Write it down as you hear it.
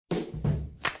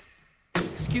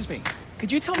Excuse me.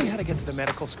 Could you tell me how to get to the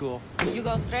medical school? You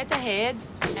go straight ahead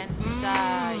and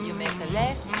you make a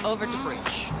left over the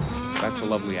bridge. That's a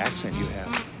lovely accent you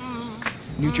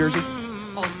have. New Jersey?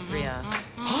 Austria.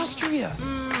 Austria?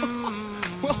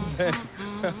 Well then,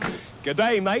 good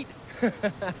day, mate.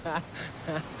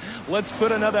 Let's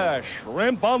put another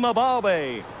shrimp on the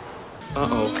barbie.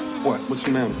 Uh-oh. What? What's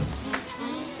the matter?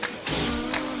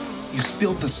 You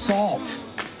spilled the salt.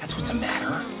 That's what's the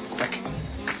matter. Quick.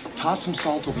 Toss some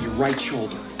salt over your right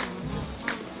shoulder.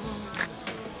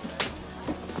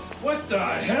 What the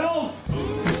hell?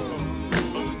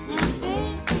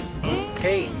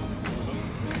 Hey,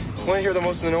 want to hear the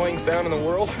most annoying sound in the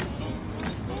world?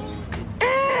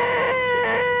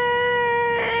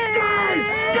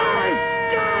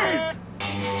 Guys!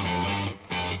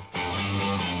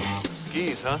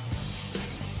 Skis, huh?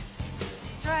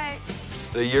 That's right.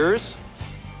 They're yours?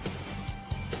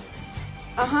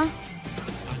 Uh-huh.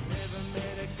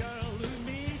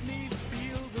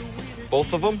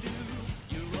 Both of them?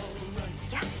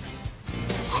 Yeah.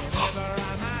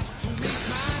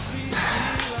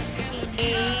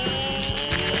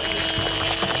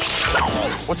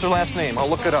 What's her last name? I'll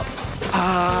look it up.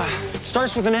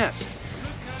 Starts with an S.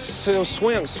 So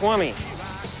swummy, slippy,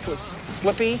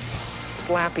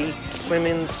 slappy,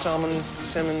 slimmin,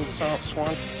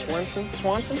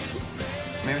 Swanson?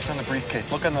 Maybe it's on the briefcase.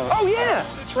 Look on the... Oh yeah,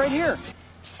 it's right here.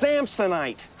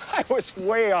 Samsonite. I was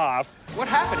way off. What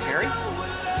happened, Harry?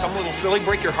 Some little filly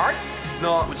break your heart?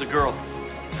 No, it was a girl.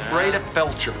 Breda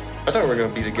Belcher. I thought we were going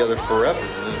to be together forever.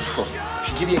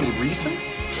 She give you any reason?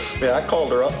 Yeah, I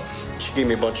called her up. She gave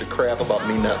me a bunch of crap about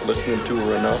me not listening to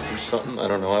her enough or something. I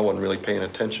don't know. I wasn't really paying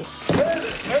attention.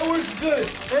 That works good.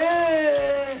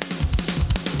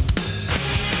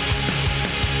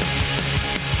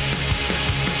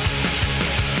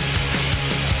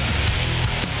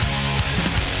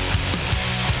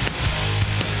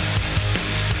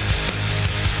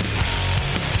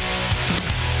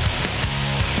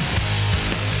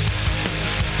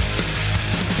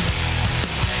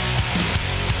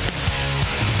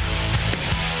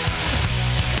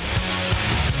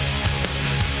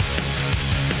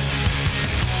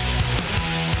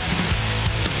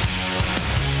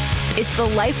 It's the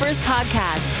Lifers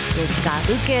Podcast with Scott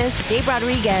Lucas, Gabe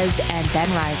Rodriguez, and Ben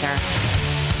Reiser.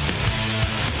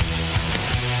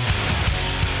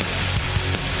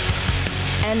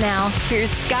 And now, here's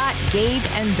Scott, Gabe,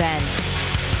 and Ben.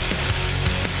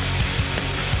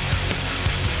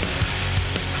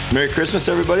 Merry Christmas,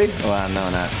 everybody. Well, no,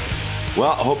 not.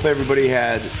 Well, I hope everybody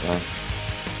had...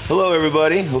 hello,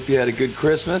 everybody. Hope you had a good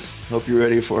Christmas. Hope you're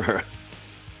ready for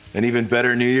an even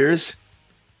better New Year's.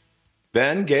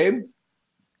 Ben, Gabe?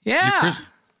 Yeah.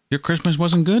 Your Christmas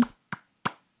wasn't good?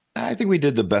 I think we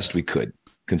did the best we could,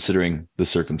 considering the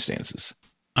circumstances.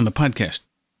 On the podcast?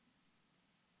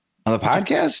 On the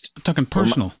podcast? I'm talking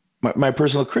personal. My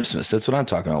personal Christmas. That's what I'm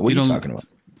talking about. What are you talking about?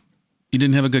 You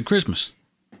didn't have a good Christmas.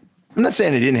 I'm not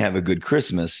saying I didn't have a good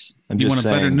Christmas. You want a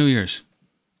better New Year's?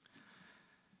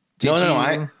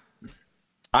 No.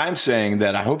 I'm saying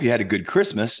that I hope you had a good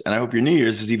Christmas, and I hope your New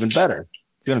Year's is even better.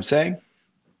 See what I'm saying?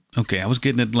 Okay, I was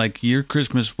getting it like your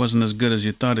Christmas wasn't as good as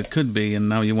you thought it could be, and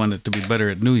now you want it to be better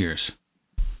at New Year's.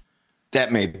 That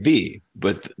may be,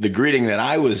 but the greeting that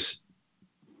I was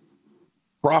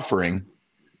proffering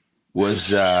was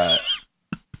that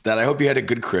I hope you had a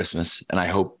good Christmas, and I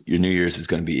hope your New Year's is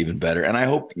going to be even better, and I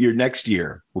hope your next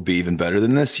year will be even better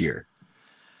than this year.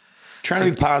 Trying to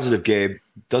be positive, Gabe.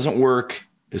 Doesn't work,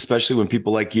 especially when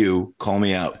people like you call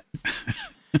me out.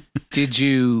 Did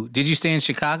you stay in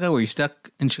Chicago? Were you stuck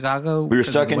in Chicago? We were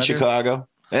stuck in Chicago.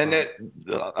 And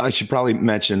I should probably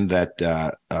mention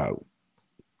that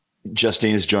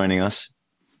Justine is joining us.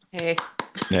 Hey.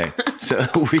 So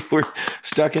we were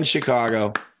stuck in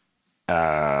Chicago.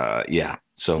 Yeah.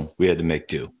 So we had to make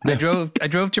do. I drove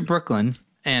to Brooklyn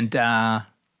and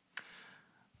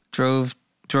drove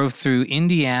through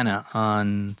Indiana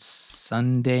on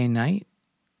Sunday night.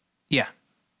 Yeah.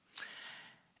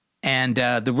 And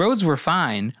the roads were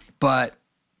fine, but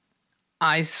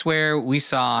I swear we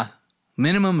saw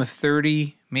minimum of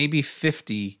 30, maybe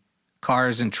 50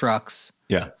 cars and trucks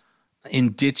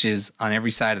in ditches on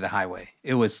every side of the highway.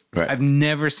 It was, I've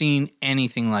never seen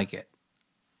anything like it.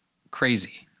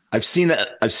 Crazy. I've seen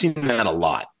that a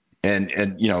lot. And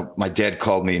you know, my dad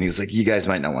called me and he was like, you guys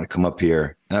might not want to come up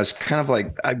here. And I was kind of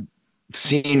like, I've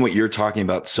seen what you're talking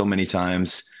about so many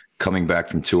times coming back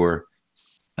from tour.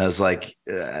 I was like,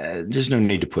 there's no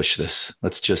need to push this.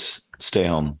 Let's just stay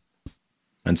home.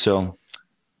 And so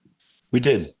we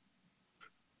did.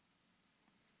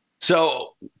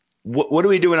 So what are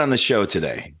we doing on the show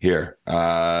today here?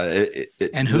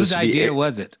 And whose idea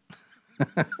was it?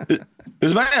 It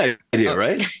was my idea,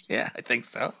 right? Yeah, I think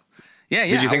so. Yeah.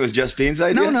 Did you think it was Justine's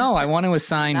idea? No. I want to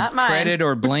assign Not mine. credit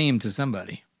or blame to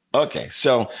somebody. Okay,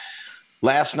 so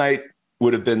last night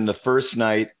would have been the first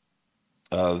night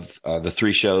of the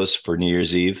 3 shows for New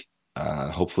Year's Eve.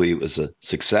 Hopefully, it was a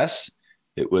success.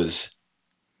 It was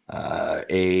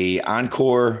a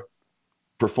encore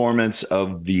performance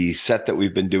of the set that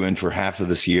we've been doing for half of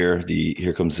this year, the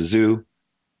Here Comes the Zoo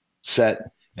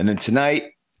set. And then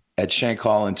tonight at Shank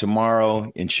Hall and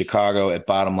tomorrow in Chicago at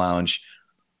Bottom Lounge,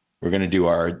 we're going to do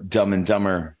our Dumb and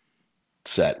Dumber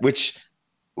set, which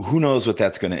who knows what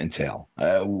that's going to entail.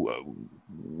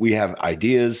 We have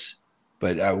ideas,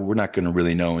 but we're not going to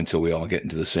really know until we all get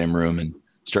into the same room and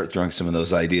start throwing some of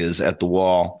those ideas at the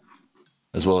wall,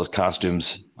 as well as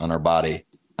costumes on our body.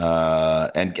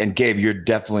 And Gabe, you're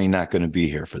definitely not going to be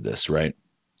here for this, right?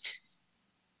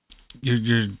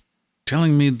 You're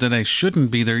telling me that I shouldn't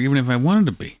be there, even if I wanted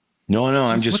to be. No.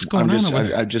 I'm just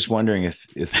wondering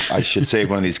if I should save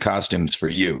one of these costumes for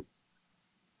you.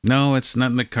 No, it's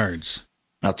not in the cards.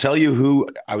 I'll tell you who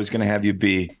I was going to have you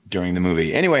be during the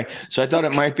movie. Anyway, so I thought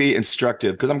it might be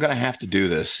instructive, because I'm going to have to do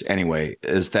this anyway,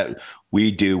 is that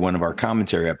we do one of our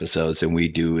commentary episodes, and we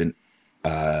do an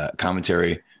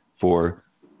commentary for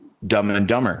Dumb and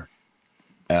Dumber.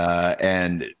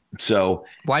 And so...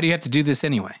 Why do you have to do this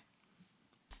anyway?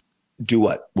 Do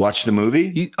what? Watch the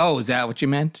movie? Is that what you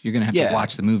meant? You're going to have to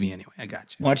watch the movie anyway. I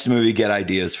got you. Watch the movie, get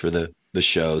ideas for the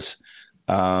shows.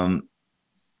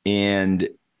 And...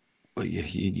 Well,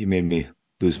 you made me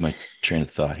lose my train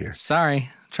of thought here. Sorry.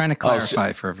 I'm trying to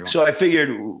clarify for everyone. So I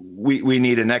figured we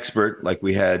need an expert, like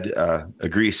we had a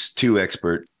Grease 2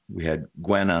 expert. We had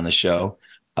Gwen on the show.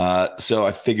 So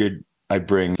I figured I'd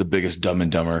bring the biggest Dumb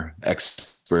and Dumber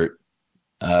expert,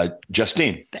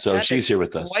 Justine. So she's here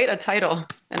with us. Quite a title,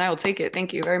 and I will take it.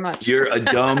 Thank you very much. You're a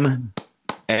Dumb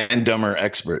and Dumber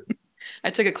expert.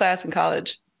 I took a class in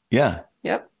college. Yeah.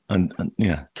 Yep.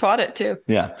 Yeah. Taught it too.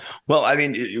 Yeah. Well, I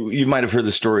mean, you might have heard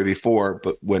the story before,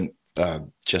 but when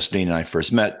Justine and I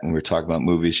first met, when we were talking about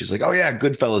movies, she's like, "Oh yeah,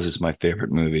 Goodfellas is my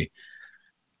favorite movie."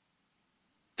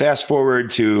 Fast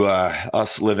forward to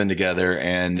us living together,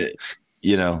 and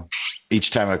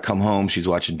each time I come home, she's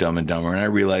watching Dumb and Dumber, and I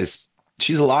realized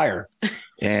she's a liar.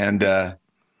 And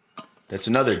that's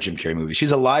another Jim Carrey movie.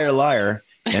 She's a liar,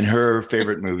 and her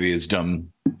favorite movie is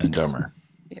Dumb and Dumber.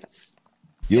 Yes.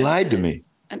 You lied to me.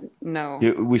 No.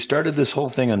 We started this whole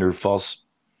thing under false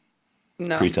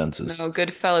pretenses. No,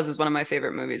 Goodfellas is one of my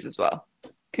favorite movies as well.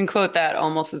 Can quote that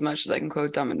almost as much as I can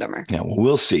quote Dumb and Dumber. Yeah, well,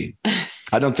 we'll see.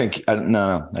 I don't think.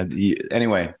 No.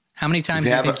 Anyway. How many times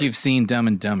do you think you've seen Dumb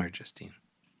and Dumber, Justine?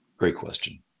 Great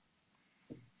question.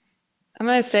 I'm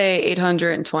going to say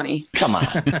 820. Come on.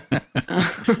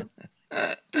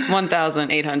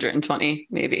 1,820,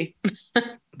 maybe.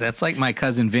 That's like my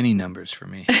cousin Vinny numbers for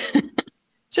me.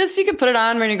 Just, you could put it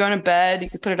on when you're going to bed. You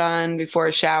could put it on before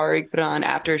a shower. You could put it on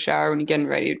after a shower when you're getting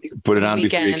ready. Put it on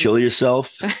before you kill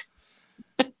yourself.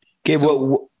 Gabe,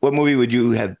 what movie would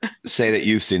you say that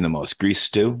you've seen the most? Grease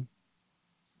 2?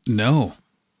 No.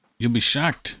 You'll be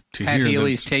shocked to Pat hear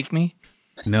Healy's Take Me?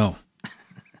 No.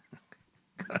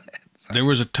 Go ahead. Sorry. There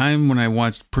was a time when I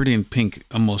watched Pretty in Pink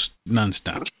almost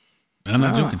nonstop. And I'm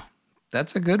not joking.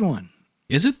 That's a good one.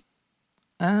 Is it?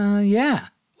 Yeah.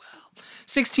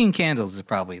 16 Candles is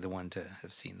probably the one to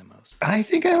have seen the most. I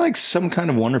think I like Some Kind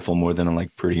of Wonderful more than I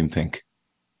like Pretty in Pink.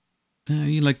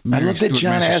 You like I love that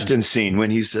John Astin scene when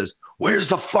he says, "Where's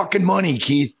the fucking money,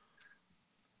 Keith?"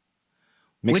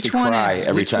 Makes me cry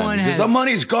every time. Because the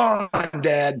money's gone,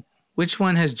 Dad. Which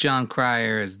one has John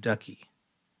Cryer as Ducky?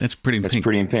 That's Pretty in Pink. That's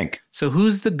Pretty in Pink. So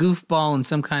who's the goofball in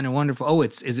Some Kind of Wonderful? Oh,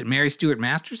 is it Mary Stuart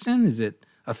Masterson? Is it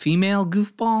a female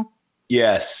goofball?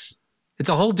 Yes. It's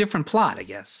a whole different plot, I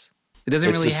guess. It doesn't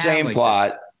it's really the have same like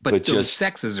plot, but the just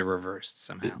sexes are reversed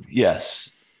somehow.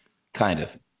 Yes, kind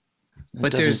of.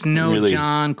 But there's no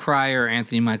John Cryer,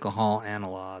 Anthony Michael Hall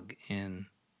analog in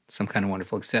Some Kind of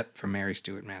Wonderful, except for Mary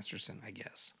Stuart Masterson, I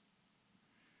guess.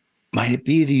 Might it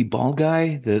be the bald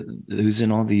guy who's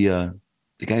in all the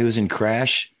guy who was in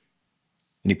Crash,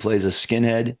 and he plays a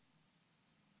skinhead,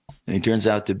 and he turns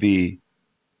out to be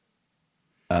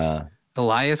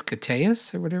Elias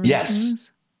Koteas or whatever.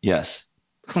 Yes, yes.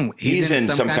 He's in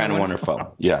Some Kind of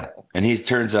Wonderful. Yeah, and he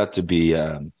turns out to be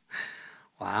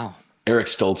wow, Eric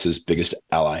Stoltz's biggest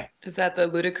ally. Is that the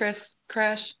Ludacris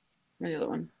Crash or the other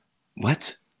one?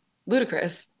 What?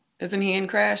 Ludacris. Isn't he in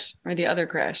Crash or the other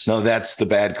Crash? No, that's the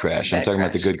bad Crash. I'm talking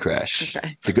about the good Crash.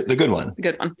 Okay. The good one. The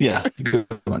good one. Yeah, the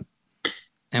good one.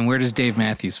 And where does Dave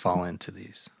Matthews fall into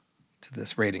this to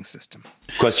this rating system.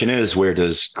 Question is, where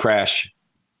does Crash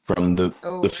from the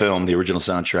film, the original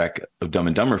soundtrack of Dumb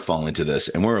and Dumber, fall into this?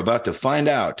 And we're about to find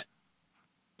out.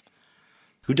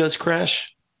 Who does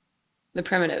Crash? The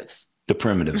Primitives. The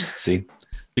Primitives. See?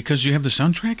 Because you have the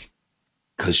soundtrack?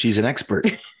 Because she's an expert.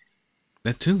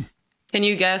 That too. Can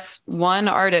you guess one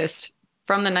artist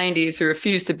from the 90s who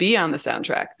refused to be on the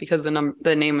soundtrack because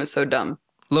the name was so dumb?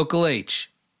 Local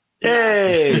H.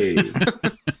 Hey!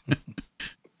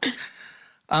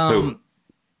 Who?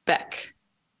 Beck.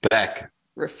 Beck.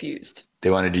 Refused.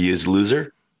 They wanted to use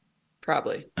Loser?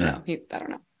 Probably. No, I don't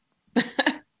know.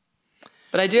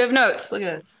 But I do have notes. Look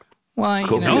at this. Why?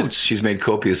 Notes. She's made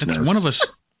copious notes. One of us.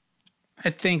 I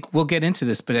think we'll get into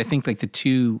this, but I think like the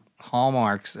two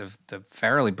hallmarks of the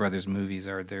Farrelly Brothers movies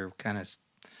are their kind of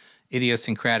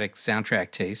idiosyncratic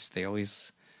soundtrack tastes. They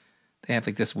have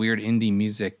like this weird indie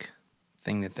music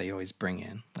thing that they always bring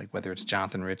in, like whether it's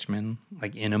Jonathan Richman,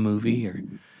 like in a movie, or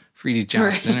Freddie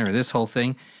Johnson, or this whole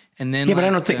thing. And then, but I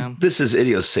don't think this is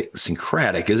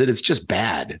idiosyncratic, is it? It's just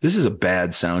bad. This is a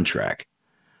bad soundtrack.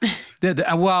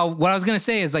 Well, what I was going to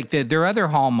say is like their other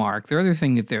hallmark, their other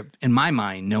thing that they're, in my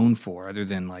mind, known for, other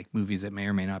than like movies that may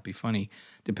or may not be funny,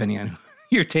 depending on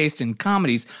your taste in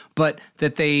comedies, but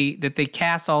that they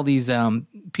cast all these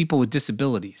people with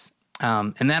disabilities,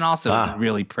 and that also isn't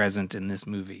really present in this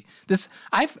movie.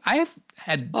 I've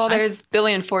had. Oh, there's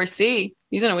Billy in 4C.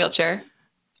 He's in a wheelchair.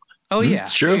 Oh yeah,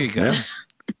 sure. There you go. Yeah.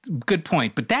 Good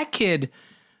point. But that kid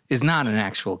is not an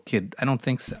actual kid. I don't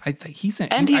think so. I he's I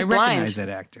blind. recognize that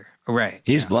actor. Right.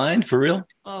 He's blind for real?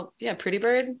 Oh, yeah, Pretty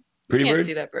Bird. Pretty Can't Bird?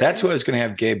 see that bird. That's what I was going to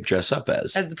have Gabe dress up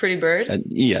as. As the Pretty Bird?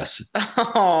 Yes.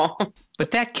 Oh.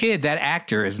 But that kid, that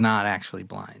actor is not actually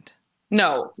blind.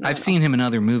 No. I've seen him in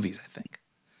other movies, I think.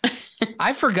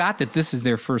 I forgot that this is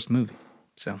their first movie.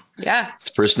 So yeah. It's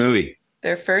the first movie.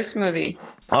 Their first movie.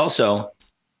 Also,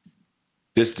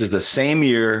 this is the same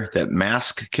year that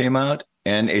Mask came out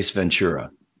and Ace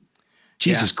Ventura.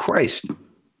 Jesus Christ.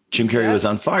 Jim Carrey was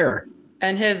on fire.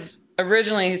 And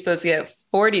originally he was supposed to get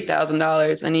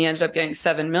 $40,000 and he ended up getting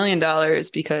 $7 million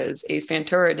because Ace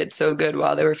Ventura did so good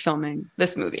while they were filming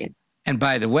this movie. And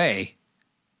by the way,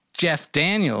 Jeff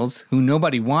Daniels, who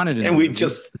nobody wanted in the movie. We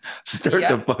just start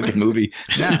the fucking movie.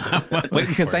 No,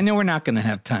 because I know we're not going to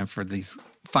have time for these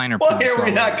finer Why points. are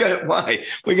we not going to? Why?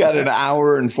 We got an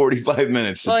hour and 45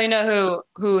 minutes. Well, you know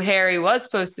who Harry was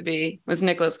supposed to be was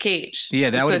Nicolas Cage. Yeah,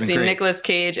 that would have been supposed to be great. Nicolas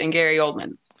Cage and Gary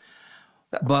Oldman.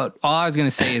 So. But all I was going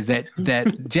to say is that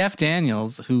Jeff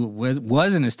Daniels, who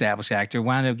was an established actor,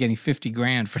 wound up getting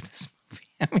 $50,000 for this movie.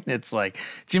 I mean, it's like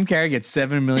Jim Carrey gets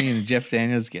 $7 million and Jeff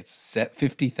Daniels gets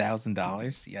 $50,000.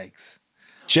 Yikes!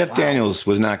 Jeff Daniels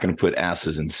was not going to put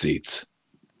asses in seats.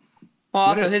 Well,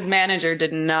 also his manager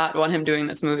did not want him doing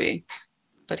this movie,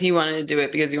 but he wanted to do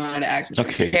it because he wanted to act.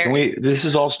 Okay, can we? This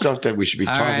is all stuff that we should be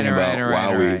talking about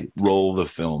while we roll the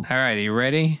film. All right, are you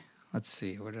ready? Let's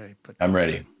see. Where did I put? I'm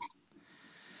ready.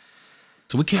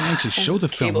 So we can't actually show the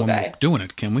film when we're doing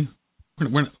it, can we?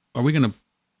 Are we going to?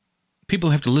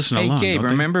 People have to listen along. Hey, Gabe,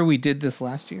 remember we did this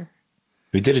last year?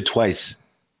 We did it twice.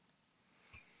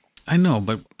 I know,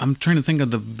 but I'm trying to think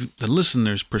of the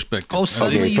listener's perspective. Oh,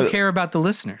 suddenly you care about the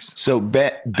listeners. So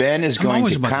Ben is going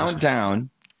to count down,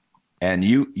 and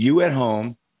you at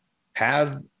home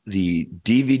have the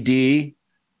DVD,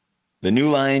 the New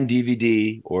Line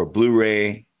DVD or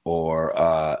Blu-ray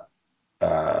or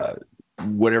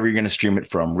whatever you're going to stream it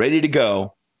from, ready to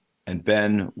go, and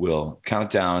Ben will count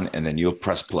down, and then you'll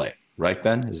press play. Right,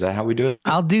 Ben? Is that how we do it?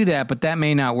 I'll do that, but that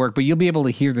may not work. But you'll be able to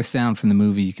hear the sound from the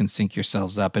movie. You can sync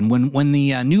yourselves up. And when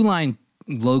the New Line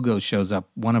logo shows up,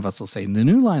 one of us will say, the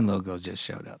New Line logo just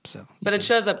showed up. But it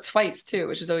shows up twice, too,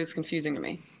 which is always confusing to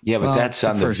me. Yeah, but that's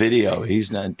on the video.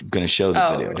 He's not going to show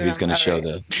the video. He's going to show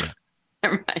the...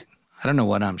 Never mind. I don't know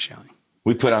what I'm showing.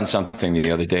 We put on something the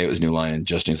other day. It was New Line. And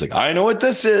Justin's like, I know what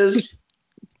this is.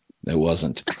 It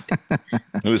wasn't.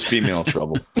 It was female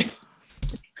trouble.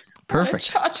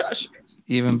 Perfect.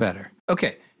 Even better.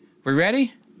 Okay. We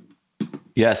ready?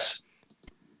 Yes.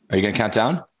 Are you going to count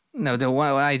down? No,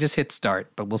 I just hit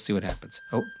start, but we'll see what happens.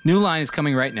 Oh, New Line is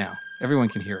coming right now. Everyone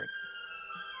can hear it.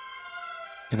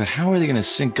 Yeah, but how are they going to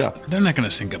sync up? They're not going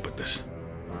to sync up with this.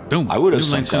 Boom. I would have New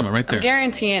Line synced up right there. I'm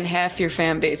guaranteeing half your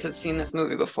fan base have seen this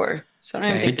movie before. So I don't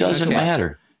even think it doesn't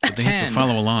matter. But they have to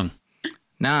follow along.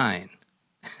 9.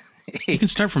 8. You can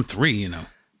start from 3, you know.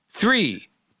 3,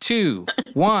 2,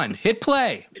 1. Hit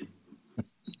play.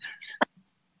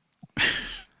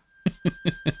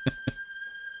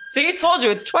 See, I told you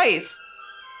it's twice.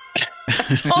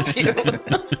 I told you.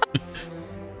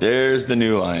 There's the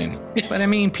new line. But I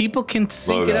mean, people can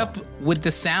sync it up with the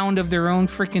sound of their own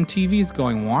freaking TVs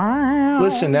going, wow.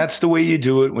 Listen, that's the way you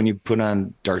do it when you put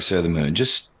on Dark Side of the Moon.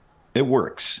 It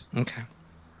works. Okay.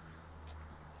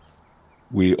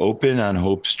 We open on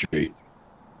Hope Street.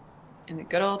 In the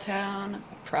good old town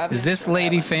of Providence. Is this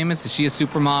lady famous? Is she a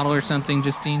supermodel or something,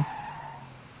 Justine?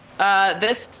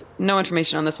 No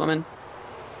information on this woman.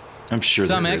 I'm sure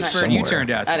some expert you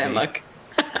turned out to be. I didn't look.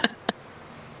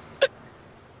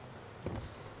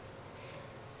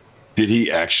 Did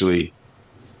he actually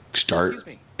start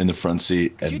in the front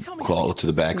seat and crawl to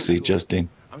the back seat, Justine?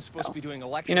 I'm supposed to be doing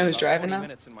you know who's driving though?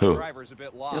 Who?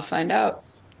 You'll find out.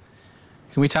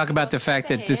 Can we talk about the fact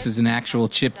that this is an actual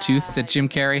chipped tooth that Jim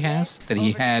Carrey has? That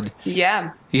he had?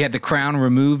 Yeah. He had the crown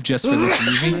removed just for this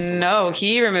movie? No,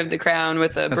 he removed the crown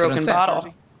with a broken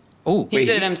bottle. Oh, he did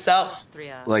it himself.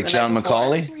 Like John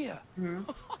McCauley? Mm-hmm.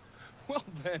 Well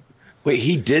then. Wait,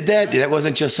 he did that? That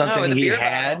wasn't just No, something with a he beer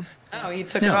had? bottle. No, he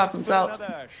took it off himself.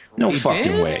 No He fucking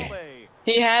did? way.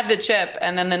 He had the chip,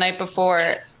 and then the night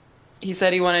before, he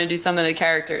said he wanted to do something to the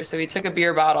character, so he took a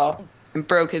beer bottle and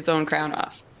broke his own crown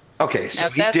off. Okay, so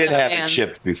Now, he that's did the have man. it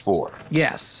chipped before.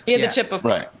 Yes. He had the chip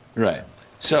before. Right.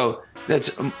 So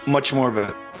that's much more of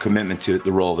a commitment to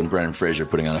the role than Brendan Fraser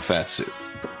putting on a fat suit.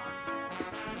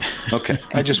 Okay,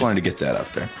 I just wanted to get that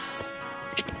out there.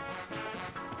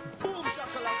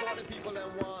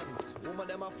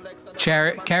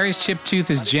 Carrie's chipped tooth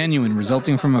is genuine,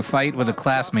 resulting from a fight with a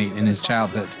classmate in his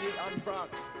childhood.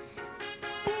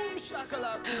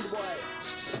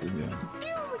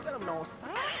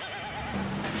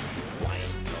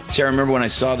 See, I remember when I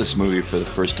saw this movie for the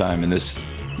first time and this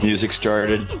music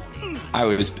started, I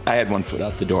had one foot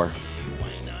out the door.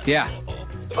 Yeah.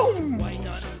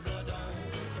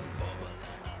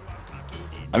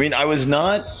 I mean, I was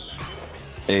not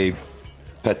a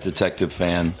Pet Detective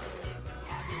fan,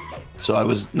 so I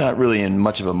was not really in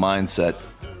much of a mindset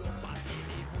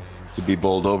to be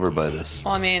bowled over by this.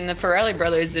 Well, I mean, the Farrelly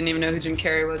brothers didn't even know who Jim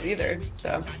Carrey was either,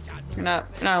 so you're not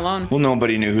alone. Well,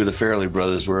 nobody knew who the Farrelly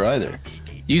brothers were either.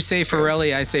 You say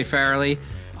Farrelly, I say Farrelly.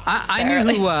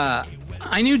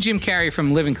 I knew Jim Carrey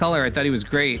from Living Color. I thought he was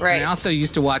great. Right. And I also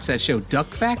used to watch that show Duck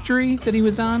Factory that he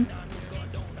was on.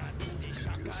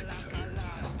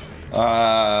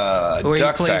 Where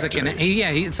Duck he plays Factory. like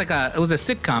it was a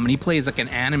sitcom and he plays like an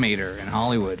animator in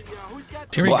Hollywood.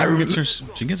 Terry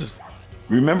she gets it.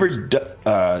 Remember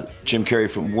Jim Carrey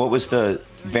from, what was the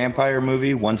vampire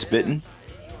movie, Once Bitten?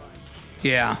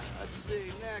 Yeah.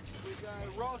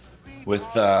 With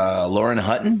Lauren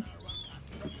Hutton?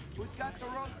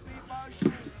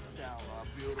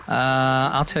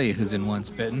 I'll tell you who's in Once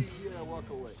Bitten.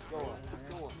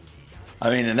 I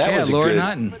mean, and that was a Lauren good,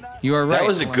 Hutton. You are right. That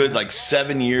was a good,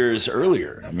 7 years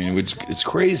earlier. I mean, it's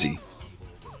crazy.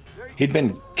 He'd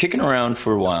been kicking around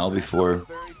for a while before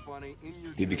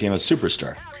he became a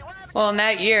superstar. Well, in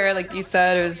that year, like you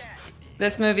said, it was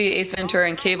this movie, Ace Ventura,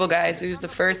 and Cable Guy. So he was the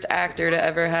first actor to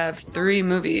ever have 3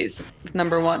 movies with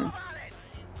 #1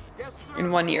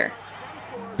 in 1 year.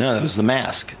 No, that was The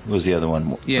Mask. Was the other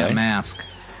one? Yeah, right? Mask.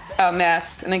 Oh,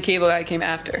 Mask, and then Cable Guy came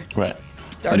after. Right.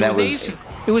 And that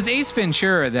It was Ace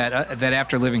Ventura that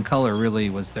after Living Color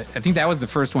really was I think that was the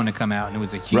first one to come out, and it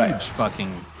was a huge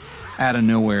fucking out of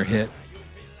nowhere hit.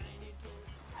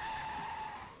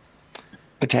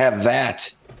 But to have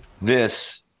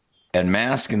this, and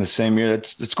Mask in the same year,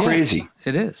 that's crazy. Yeah,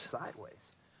 it is.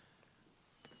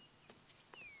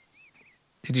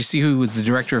 Did you see who was the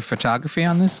director of photography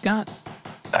on this, Scott?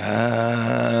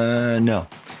 No.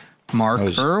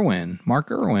 Mark Irwin.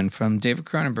 Mark Irwin from David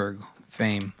Cronenberg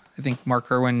fame. I think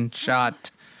Mark Irwin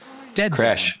shot Dead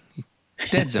Crash. Zone.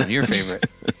 Dead Zone, your favorite.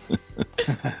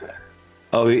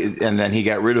 Oh, and then he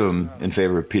got rid of him in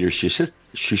favor of Peter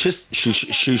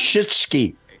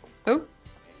Shushitsky. Who?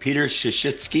 Peter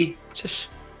Shushitsky.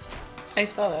 How you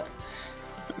spell that?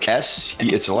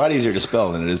 It's a lot easier to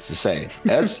spell than it is to say.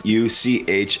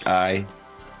 SUCHISTZKY.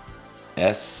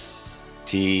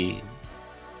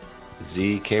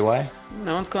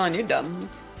 No one's calling you dumb.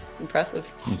 It's impressive.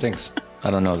 Thanks. I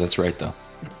don't know if that's right, though.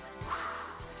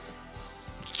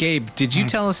 Gabe, did you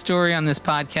tell a story on this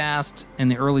podcast in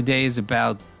the early days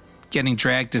about getting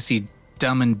dragged to see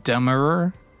Dumb and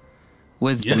Dumberer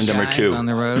with Dumb and the Dumber guys 2 on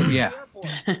the road? Yeah.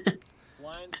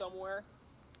 Flying somewhere?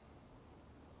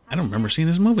 I don't remember seeing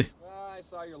this movie. I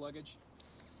saw your luggage.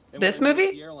 This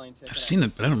movie? I've seen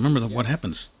it, but I don't remember what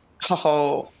happens.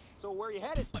 Oh. So where you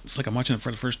headed? It's like I'm watching it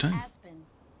for the first time.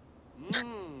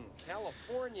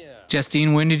 California.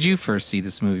 Justine, when did you first see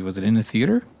this movie? Was it in a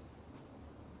theater?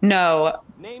 No.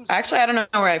 Actually, I don't know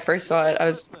where I first saw it. I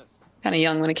was kind of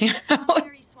young when it came out.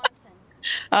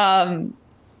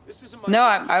 No,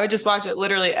 I would just watch it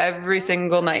literally every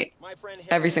single night.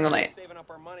 Every single night.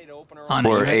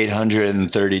 For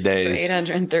 830 days.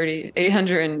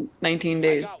 819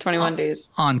 days, 21 days.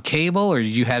 On cable, or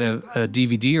you had a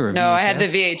DVD or a VHS? No, I had the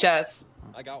VHS.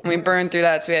 We burned through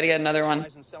that, so we had to get another one.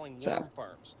 So.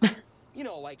 You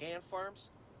know, like ant farms.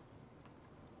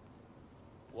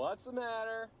 What's the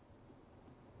matter?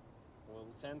 A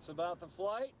little tense about the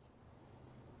flight?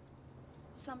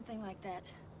 Something like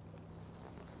that.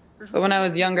 But when I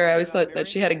was younger, I always thought that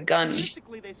she had a gun.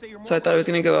 So I thought it was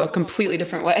going to go a completely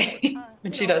different way.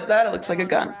 When she does that, it looks like a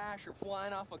gun.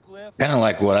 Kind of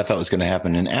like what I thought was going to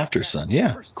happen in After Sun.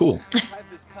 Yeah, cool.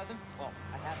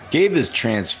 Gabe is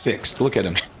transfixed. Look at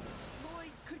him.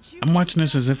 I'm watching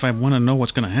this as if I want to know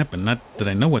what's going to happen, not that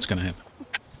I know what's going to happen.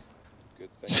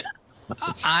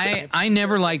 I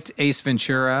never liked Ace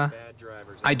Ventura.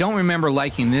 I don't remember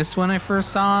liking this when I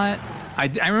first saw it.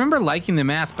 I remember liking The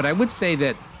Mask, but I would say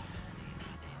that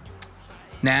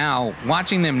now,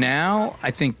 watching them now,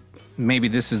 I think maybe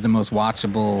this is the most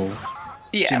watchable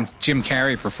Jim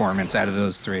Carrey performance out of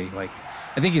those three. Like,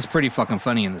 I think he's pretty fucking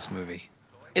funny in this movie.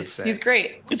 He's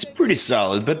great. It's pretty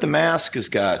solid, but The Mask has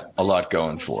got a lot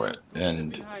going for it.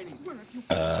 And,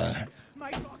 I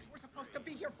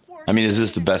mean, is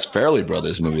this the best Farrelly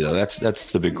Brothers movie, though?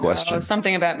 That's the big question. Oh,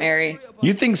 Something About Mary.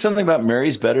 You think Something About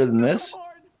Mary's better than this?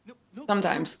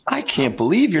 Sometimes. I can't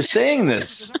believe you're saying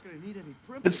this.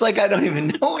 It's like I don't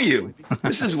even know you.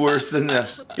 This is worse than the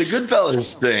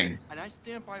Goodfellas thing.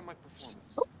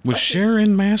 Was Cher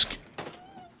in Mask?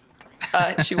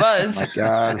 She was. Oh my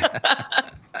God.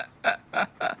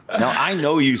 Now, I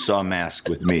know you saw Mask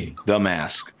with me. The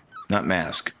Mask. Not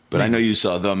Mask. But I know you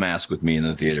saw The Mask with me in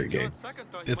the theater, Gabe.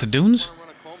 At the Dunes?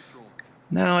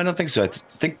 No, I don't think so. I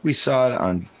think we saw it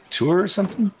on tour or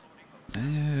something.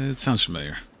 It sounds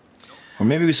familiar. Or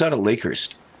maybe we saw it at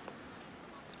Lakehurst.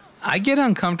 I get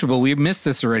uncomfortable. We've missed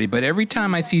this already, but every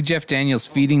time I see Jeff Daniels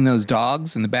feeding those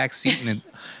dogs in the back seat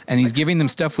and he's giving them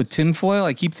stuff with tinfoil,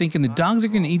 I keep thinking the dogs are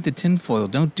going to eat the tinfoil.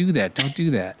 Don't do that. Don't do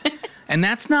that. And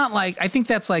that's not like, I think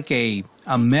that's like a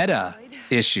meta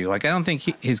issue. Like, I don't think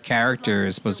his character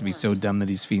is supposed to be so dumb that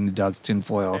he's feeding the dogs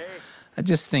tinfoil. I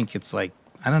just think it's like,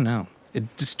 I don't know.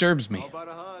 It disturbs me.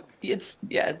 It's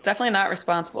definitely not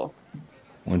responsible.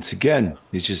 Once again,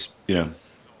 he's just,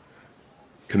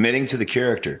 committing to the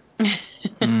character.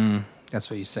 That's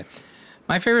what you say.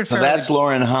 My favorite So that's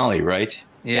Lauren Holly, right?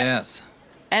 Yes.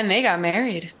 And they got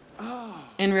married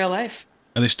in real life.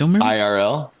 Are they still married?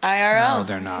 IRL? IRL. No,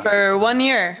 they're not. For 1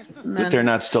 year. But they're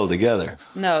not still together.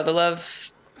 No, the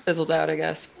love fizzled out, I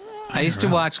guess. I used to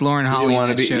watch Lauren Holly on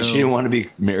that show. She didn't want to be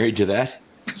married to that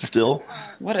still?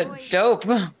 What a dope.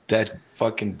 That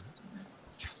fucking...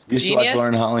 You used to Genius? watch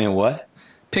Lauren Holly and what?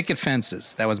 Picket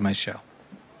Fences. That was my show.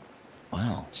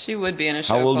 Wow. She would be in a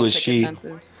show How old called was Picket she?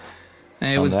 Fences.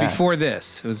 It was before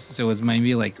this. It was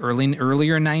maybe like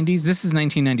earlier 90s. This is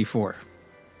 1994,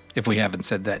 if we haven't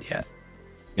said that yet.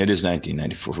 It is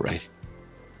 1994, right?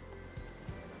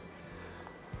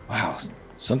 Wow.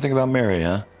 Something About Mary,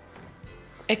 huh?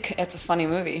 It's a funny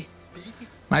movie.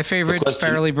 My favorite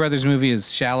Farrelly Brothers movie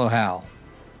is Shallow Hal.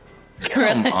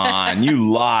 Come on,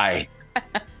 you lie.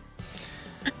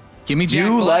 Give me Jack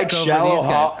You Black like over Shallow these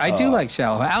guys. Hal? I do like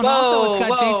Shallow Hal. And also, it's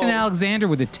got Jason Alexander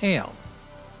with a tail.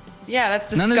 Yeah, that's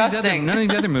disgusting. None of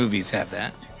these other movies have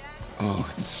that. Oh,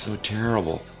 it's so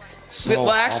terrible.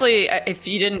 Well, actually, if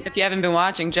you haven't been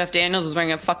watching, Jeff Daniels is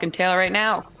wearing a fucking tail right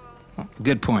now.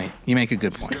 Good point. You make a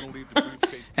good point.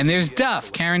 And there's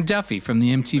Duff, Karen Duffy from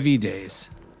the MTV days.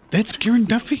 That's Karen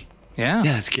Duffy? Yeah.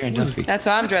 Yeah, it's Karen Duffy. That's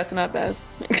what I'm dressing up as.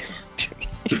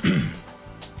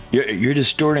 You're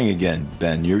distorting again,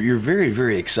 Ben. You're very,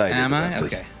 very excited. Am I? about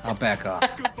this. Okay, I'll back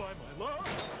off.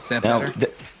 Is that Now,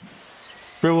 better?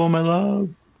 Farewell, my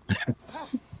love.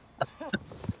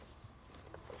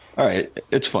 All right,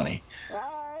 it's funny.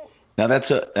 Now that's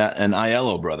an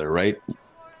Aiello brother, right?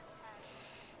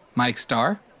 Mike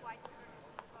Starr?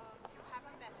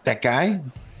 That guy?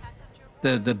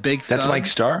 The big thug? That's Mike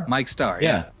Starr? Mike Starr,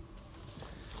 Yeah.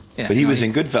 But he was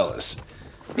in Goodfellas.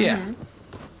 Yeah.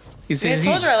 I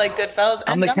told you I like Goodfellas.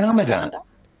 I'm the Commandant.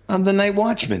 I'm the Night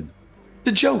Watchman. It's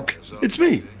a joke. It's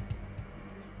me.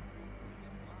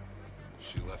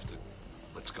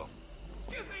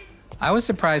 I was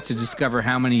surprised to discover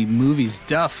how many movies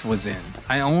Duff was in.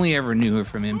 I only ever knew her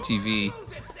from MTV.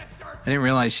 I didn't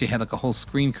realize she had like a whole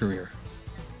screen career.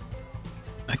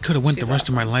 I could have went the rest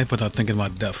of my life without thinking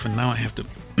about Duff, and now I have to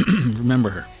remember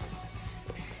her.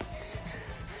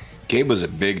 Gabe was a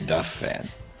big Duff fan.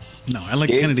 No, I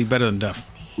like Kennedy better than Duff.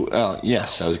 Well,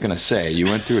 yes, I was going to say you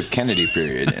went through a Kennedy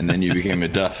period and then you became a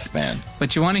Duff fan.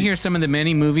 But you want to hear some of the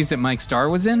many movies that Mike Starr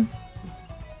was in?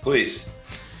 Please,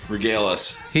 regale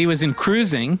us. He was in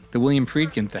Cruising, the William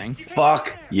Friedkin thing.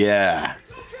 Fuck yeah.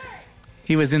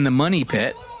 He was in The Money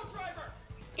Pit.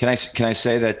 Can I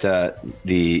say that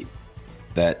the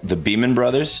Beeman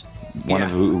brothers, one of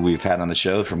who we've had on the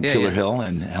show from Killer Hill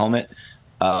and Helmet,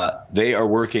 they are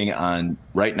working on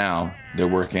right now. They're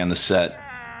working on the set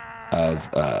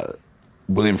of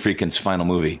William Friedkin's final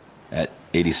movie at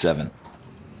 87.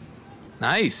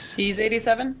 Nice. He's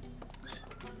 87?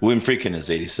 William Friedkin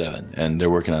is 87, and they're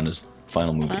working on his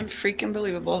final movie. Unfreaking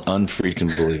believable.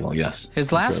 Unfreaking believable, yes.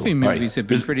 His last few movies have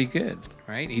been pretty good,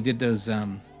 right? He did those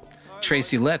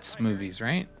Tracy Letts movies,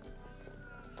 right?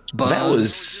 Bug that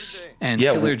was... And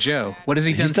Killer Joe. What has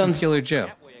he done since Killer Joe?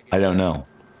 I don't know.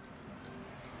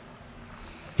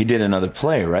 He did another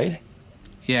play, right?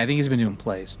 Yeah, I think he's been doing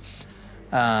plays.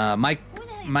 Mike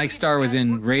Starr was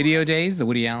in Radio Days, the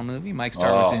Woody Allen movie. Mike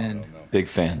Starr was in... Big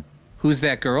fan. Who's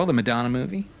That Girl, the Madonna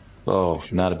movie. Oh,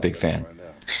 not a big fan.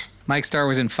 Mike Starr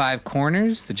was in Five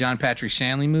Corners, the John Patrick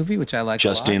Shanley movie, which I like a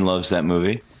lot. Justine loves that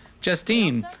movie.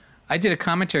 Justine, I did a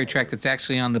commentary track that's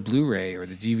actually on the Blu-ray or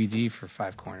the DVD for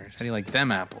Five Corners. How do you like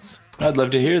them apples? I'd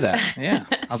love to hear that. Yeah,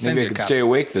 I'll send Maybe you I a could copy. stay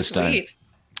awake this time.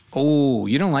 Oh,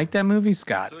 you don't like that movie,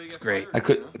 Scott? It's great. I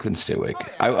couldn't stay awake.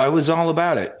 I was all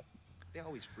about it.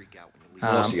 What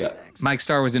else you got? Mike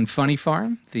Starr was in Funny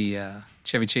Farm, the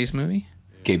Chevy Chase movie.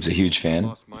 Gabe's a huge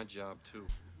fan.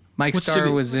 Mike Starr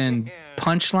was in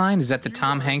Punchline. Is that the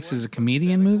Tom Hanks is a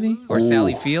comedian movie? Or Ooh.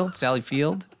 Sally Field? Sally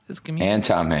Field is a comedian? And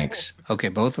Tom Hanks. Okay,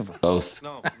 both of them. Both.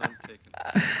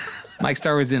 Mike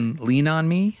Starr was in Lean on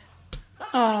Me.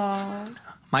 Aww.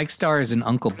 Mike Starr is in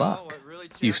Uncle Buck.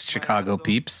 You Chicago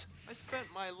peeps.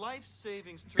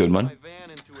 Good one.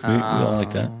 We all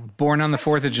like that. Born on the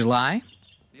 4th of July.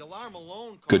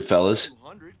 Goodfellas.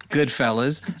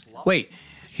 Goodfellas. Wait,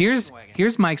 here's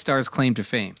Mike Starr's claim to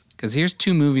fame. Because here's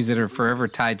two movies that are forever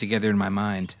tied together in my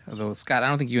mind. Although, Scott, I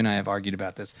don't think you and I have argued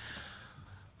about this.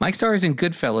 Mike Starr is in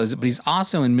Goodfellas, but he's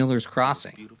also in Miller's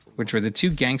Crossing, which were the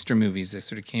two gangster movies that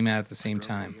sort of came out at the same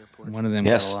time. One of them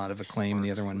got a lot of acclaim, and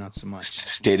the other one not so much.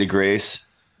 State of Grace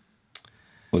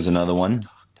was another one.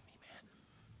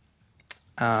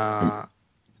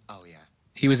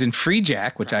 He was in Free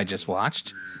Jack, which I just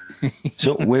watched.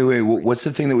 So wait, what's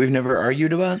the thing that we've never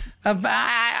argued about?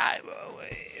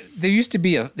 There used to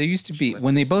be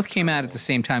when they both came out at the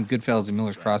same time, Goodfellas and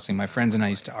Miller's Crossing. My friends and I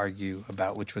used to argue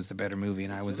about which was the better movie,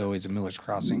 and I was always a Miller's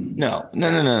Crossing. No.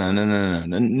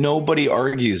 Nobody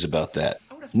argues about that.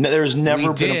 No, there's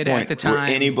never been a point where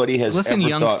anybody has ever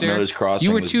thought Miller's Crossing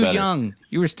you were was too better. young.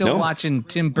 You were still watching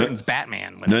Tim Burton's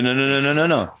Batman.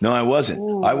 No, I wasn't.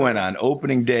 Ooh. I went on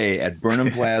opening day at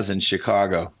Burnham Plaza in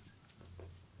Chicago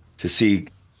to see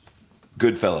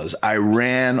Goodfellas. I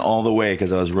ran all the way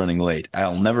because I was running late.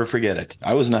 I'll never forget it.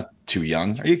 I was not too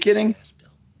young. Are you kidding?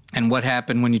 And what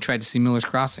happened when you tried to see Miller's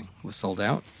Crossing? It was sold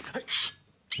out?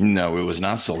 No, it was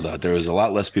not sold out. There was a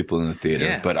lot less people in the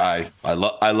theater, but I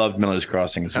loved Miller's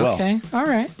Crossing as well. Okay, all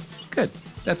right, good.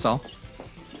 That's all.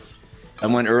 I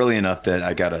went early enough that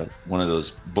I got one of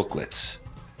those booklets.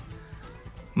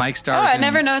 Mike Starr. Oh, I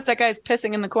never noticed that guy's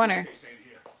pissing in the corner.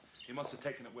 He must have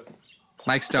taken it with him.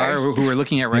 Mike Starr, who we're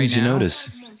looking at right now. Did you notice?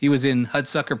 He was in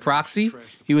Hudsucker Proxy.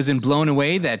 He was in Blown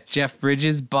Away, that Jeff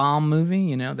Bridges bomb movie.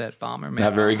 You know, that bomber.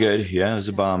 Not very good. Yeah, it was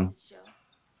a bomb.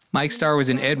 Mike Starr was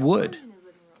in Ed Wood.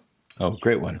 Oh,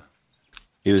 great one.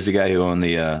 He was the guy who owned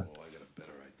the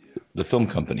film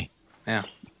company. Yeah.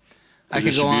 I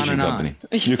could go on and on.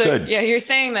 You could. Yeah, you're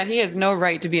saying that he has no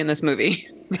right to be in this movie,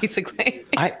 basically.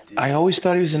 I always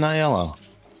thought he was an ILO.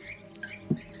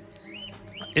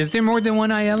 Is there more than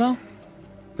one Aiello?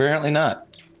 Apparently not.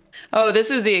 Oh, this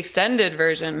is the extended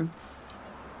version.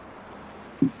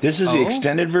 This is the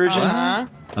extended version? Uh-huh.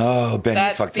 Oh, Ben,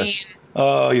 you fucked us.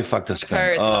 Oh, you fucked us,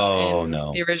 Ben. Oh,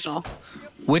 no. The original.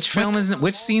 Which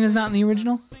scene is not in the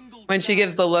original? When she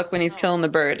gives the look when he's killing the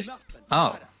bird.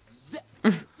 Oh.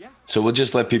 So we'll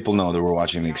just let people know that we're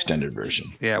watching the extended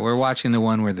version. Yeah, we're watching the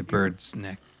one where the bird's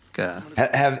neck.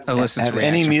 Have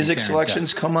any music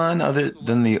selections come on other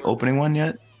than the opening one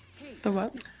yet? The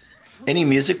what? Any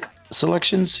music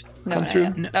selections come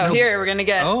through? Here we're gonna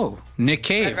get. Oh, Nick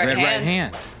Cave, Red Right Right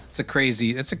Hand. That's a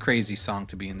crazy song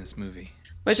to be in this movie.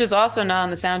 Which is also not on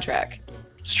the soundtrack.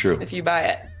 It's true. If you buy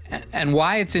it. And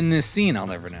why it's in this scene, I'll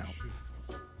never know.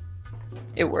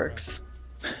 It works.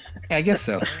 Yeah, I guess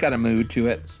so. It's got a mood to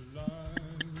it.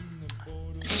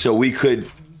 So we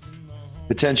could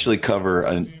potentially cover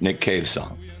a Nick Cave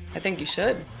song. I think you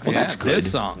should. Well, that's good. This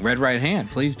song, Red Right Hand,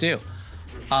 please do.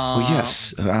 Well,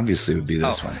 yes, obviously it would be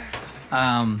this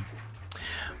one.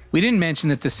 We didn't mention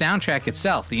that the soundtrack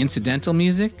itself, the incidental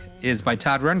music, is by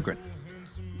Todd Rundgren.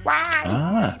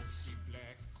 Ah,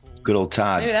 good old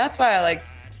Todd. Maybe that's why I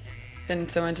been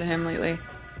so into him lately.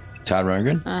 Todd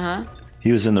Rundgren? Uh-huh.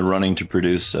 He was in the running to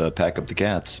produce Pack Up the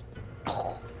Cats.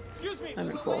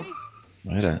 That'd be cool.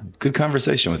 I had a good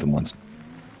conversation with him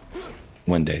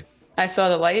one day. I Saw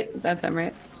the Light. Is that him,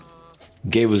 right?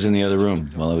 Gabe was in the other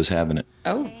room while I was having it.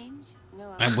 Oh.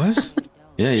 I was?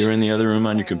 Yeah, you were in the other room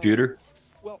on your computer.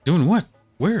 Doing what?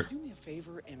 Where?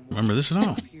 Remember this at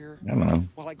all? I don't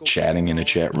know. Chatting in a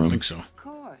chat room. I think so. Of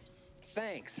course.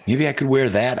 Thanks. Maybe I could wear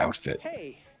that outfit.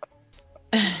 Hey.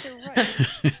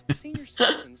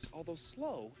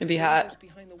 It'd be hot.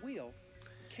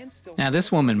 Now,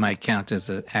 this woman might count as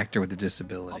an actor with a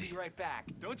disability.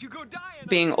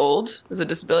 Being old is a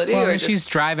disability? Well, or she's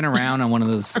driving around on one of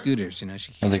those scooters, you know.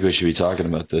 She I don't think we should be talking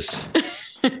about this.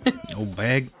 Old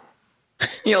bag.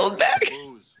 The old bag.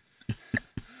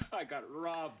 I got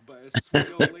robbed by a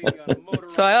sweet old lady on a motor.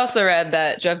 So I also read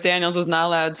that Jeff Daniels was not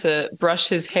allowed to brush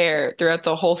his hair throughout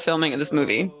the whole filming of this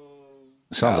movie.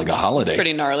 Sounds like a holiday. It's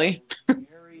pretty gnarly.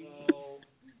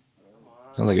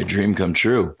 Sounds like a dream come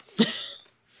true.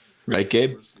 Right,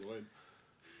 Gabe?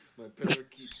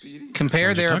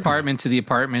 Compare their apartment to the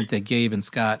apartment that Gabe and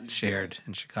Scott shared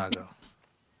in Chicago.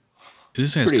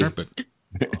 This has carpet.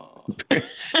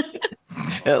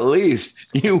 At least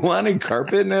you wanted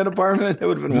carpet in that apartment. That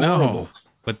would have been horrible.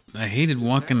 But I hated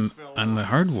walking on the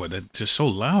hardwood. It's just so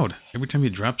loud. Every time you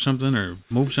drop something or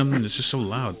move something, it's just so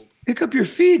loud. Pick up your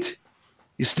feet.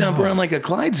 You stomp around like a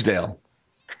Clydesdale.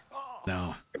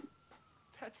 No.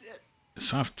 That's it.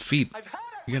 Soft feet.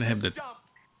 You gotta have the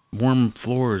warm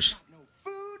floors.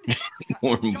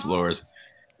 Warm floors.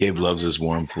 Gabe loves his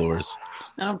warm floors.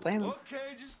 I don't blame him.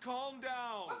 Okay, just calm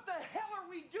down. What the hell are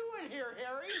we doing here,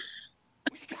 Harry?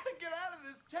 We gotta get out of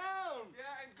this town.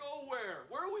 Yeah, and go where?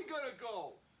 Where are we gonna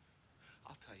go?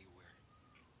 I'll tell you where.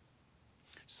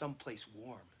 Someplace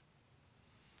warm.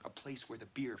 A place where the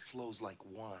beer flows like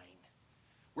wine.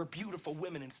 Where beautiful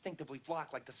women instinctively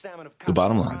flock like the salmon of The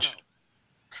Bottom Lounge.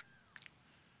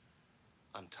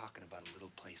 I'm talking about a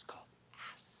little place called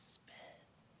Aspen.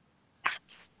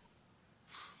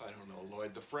 I don't know,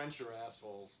 Lloyd. The French are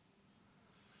assholes.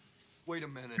 Wait a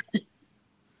minute.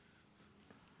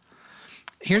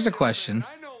 Here's a question.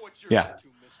 Yeah.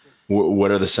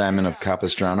 What are the salmon of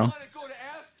Capistrano?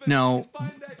 No,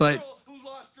 but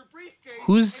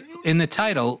who's in the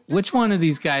title? Which one of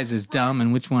these guys is dumb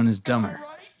and which one is dumber?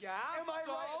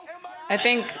 I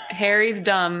think Harry's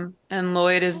dumb and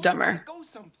Lloyd is dumber.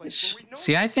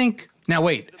 See, I think now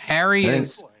wait. Harry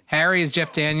is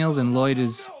Jeff Daniels and Lloyd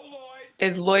is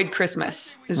Lloyd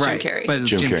Christmas is right, Jim Carrey. but it's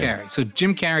Jim Carrey. So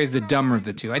Jim Carrey is the dumber of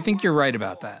the two. I think you're right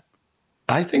about that.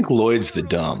 I think Lloyd's the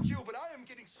dumb.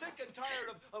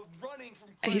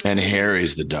 And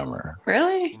Harry's the dumber.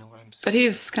 Really? But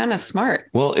he's kind of smart.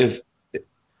 Well,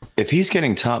 if he's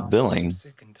getting top billing,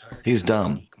 he's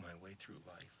dumb.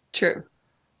 True.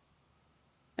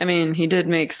 I mean, he did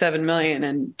make $7 million,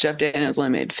 and Jeff Daniels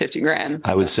only made $50,000.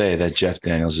 I would say that Jeff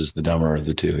Daniels is the dumber of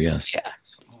the two. Yes. Yeah.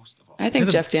 I think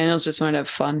Jeff Daniels just wanted to have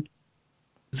fun.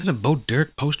 Is it a Bo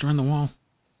Derek poster on the wall?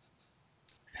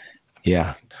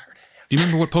 Yeah. Do you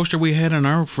remember what poster we had on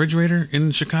our refrigerator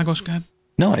in Chicago, Scott?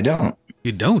 No, I don't.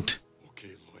 You don't?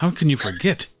 How can you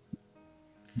forget?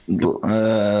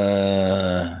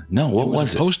 No, what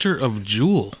was it? A poster of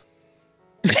Jewel.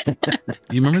 Do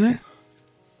you remember that?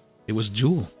 It was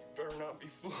Jewel.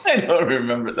 I don't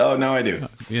remember. Oh, no, I do.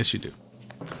 Yes, you do.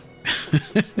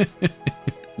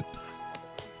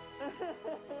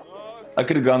 I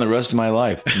could have gone the rest of my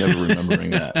life never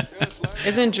remembering that.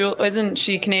 Isn't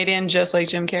she Canadian just like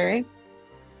Jim Carrey?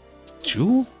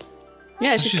 Jewel?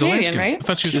 Yeah, she's Canadian, Alaskan. right? I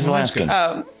thought she was She's Alaskan.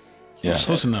 Oh. Yeah.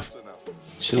 Close enough.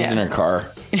 She lived in her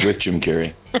car with Jim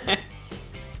Carrey.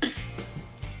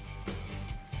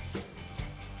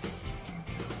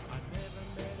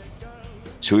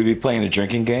 Should we be playing a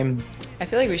drinking game? I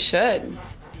feel like we should.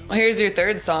 Well, here's your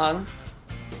third song.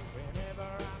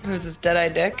 Who's this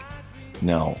Dead-Eyed Dick?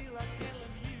 No.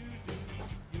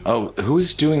 Oh,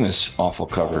 who's doing this awful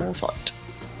cover?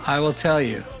 I will tell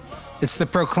you. It's the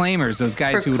Proclaimers, those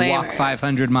guys who would walk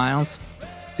 500 miles.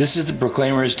 This is the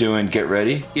Proclaimers doing Get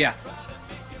Ready? Yeah.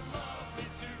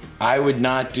 I would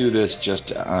not do this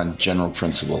just on general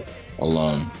principle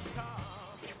alone.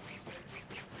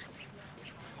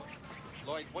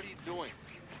 Lloyd, what are you doing?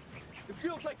 It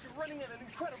feels like you're running at an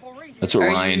incredible rate. That's what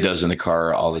Ryan does in the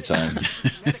car all the time.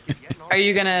 Are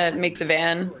you going to make the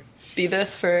van be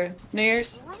this for New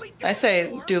Year's? I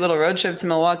say do a little road trip to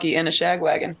Milwaukee in a shag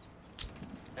wagon.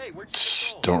 Hey, where'd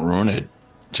Don't ruin it,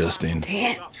 Justine.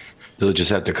 Damn. You'll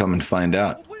just have to come and find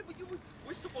out.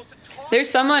 There's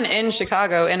someone in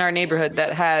Chicago in our neighborhood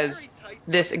that has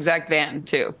this exact van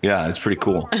too. Yeah, it's pretty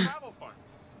cool.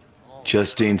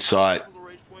 Justine saw it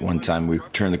one time. We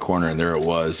turned the corner and there it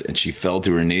was, and she fell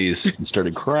to her knees and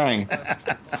started crying.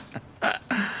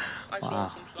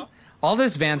 Wow. All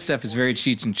this van stuff is very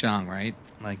Cheech and Chong, right?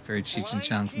 Like very Cheech and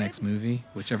Chong's next movie,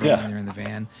 whichever one they're in the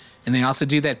van. And they also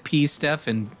do that pea stuff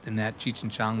in that Cheech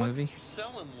and Chong movie.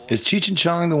 Is Cheech and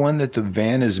Chong the one that the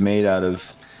van is made out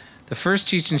of? The first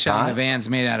Cheech and Chong, the van's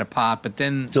made out of pot, but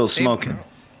then still smoking.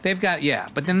 They've got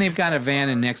but then they've got a van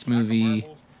in next movie,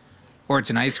 or it's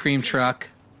an ice cream truck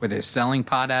where they're selling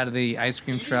pot out of the ice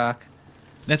cream truck.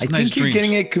 That's I Nice think you're Dreams.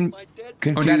 getting it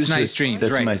confused. Oh, that's Nice Dreams,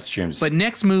 That's right? Nice Dreams. But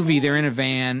next movie, they're in a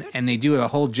van and they do a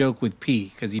whole joke with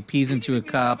pee because he pees into a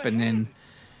cup and then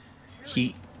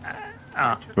he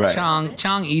Right.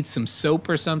 Chong eats some soap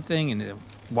or something and to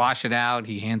wash it out.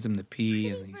 He hands him the pee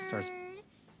and he starts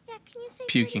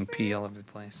puking pee all over the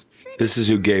place. This is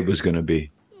who Gabe was going to be.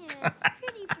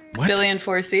 What? Billy and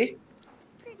 4C.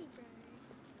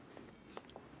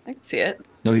 I can see it.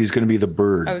 No, he's going to be the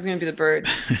bird. I was gonna be the bird.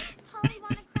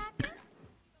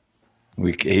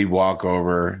 He'd walk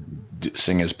over,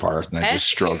 sing his part, and I just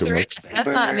stroke him. Like, That's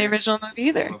not in the original movie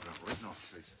either.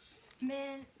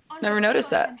 Never noticed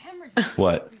that.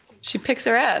 what? She picks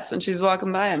her ass when she's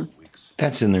walking by him.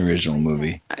 That's in the original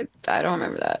movie. I don't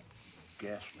remember that.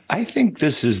 I think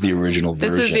this is the original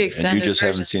This version. is the and extended you just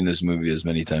version. haven't seen this movie as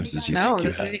many times as you No, think you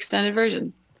this is have. the extended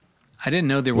version. I didn't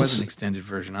know there was an extended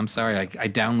version. I'm sorry. I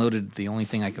downloaded the only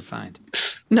thing I could find.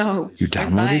 No. You they're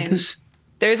downloaded fine. this?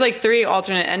 There's like 3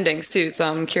 alternate endings too, so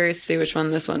I'm curious to see which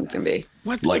one this one's gonna be.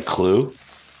 What? Like Clue?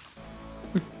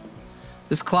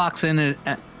 This clock's in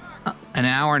an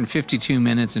hour and 52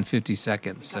 minutes and 50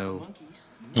 seconds. So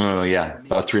Oh, yeah.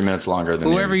 About 3 minutes longer than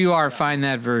whoever you are, find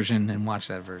that version and watch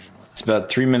that version. It's about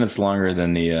 3 minutes longer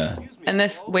than the And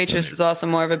this waitress is also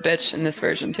more of a bitch in this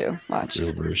version too. Watch.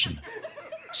 real version.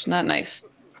 She's not nice.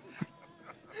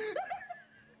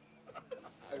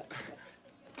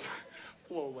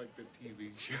 Flow like the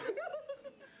TV show.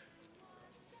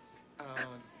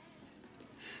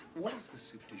 What is the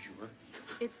soup du jour?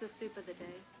 It's the soup of the day.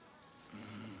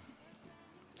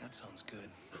 That sounds good.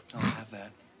 I'll have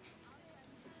that.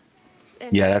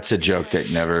 Yeah, that's a joke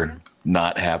that never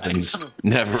not happens.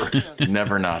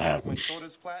 Never not happens.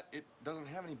 Soda's flat. It doesn't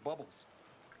have any bubbles.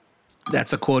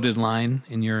 That's a quoted line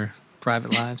in your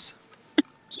private lives.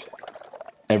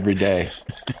 Every day.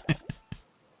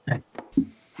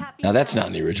 Now that's not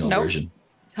in the original Nope. version.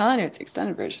 I'm telling you, it's the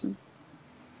extended version.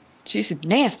 She's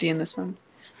nasty in this one.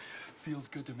 Feels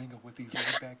good to mingle with these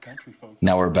laid-back country folks.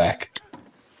 Now we're back.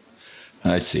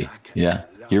 I see. Yeah,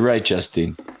 you're right,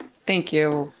 Justine. Thank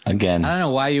you. Again, I don't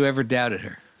know why you ever doubted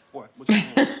her. What? What's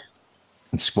wrong?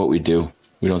 it's what we do.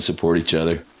 We don't support each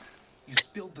other. You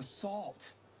spilled the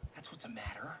salt. That's what's the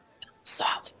matter.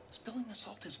 Salt. Spilling the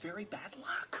salt is very bad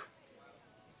luck.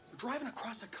 We're driving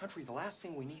across the country. The last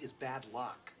thing we need is bad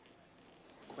luck.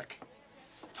 Quick,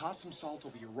 toss some salt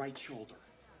over your right shoulder.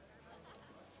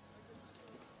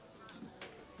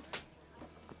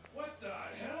 What the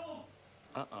hell?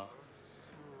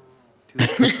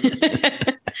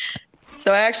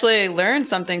 So I actually learned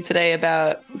something today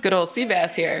about good old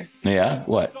Seabass here. Yeah.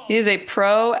 What? He is a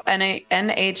pro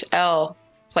NHL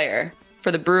player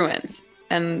for the Bruins,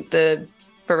 and the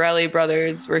Borelli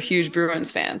brothers were huge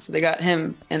Bruins fans, so they got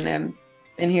him in them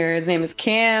in here. His name is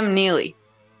Cam Neely.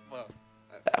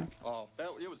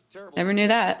 It was terrible. Never knew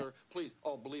that. Sir, please,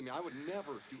 believe me, I would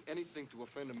never do anything to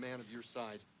offend a man of your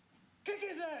size. Kick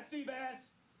his ass, Seabass!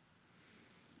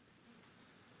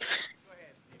 Go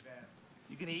ahead, Seabass.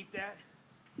 You gonna eat that?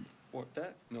 What,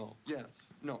 that? No. Yes.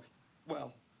 No.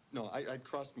 Well, no, I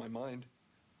crossed my mind.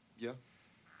 Yeah.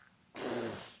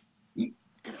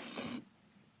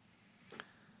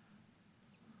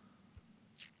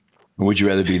 Would you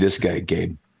rather be this guy,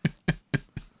 Gabe?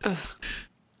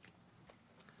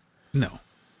 No.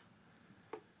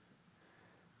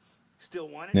 Still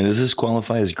want it? Now, does this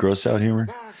qualify as gross out humor?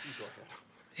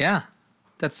 Yeah,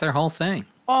 that's their whole thing.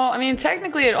 Well, I mean,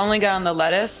 technically it only got on the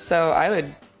lettuce, so I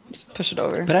would just push it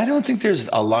over. But I don't think there's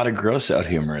a lot of gross out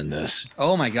humor in this.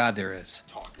 Oh my God, there is.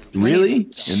 Really? In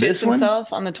Shits this one?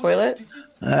 himself on the toilet.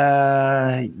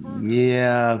 Yeah,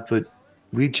 but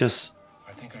we just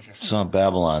saw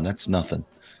Babylon. That's nothing.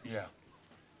 Yeah.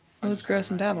 What was gross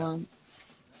in Babylon?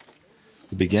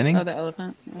 The beginning? Oh, the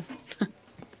elephant. Yeah.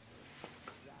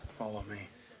 Follow me.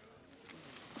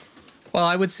 Well,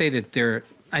 I would say that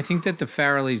I think that the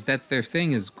Farrellys, that's their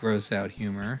thing, is gross out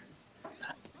humor.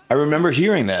 I remember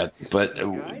hearing that, but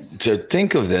to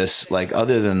think of this, like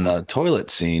other than the toilet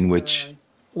scene, which.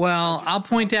 Well, I'll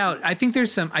point out. I think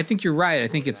you're right. I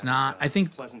think it's not. I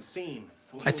think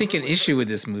an issue with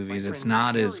this movie is it's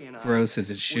not as gross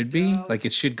as it should be. Like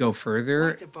it should go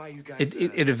further.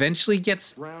 It eventually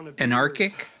gets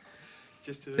anarchic.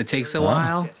 It takes a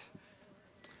while.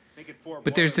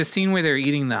 But there's this scene where they're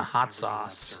eating the hot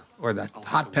sauce or the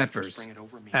hot peppers.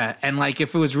 And like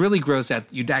if it was really gross out,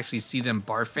 you'd actually see them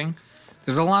barfing.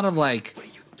 There's a lot of like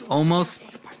almost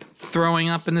throwing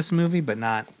up in this movie, but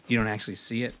not, you don't actually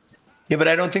see it. Yeah, but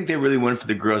I don't think they really went for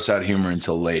the gross out humor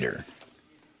until later.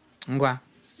 Okay.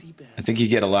 I think you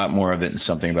get a lot more of it in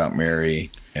Something About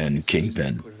Mary and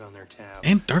Kingpin.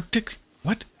 Antarctic?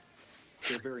 What?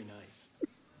 They're very nice.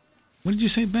 What did you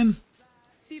say, Ben?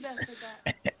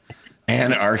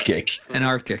 Anarchic.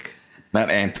 Antarctic. Not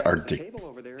Antarctic.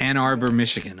 Ann Arbor,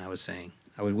 Michigan, I was saying.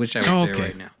 I would wish I was there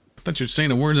right now. I thought you were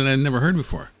saying a word that I'd never heard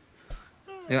before.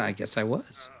 Yeah, I guess I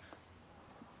was.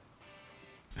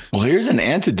 Well, here's an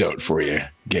antidote for you,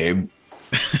 Gabe.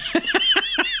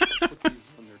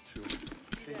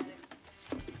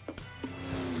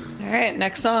 All right,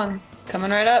 next song.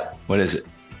 Coming right up. What is it?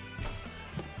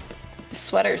 It's a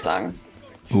sweater song.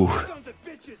 Ooh.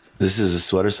 This is a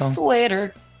sweater song?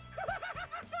 Sweater.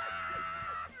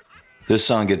 This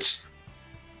song gets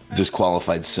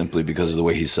disqualified simply because of the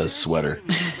way he says sweater.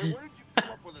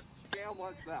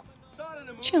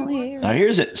 Now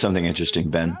here's something interesting,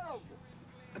 Ben.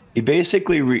 He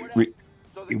basically,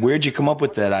 where'd you come up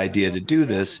with that idea to do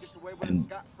this?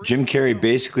 And Jim Carrey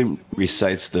basically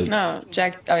recites the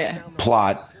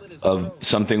plot of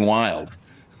Something Wild.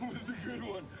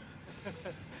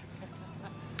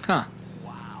 Huh.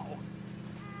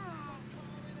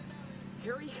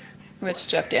 Which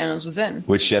Jeff Daniels was in.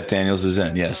 Which Jeff Daniels is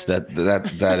in. Yes, that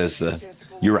is the.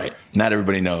 You're right. Not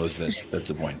everybody knows that. That's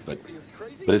the point, but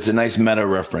it's a nice meta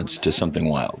reference to Something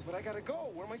Wild.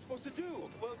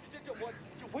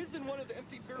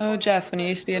 Oh, Jeff, when you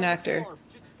used to be an actor,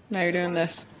 now you're doing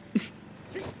this.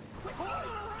 I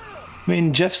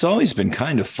mean, Jeff's always been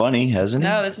kind of funny, hasn't he?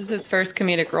 No, this is his first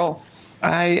comedic role.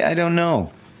 I don't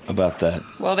know about that.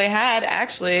 Well, they had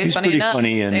actually. He's funny pretty enough,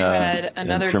 funny in they had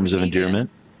another terms of comedian. endearment.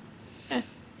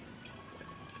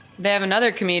 They have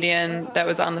another comedian that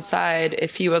was on the side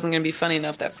if he wasn't going to be funny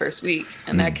enough that first week.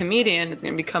 And that comedian is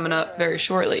going to be coming up very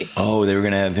shortly. Oh, they were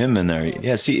going to have him in there.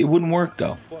 Yeah, see, it wouldn't work,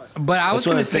 though. But I was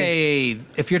going to say,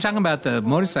 if you're talking about the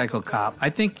motorcycle cop,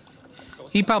 I think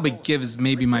he probably gives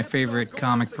maybe my favorite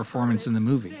comic performance in the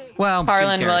movie. Well,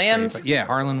 Harlan Williams? Great, yeah,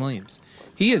 Harlan Williams.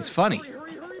 He is funny.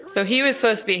 So he was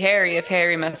supposed to be Harry if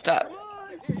Harry messed up.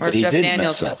 Or if Jeff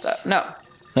Daniels messed up. No.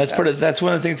 That's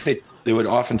one of the things they would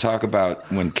often talk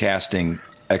about when casting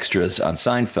extras on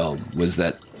Seinfeld was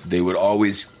that they would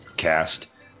always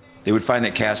they would find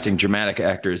that casting dramatic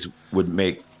actors would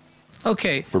make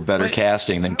for better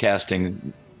casting than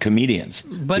casting comedians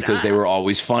because they were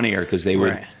always funnier because they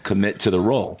would commit to the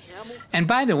role. And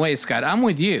by the way, Scott, I'm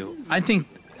with you. I think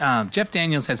Jeff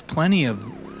Daniels has plenty of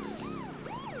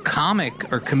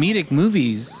comic or comedic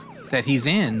movies that he's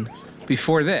in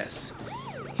before this.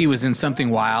 He was in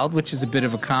Something Wild, which is a bit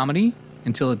of a comedy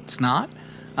until it's not.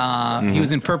 He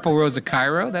was in Purple Rose of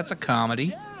Cairo. That's a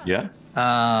comedy. Yeah.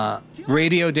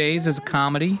 Radio Days is a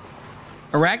comedy.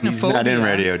 Arachnophobia. He's not in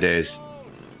Radio Days.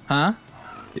 Huh?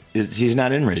 He's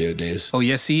not in Radio Days. Oh,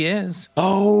 yes, he is.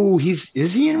 Oh, is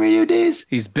he in Radio Days?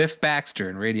 He's Biff Baxter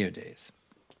in Radio Days.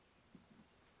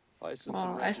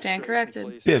 Well, I stand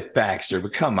corrected. Biff Baxter,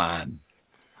 but come on.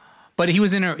 But he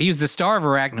was the star of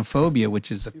Arachnophobia,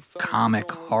 which is a comic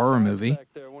horror movie.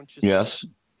 Yes.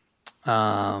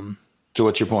 So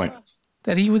what's your point?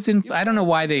 That he was in, I don't know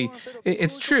why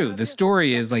it's true. The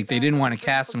story is like they didn't want to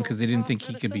cast him because they didn't think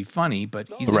he could be funny, but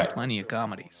he's in plenty of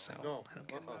comedies, so I don't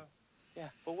get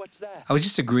it. I was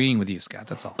just agreeing with you, Scott,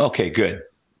 that's all. Okay, good.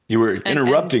 You were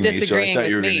interrupting me, so I thought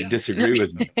you were going to disagree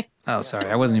with me. Oh,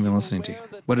 sorry, I wasn't even listening to you.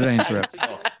 What did I interrupt?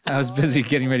 I was busy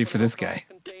getting ready for this guy.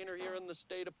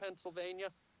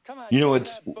 You know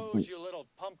what's...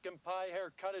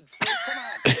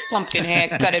 Pumpkin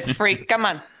hair-cutted freak, come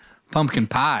on. Pumpkin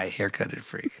pie haircutted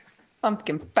freak.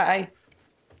 Pumpkin pie.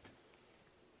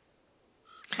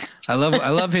 I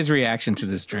love his reaction to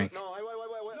this drink. No, wait.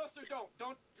 No, sir,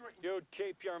 don't drink. You'd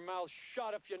keep your mouth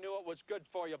shut if you knew it was good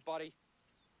for you, buddy.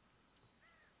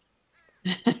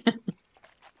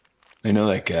 I know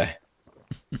that guy.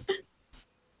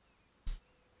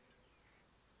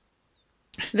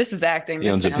 This is acting. He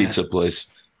owns a pizza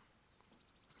place.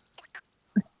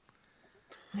 How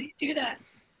do you do that?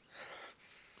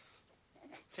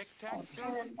 Tic-tac,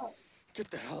 get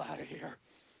the hell out of here.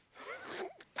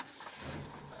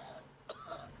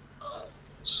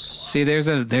 See, there's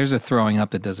a throwing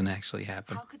up that doesn't actually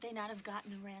happen. How could they not have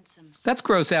gotten the ransom? That's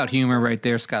gross out humor right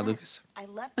there, Scott Lucas. I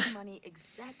left the money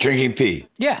exactly. Drinking pee.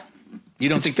 Yeah. You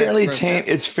don't It's think fairly that's gross tame? out?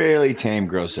 It's fairly tame,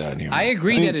 gross out humor. I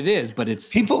agree that it is, but it's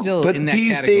still but in that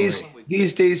these category.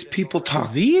 these days, people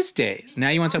talk. These days. Now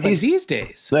you want to talk about these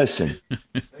days. Listen,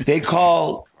 they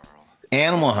call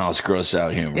Animal House gross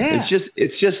out humor. Yeah.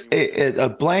 It's just a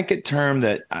blanket term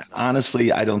that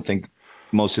honestly I don't think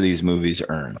most of these movies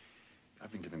earn.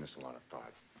 I've been giving this a lot of thought.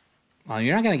 Well,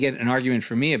 you're not going to get an argument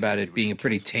from me about it being a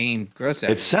pretty tame gross out.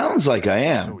 It sounds like I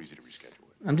am.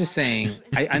 I'm just saying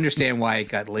I understand why it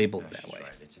got labeled that way.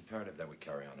 It's imperative that we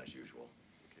carry on as usual.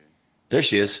 There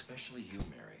she is. Especially you,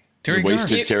 Mary. Terry Gar.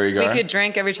 Wasted Terry Gar. We could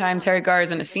drink every time Terry Gar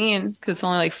is in a scene because it's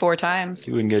only like 4 times.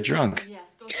 You wouldn't get drunk.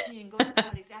 Yes, go skiing, go to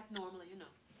parties, act normally, you know.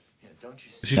 Yeah, don't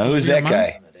you Is now who's that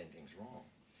guy?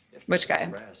 Which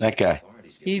guy? That guy.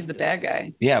 He's the bad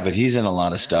guy. Yeah, but he's in a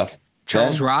lot of stuff.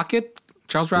 Charles Ben? Rocket?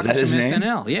 Charles Rocket that from his name?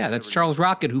 SNL. Yeah, that's Charles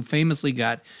Rocket, who famously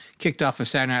got kicked off of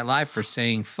Saturday Night Live for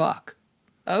saying fuck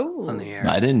Oh. on the air.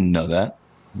 I didn't know that.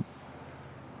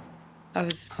 I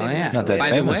was Oh, yeah. Not that By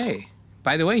famous.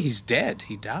 the way, he's dead.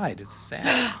 He died. It's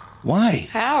sad. Why?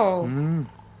 How?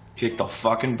 Kick the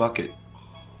fucking bucket.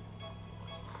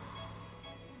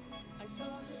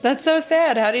 That's so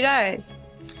sad. How'd he die?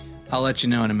 I'll let you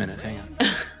know in a minute. Hang on.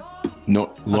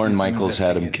 No, Lorne do some Michaels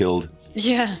had him killed.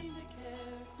 Yeah.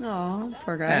 Oh,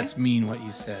 poor guy. That's mean what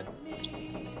you said.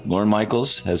 Lorne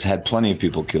Michaels has had plenty of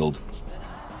people killed.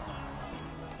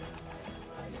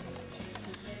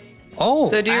 Oh,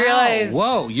 So do you ow. realize-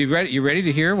 Whoa, you ready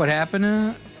to hear what happened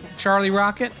to Charlie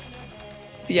Rocket?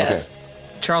 Yes.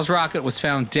 Charles Rocket was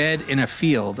found dead in a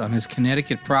field on his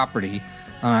Connecticut property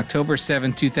on October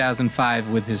 7, 2005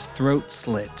 with his throat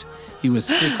slit. He was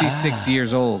 56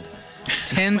 years old.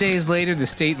 10 days later, the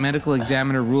state medical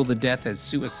examiner ruled the death as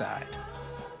suicide.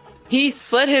 He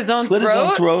slit his own Slit his throat?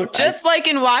 own throat? Just like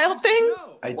in Wild Things?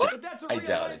 I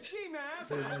doubt it.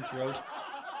 Slit his own throat.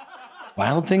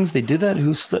 Wild Things? They did that?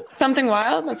 Who slit? Something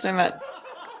Wild? That's what I meant.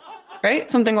 Right?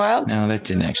 Something Wild? No, that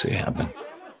didn't actually happen.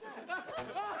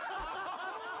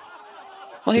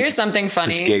 Well, here's something It's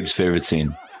funny. Gabe's favorite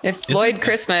scene. If Lloyd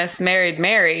Christmas married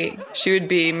Mary, she would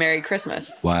be Merry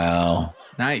Christmas. Wow.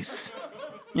 Nice.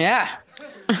 Yeah.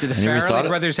 Do the I never thought Farrelly of-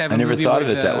 brothers have I a never movie thought of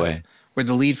where it that way. where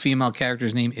the lead female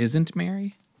character's name isn't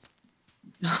Mary?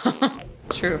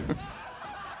 True.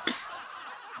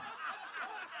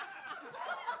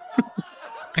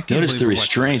 Notice the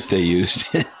restraint they used.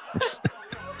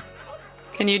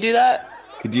 Can you do that?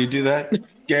 Could you do that,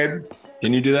 Gabe?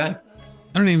 Can you do that?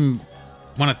 I don't even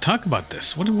want to talk about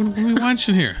this. What are we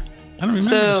watching here? I don't remember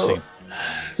this So, scene.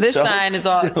 this So- sign is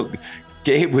all.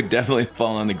 Gabe would definitely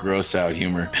fall on the gross out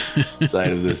humor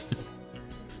side of this.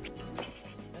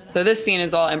 So this scene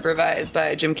is all improvised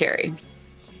by Jim Carrey.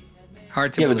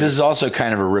 Hard to Yeah, believe. but this is also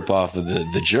kind of a ripoff of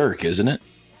the Jerk, isn't it?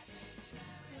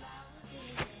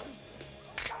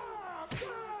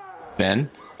 Ben?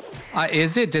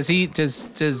 Is it?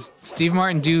 Does Steve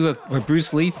Martin do a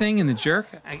Bruce Lee thing in The Jerk?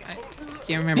 I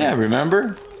can't remember. Yeah,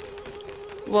 remember?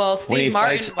 Well, When Steve he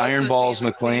Martin fights was Iron supposed Balls to be-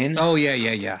 McLean? Oh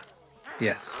yeah.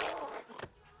 Yes.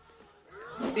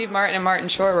 Steve Martin and Martin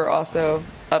Short were also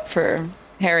up for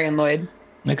Harry and Lloyd.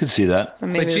 I could see that. So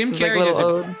maybe But Jim this is like a Carrey little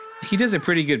does ode. he does a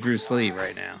pretty good Bruce Lee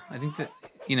right now. I think that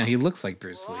he looks like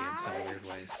Bruce Lee in some weird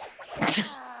ways.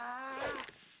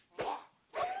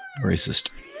 Racist.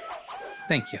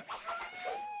 Thank you.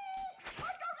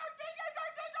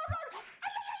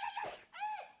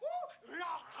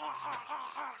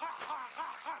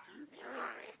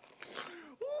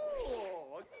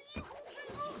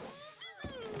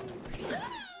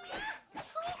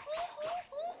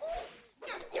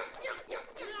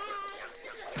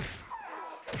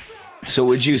 So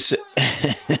would you say?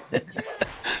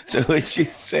 So would you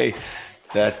say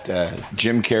that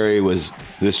Jim Carrey was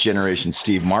this generation's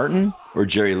Steve Martin or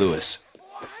Jerry Lewis?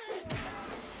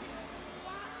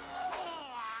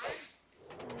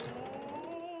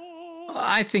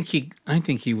 I think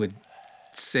he would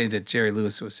say that Jerry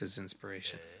Lewis was his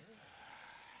inspiration.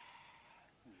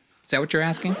 Is that what you're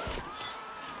asking?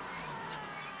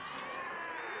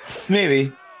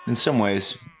 Maybe in some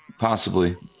ways,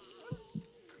 possibly.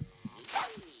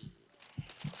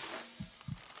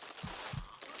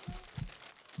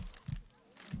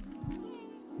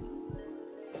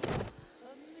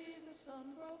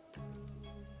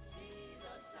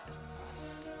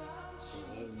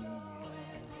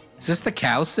 Is this the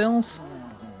Cow Sills?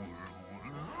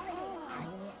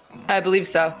 I believe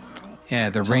so. Yeah,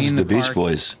 the Sounds Rain, like the the Beach Park,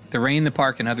 Boys. the Rain, the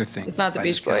Park, and other things. It's not the by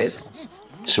Beach Cow Boys. Sills.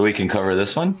 So we can cover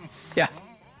this one? Yeah.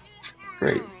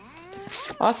 Great.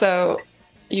 Also,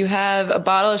 You have a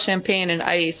bottle of champagne and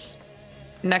ice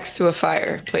next to a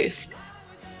fireplace.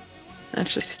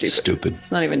 That's just stupid. Stupid.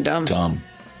 It's not even dumb. Dumb.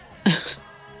 It's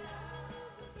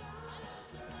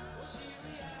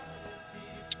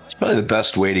probably the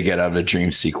best way to get out of a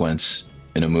dream sequence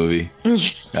in a movie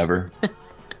ever.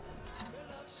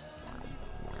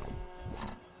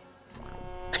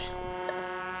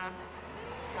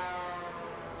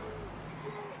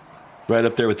 Right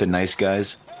up there with the nice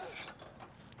guys.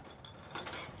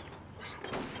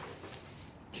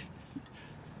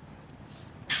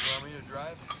 Want me to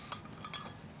drive?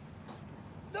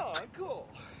 No, I'm cool.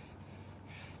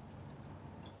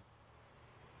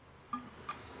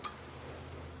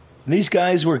 These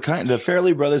guys were the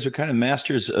Farrelly brothers are kind of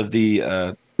masters of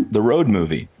the road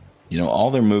movie. You know,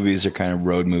 all their movies are kind of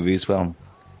road movies. Well,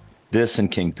 this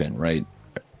and Kingpin, right?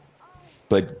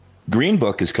 But Green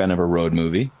Book is kind of a road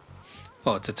movie.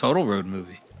 Oh, it's a total road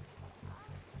movie.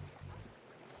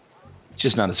 It's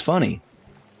just not as funny.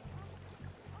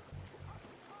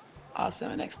 Also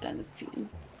an extended scene.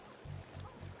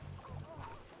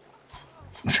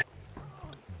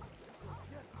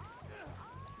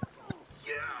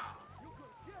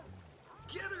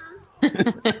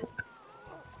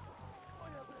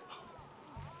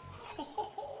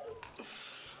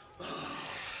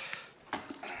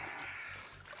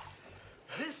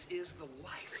 This is the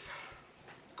life.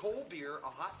 Cold beer, a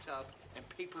hot tub, and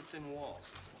paper-thin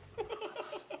walls.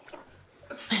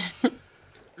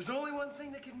 There's only one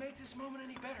thing that can make this moment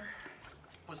any better.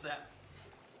 What's that?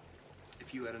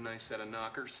 If you had a nice set of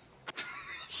knockers.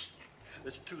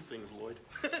 That's two things, Lloyd.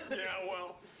 Yeah,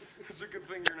 well, it's a good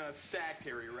thing you're not stacked,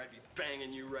 Harry, or I'd be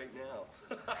banging you right now.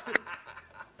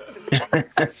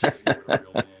 I'll show you what a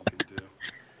real man can do.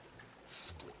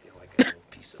 Split you like a little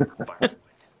piece of firewood.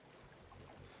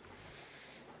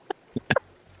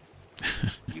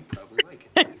 You'd probably like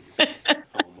it,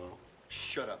 homo.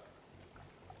 Shut up.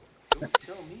 Don't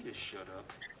tell me to shut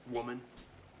up, woman.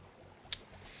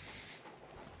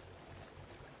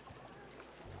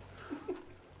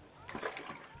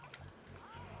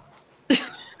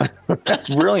 That's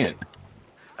brilliant.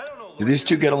 Do these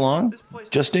two get along,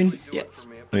 Justine? Yes.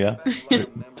 Oh, yeah.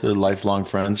 They're lifelong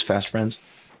friends, fast friends.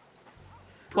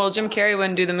 Well, Jim Carrey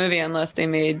wouldn't do the movie unless they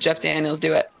made Jeff Daniels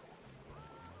do it.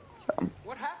 So.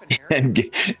 And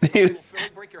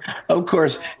of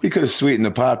course, he could have sweetened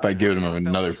the pot by giving him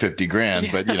another 50 grand,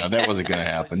 but you know that wasn't going to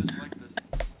happen.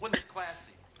 Wasn't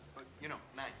classy, but you know,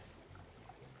 nice.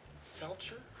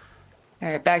 Felcher?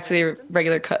 All right, back to the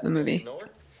regular cut in the movie.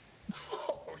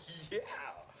 Oh, yeah.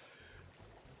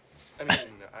 I mean,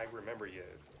 I remember you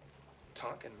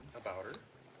talking about her.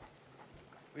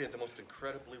 We had the most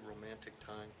incredibly romantic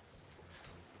time.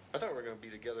 I thought we were going to be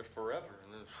together forever,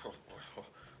 and then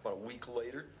about a week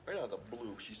later, right out of the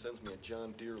blue, she sends me a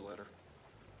John Deere letter.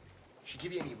 She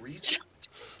give you any reason?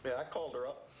 Yeah, I called her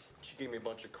up. She gave me a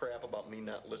bunch of crap about me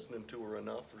not listening to her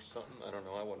enough or something. I don't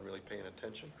know. I wasn't really paying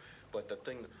attention. But the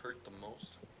thing that hurt the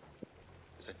most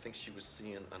is I think she was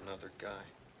seeing another guy.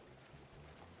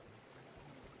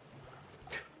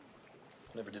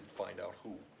 Never did find out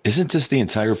who. Isn't this the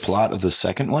entire plot of the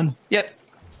second one? Yep.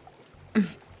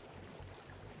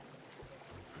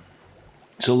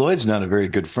 So Lloyd's not a very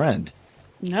good friend.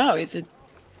 No, he's a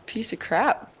piece of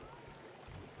crap.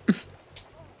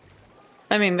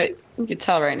 I mean, but you can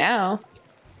tell right now.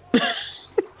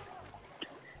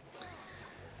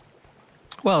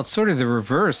 Well, it's sort of the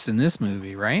reverse in this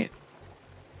movie, right?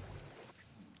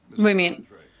 What do you mean?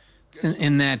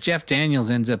 In that Jeff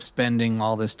Daniels ends up spending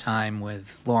all this time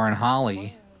with Lauren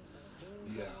Holly.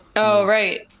 Oh,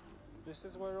 right.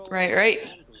 Right.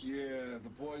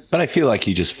 But I feel like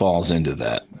he just falls into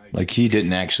that. Like he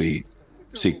didn't actually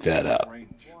seek that out.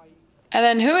 And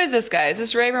then who is this guy? Is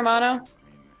this Ray Romano?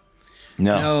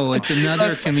 No, it's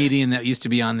another comedian that used to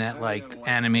be on that like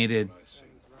animated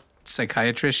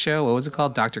psychiatrist show. What was it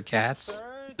called? Dr. Katz?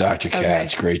 Dr.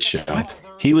 Katz, great show.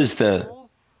 He was the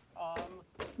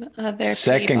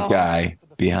second guy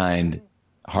behind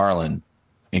Harlan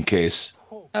in case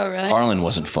Harlan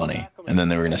wasn't funny. And then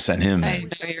they were going to send him I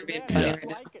in. know you're being funny right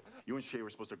now. You and Shay were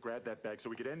supposed to grab that bag so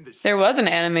we could end this. There was an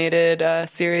animated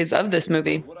series of this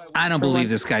movie. I don't believe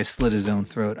this guy slit his own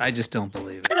throat. I just don't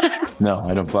believe it. No,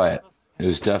 I don't buy it. It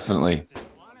was definitely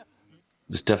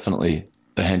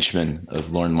the henchman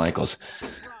of Lorne Michaels.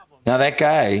 Now that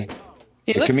guy,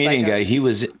 He the looks comedian like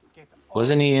guy,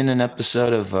 wasn't he in an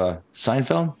episode of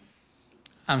Seinfeld?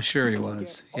 I'm sure he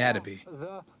was. He had to be.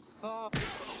 I'm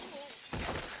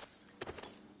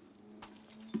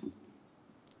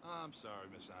sorry,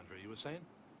 Miss Andre. You were saying?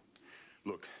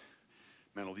 Look,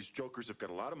 man, all these jokers have got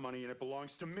a lot of money and it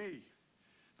belongs to me.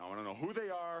 I want to know who they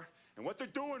are and what they're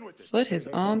doing with it. Slit his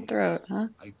own throat, huh?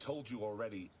 I told you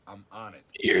already, I'm on it.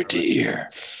 Ear to ear.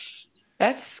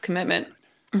 That's commitment.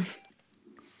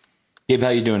 Gabe, how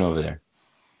you doing over there?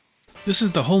 This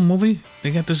is the whole movie?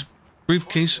 They got this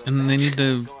briefcase and they need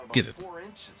to get it. 4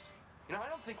 inches. You know, I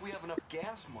don't think we have enough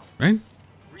gas money. Right?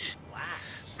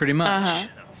 Pretty much.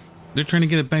 They're trying to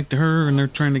get it back to her and they're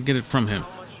trying to get it from him.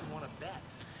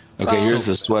 Okay, here's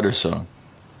the sweater song.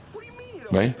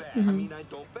 Right? Mm-hmm.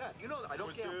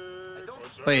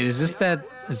 Wait, is this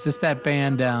that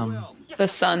band? The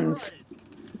Suns.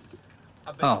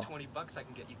 Oh,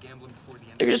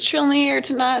 They're just chilling here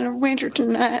tonight in winter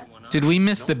tonight. did we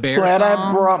miss the bear Glad I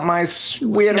song? brought my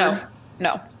sweater.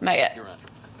 No, not yet.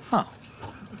 Huh.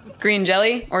 Green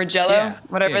jelly or jello, Yeah,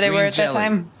 whatever yeah, they were green at jelly. that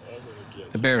time.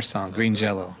 The bear song, Green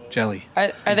Jello, jelly.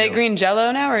 Are they green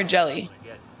jello now or jelly?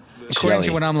 According to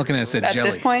Jelly. what I'm looking at, it said At jelly.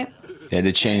 this point? They had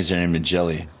to change their name to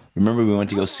Jelly. Remember we went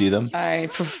to go see them?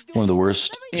 One of the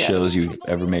worst Yeah. shows you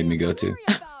ever made me go to.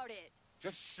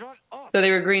 So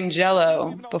they were green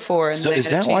jello before. And So they is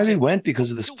had to that why change we it. went?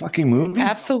 Because of this fucking movie?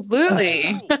 Absolutely.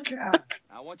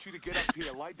 I want you to get up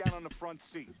here, lie down on the front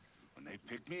seat. When they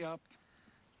pick me up,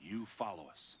 you follow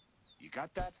us. You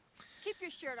got that? Keep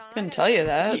your shirt on. Couldn't tell you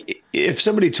that. If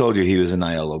somebody told you he was an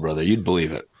Aiello brother, you'd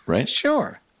believe it, right?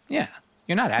 Sure. Yeah.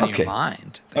 You're not out of Okay. your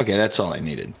mind. Okay, that's all I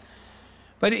needed.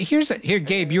 But here,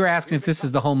 Gabe, you were asking if this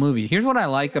is the whole movie. Here's what I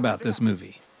like about this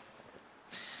movie.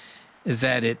 Is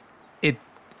that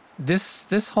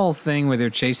this whole thing where they're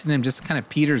chasing them just kind of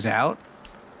peters out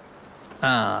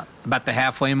about the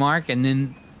halfway mark, and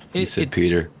then You said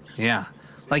Peter. yeah,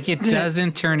 like it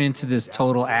doesn't turn into this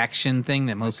total action thing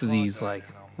that most of these like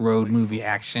road movie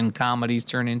action comedies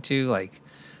turn into. Like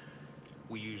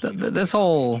this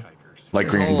whole Like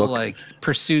this Green whole, Book? like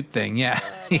pursuit thing, yeah,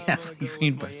 yes, like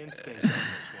Green Book.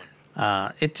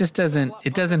 It just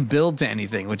doesn't build to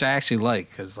anything, which I actually like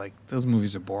because like those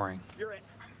movies are boring.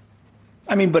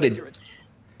 I mean, but it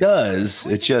does.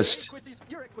 It just,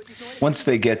 once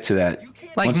they get to that.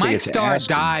 Like once they Mike get to Starr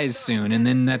Aspen- dies soon, and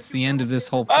then that's the end of this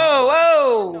whole.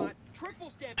 Oh, whoa!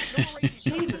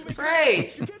 Jesus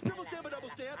Christ!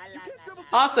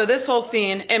 Also, this whole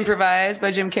scene improvised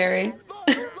by Jim Carrey.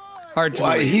 Hard to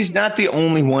Why, believe. he's not the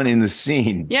only one in the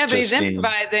scene. Yeah, but he's Justine.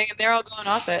 improvising, and they're all going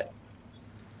off it.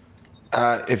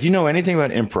 If you know anything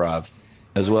about improv,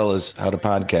 as well as how to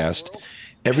podcast,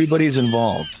 everybody's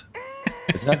involved.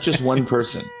 It's not just one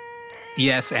person.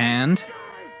 Yes, and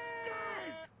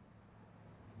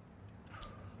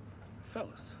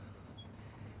Fellas,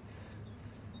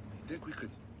 you think we could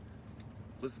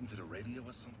listen to the radio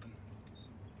or something?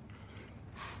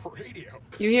 Radio.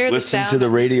 You hear the Listen sound? to the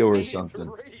radio or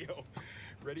something.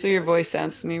 That's what your voice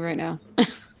sounds to me right now.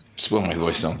 It's what my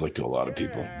voice sounds like to a lot of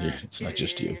people. It's not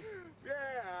just you.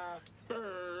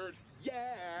 Bird,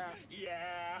 yeah.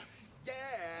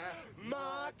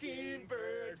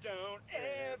 Mockingbird, don't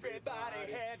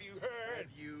everybody have you heard?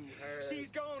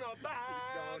 She's gonna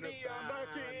buy me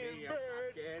a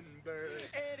mockingbird.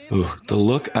 Ooh, the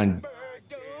look on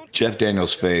Jeff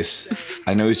Daniels' face.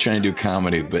 I know he's trying to do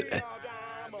comedy, but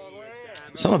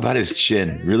something about his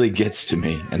chin really gets to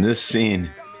me. And this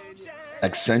scene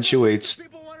accentuates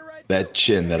that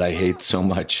chin that I hate so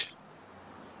much.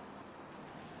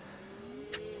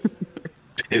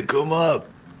 Pick him up.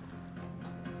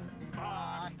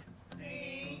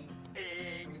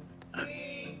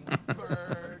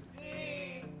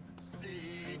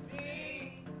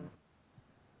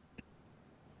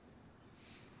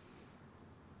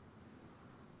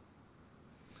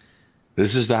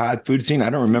 This is the hot food scene. I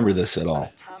don't remember this at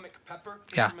all.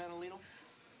 yeah,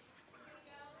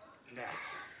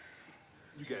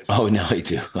 Oh, no, I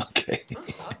do. Okay.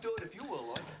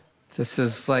 this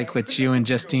is like what you and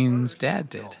Justine's dad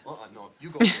did.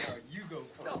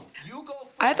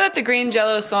 I thought the Green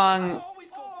Jello song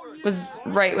was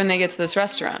right when they get to this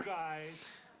restaurant.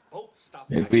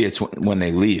 Maybe it's when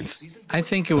they leave. I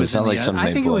think it was. It's not In like the, something I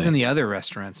they think it was play. in the other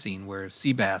restaurant scene where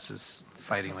Seabass is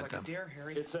fighting with them.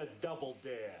 It's a double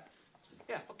dare.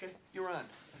 Yeah, okay, you're on.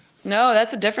 No,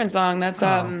 that's a different song. That's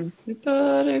I don't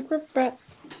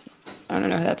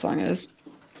know who that song is.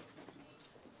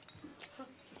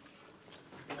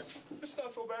 It's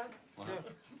not so bad. Yeah.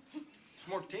 It's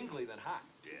more tingly than hot.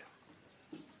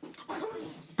 Yeah.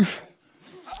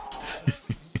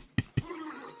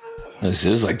 This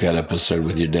is like that episode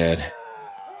with your dad.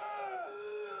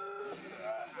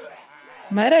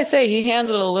 Might I say he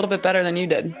handled it a little bit better than you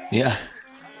did? Yeah.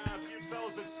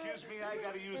 Excuse me, I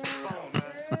gotta use the phone.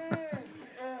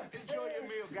 Enjoy your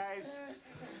meal, guys.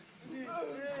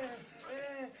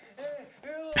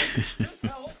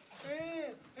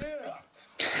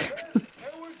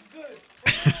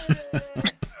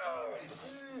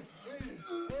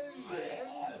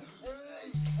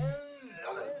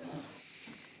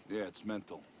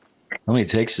 many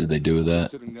takes did they do with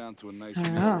that? Sitting down to a nice I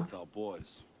don't meal know. with our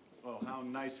boys. Oh, how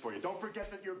nice for you. Don't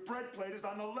forget that your bread plate is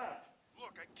on the left.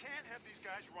 Look, I can't have these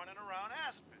guys running around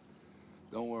Aspen.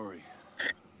 Don't worry.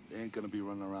 They ain't gonna be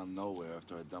running around nowhere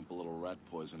after I dump a little rat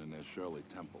poison in their Shirley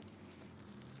Temple.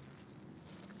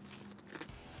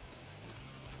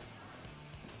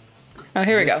 Oh,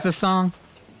 here we go. Is this the song?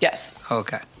 Yes.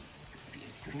 Okay.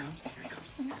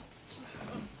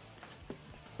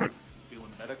 Feeling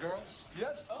better, girls?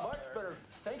 Yes, much better.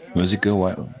 Thank you. Where does it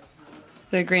go?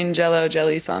 The green Jello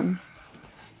jelly song.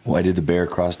 Why did the bear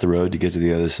cross the road to get to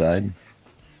the other side?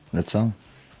 That song?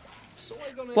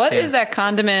 What is that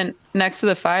condiment next to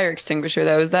the fire extinguisher,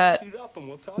 though? Is that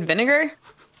vinegar?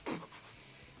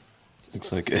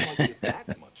 Looks like it.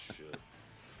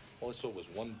 All I saw was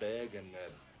one bag and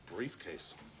that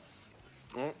briefcase.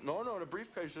 No, the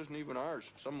briefcase isn't even ours.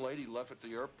 Some lady left at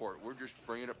the airport. We're just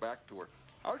bringing it back to her.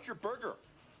 How's your burger?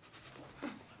 You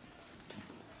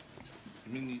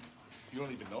mean you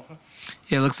don't even know her?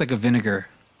 Yeah, it looks like a vinegar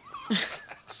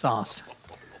sauce.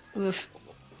 Oof.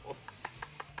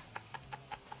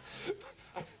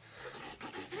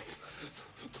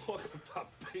 Talk about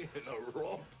being in the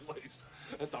wrong place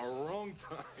at the wrong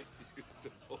time.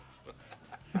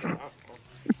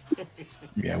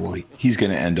 Yeah, well, he's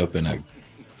going to end up in a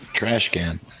trash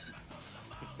can.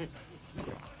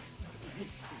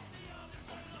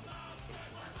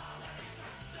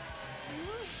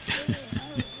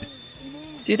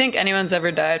 Do you think anyone's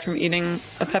ever died from eating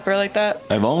a pepper like that?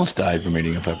 I've almost died from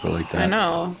eating a pepper like that. I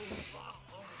know.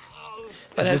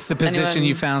 Is this the position anyone-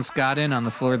 you found Scott in on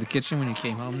the floor of the kitchen when you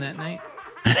came home that night?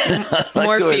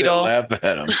 More fetal. Laugh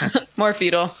at him. More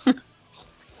fetal. Are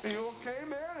you okay,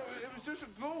 man? It was just a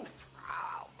goof.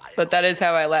 But that is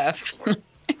how I left. Maybe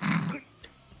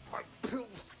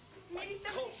somebody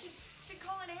should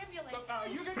call an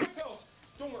ambulance. You get the pills.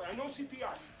 Don't worry, I know CPR.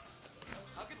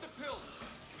 I'll get the pills.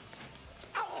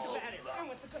 Out with the batter. In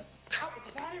with the gun. Out with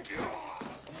the batter.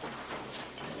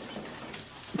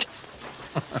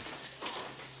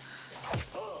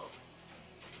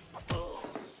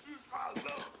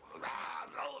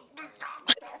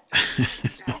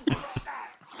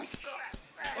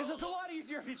 This is a lot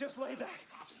easier if you just lay back.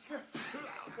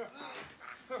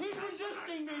 He's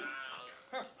resisting me.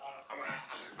 Here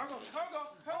go.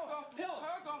 Pills.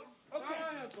 Okay.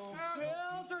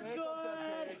 Pills are good.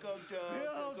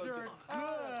 Pills are good.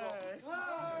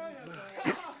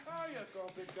 There you go,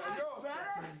 big guy. You're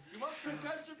better? You want some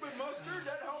ketchup and mustard?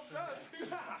 That helped us.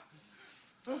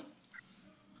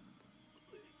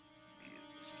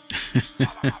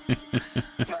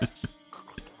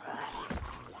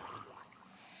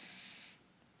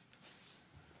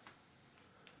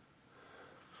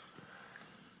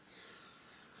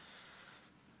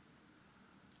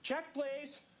 Check,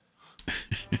 please. I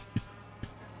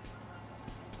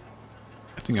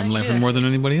think I'm laughing more than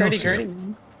anybody else. Hurdy-gurdy, Here.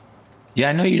 man. Yeah,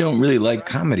 I know you don't really like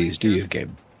comedies, do you, Gabe?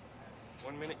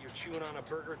 1 minute you're chewing on a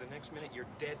burger, the next minute you're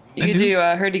dead. You could do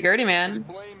hurdy-gurdy, man.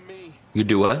 You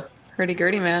do what?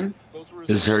 Hurdy-gurdy, man.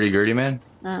 This is Hurdy-Gurdy Man?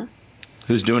 Uh,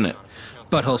 Who's doing it?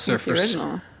 Butthole it's the Surfers.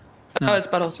 original. No. Oh, it's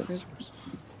Butthole Surfers.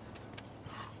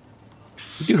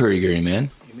 You do Hurdy-Gurdy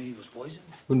Man. You mean he was poisoned?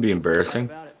 Wouldn't be embarrassing.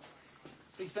 About it.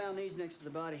 We found these next to the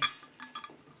body.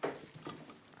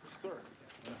 Sir,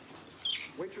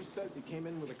 waitress says he came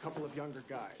in with a couple of younger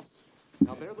guys.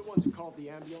 Now, they're the ones who called the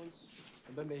ambulance,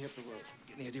 and then they hit the road.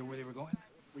 Get any idea where they were going?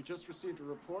 We just received a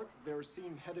report. They were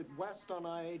seen headed west on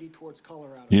I-80 towards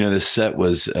Colorado. You know, this set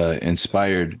was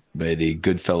inspired by the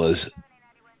Goodfellas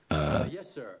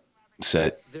Yes, sir.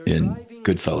 set in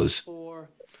Goodfellas.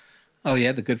 Oh,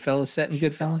 yeah, the Goodfellas set in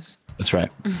Goodfellas? That's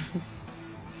right.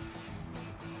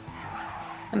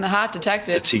 And the hot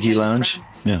detective. The Tiki Lounge.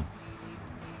 Yeah.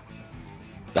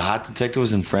 The Hot Detective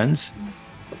was in Friends?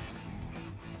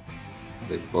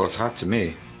 They both hot to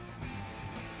me.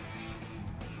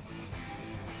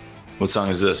 What song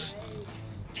is this?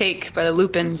 Take by the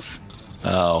Lupins.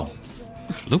 Oh.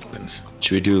 Lupins.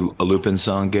 Should we do a Lupin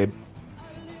song, Gabe?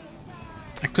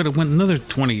 I could have went another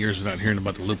 20 years without hearing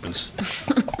about the Lupins.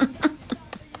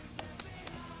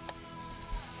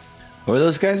 What were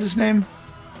those guys' name?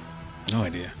 No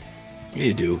idea. Yeah,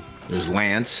 you do. There's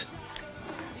Lance.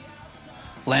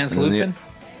 Lance And then Lupin?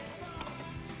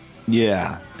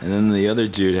 Yeah. And then the other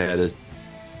dude had a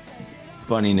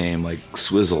funny name like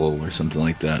Swizzle or something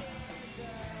like that.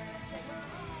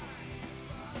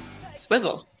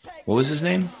 Swizzle. What was his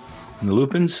name? In the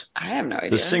Lupins? I have no idea.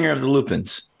 The singer of the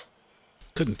Lupins.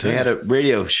 Couldn't tell. They had a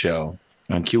radio show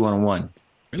on Q101.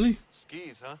 Really?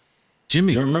 Skis, huh?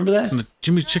 Jimmy. You don't remember that? From the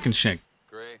Jimmy's Chicken Shack.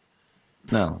 Great.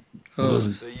 No. It Oh.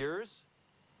 wasn't. The yours?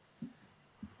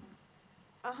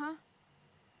 Uh-huh.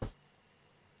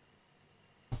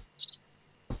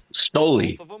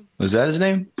 Stoli. Was that his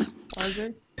name? Was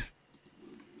it?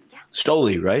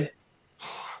 Stoli, right? I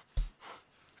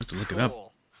have to look it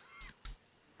up.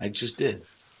 I just did.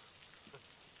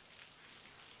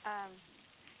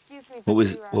 Excuse me.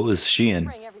 What was she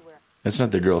in? That's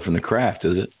not the girl from The Craft,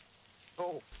 is it?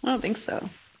 I don't think so.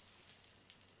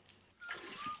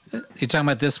 You're talking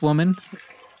about this woman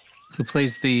who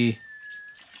plays the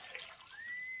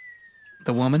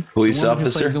woman? Police the woman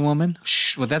officer? Who plays the woman?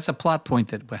 Shh. Well, that's a plot point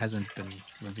that hasn't been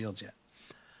revealed yet.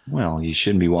 Well, you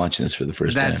shouldn't be watching this for the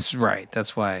first time. That's right.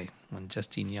 That's why when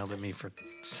Justine yelled at me for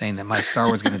saying that my star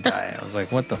was going to die, I was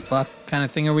like, what the fuck kind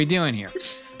of thing are we doing here?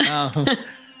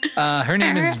 Her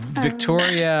name is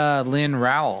Victoria Lynn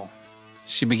Rowell.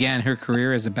 She began her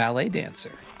career as a ballet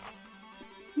dancer.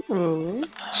 Ooh.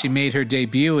 She made her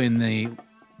debut in the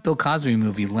Bill Cosby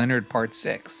movie Leonard Part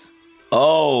 6.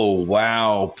 Oh,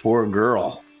 wow. Poor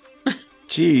girl.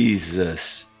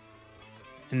 Jesus.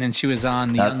 And then she was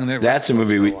on The Young and the That's a Restless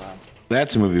movie for a while.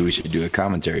 That's a movie we should do a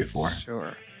commentary for.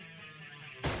 Sure.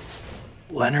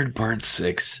 Leonard Part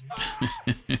 6. Oh,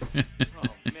 man,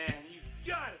 you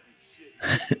gotta be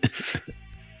shitting. If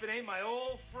it ain't my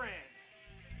old friend.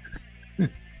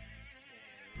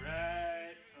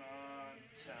 Right on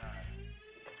time.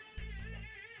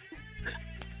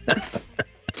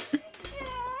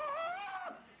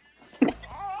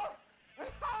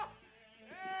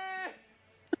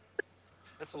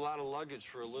 That's a lot of luggage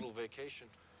for a little vacation.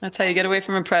 That's how you get away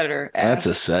from a predator. That's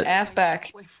a set. Ass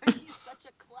back. Boyfriend, he's such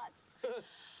a klutz.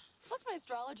 Plus, my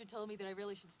astrologer told me that I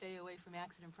really should stay away from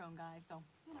accident-prone guys, so,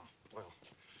 you know. Well,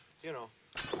 you know,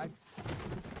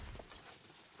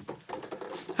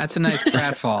 That's a nice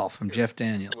pratfall from Jeff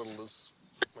Daniels.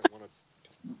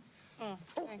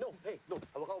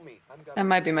 That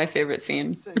might be my favorite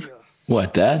scene.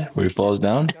 What, that? Where he falls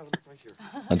down?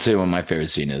 I'll tell you what my favorite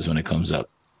scene is when it comes up.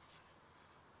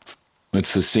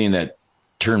 It's the scene that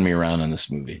turned me around in this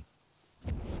movie.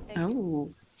 Oh.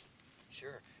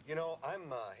 sure. You know, I'm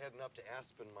heading up to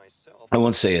Aspen myself. I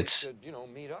won't say it's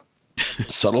meet up.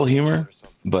 subtle humor,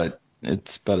 but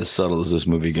it's about as subtle as this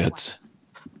movie gets.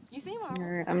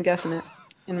 I'm guessing it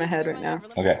in my head right now.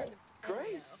 Okay.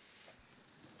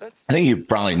 I think you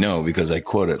probably know because I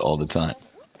quote it all the time.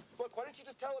 Look, why don't you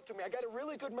just tell it to me? I got a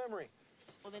really good memory.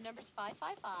 Well, the number's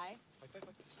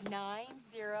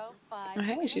 555-905. Oh,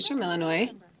 hey, she's from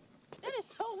Illinois. That is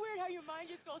so weird how your mind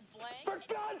just goes blank. For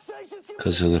God's sake, just give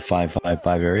Because of the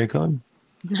 555 area code?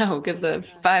 No, because the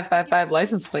 555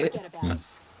 license plate. Yeah.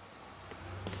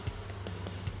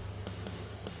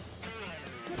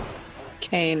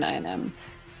 K9M.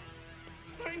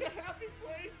 Find a happy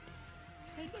place.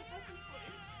 Find a happy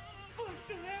place. Find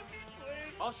a happy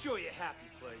place. I'll show you a happy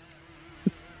place.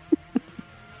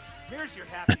 Here's your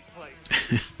happy place.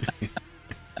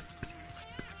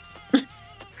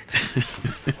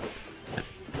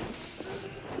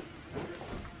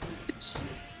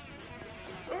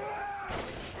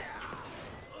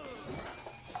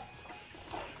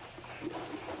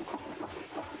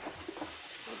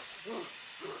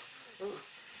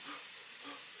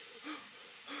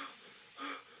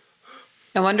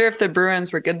 I wonder if the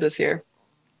Bruins were good this year.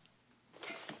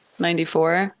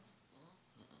 94.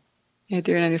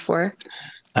 83 or 94.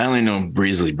 I only know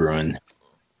Breesley Bruin.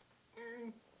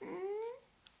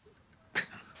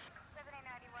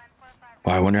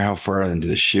 Well, I wonder how far into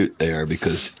the shoot they are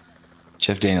because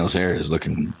Jeff Daniels' hair is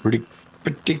looking pretty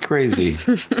crazy.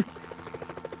 All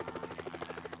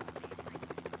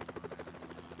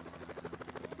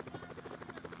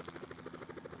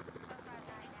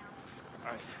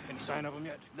right, any sign of him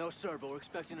yet? No, sir, but we're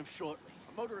expecting him shortly.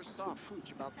 A motorist saw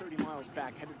Pooch about 30 miles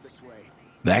back, headed this way.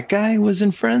 That guy was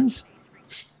in Friends?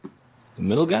 The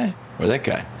middle guy? Or that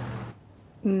guy?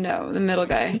 No, the middle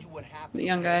guy. The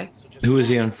young guy. Who was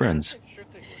he on Friends?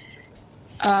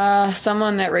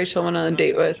 Someone that Rachel went on a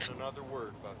date with.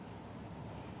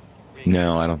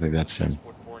 No, I don't think that's him.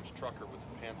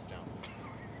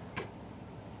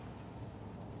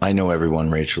 I know everyone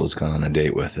Rachel has gone on a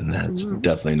date with, and that's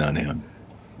definitely not him.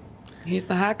 He's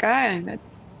the hot guy.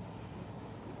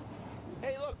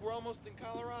 Hey, look, we're almost in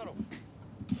Colorado.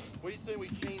 What do you say we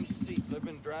change seats? I've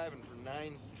been driving for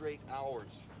 9 straight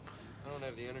hours. I don't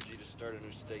have the energy to start a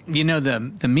new state. You know, the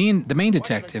main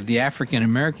detective, the African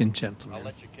American gentleman, I'll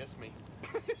let you kiss me.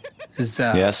 is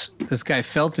Yes. this guy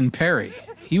Felton Perry.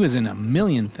 He was in a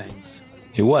million things.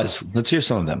 He was. Let's hear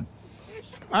some of them.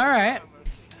 All right.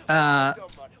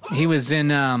 He was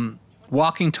in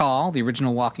Walking Tall, the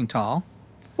original Walking Tall.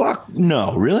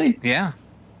 No, really? Yeah.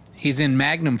 He's in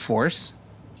Magnum Force.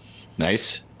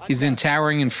 Nice. He's in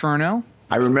Towering Inferno.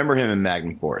 I remember him in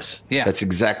Magnum Force. Yeah. That's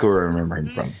exactly where I remember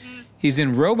him from. He's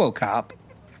in RoboCop.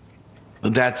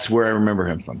 That's where I remember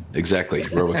him from. Exactly,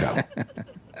 RoboCop.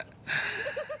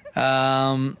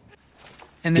 And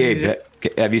then Gabe,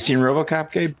 have you seen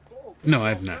RoboCop, Gabe? No, I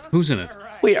have not. Who's in it?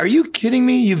 Wait, are you kidding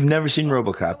me? You've never seen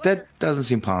RoboCop? That doesn't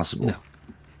seem possible. No.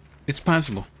 It's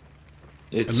possible.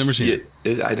 I've never seen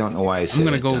it. I don't know why I said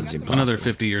I'm going it to go another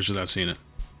 50 years without seeing it.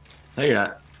 No, you're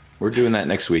not. We're doing that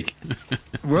next week.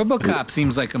 RoboCop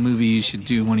seems like a movie you should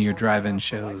do one of your drive-in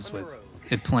shows with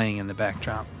it playing in the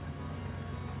backdrop.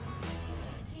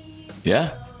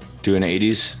 Yeah, do an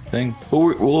 '80s thing.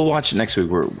 We'll watch it next week.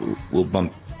 We'll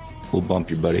bump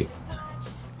your buddy.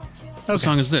 What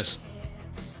song is this?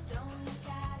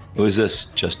 Who is this,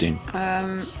 Justine?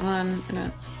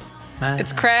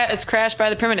 It's Crashed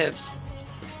by the Primitives.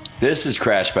 This is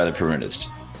Crashed by the Primitives.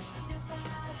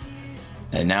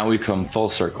 And now we come full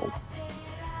circle.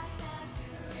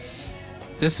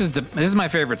 This is my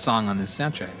favorite song on this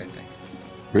soundtrack, I think.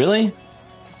 Really?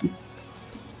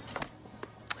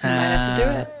 Might have to do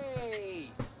it.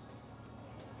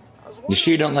 You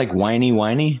sure you don't like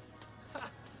whiny?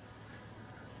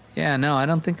 Yeah, no, I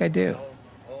don't think I do.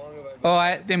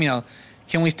 Oh,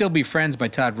 Can We Still Be Friends by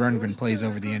Todd Rundgren plays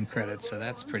over the end credits, so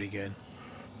that's pretty good.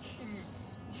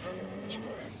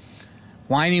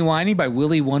 Whiny Whiny by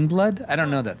Willie Oneblood? I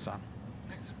don't know that song.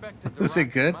 Is it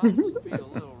good? Be a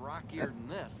little rockier than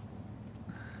this.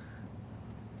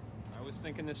 I was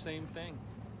thinking the same thing.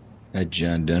 That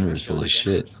John Denver's full of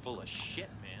shit. Full of shit,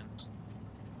 man.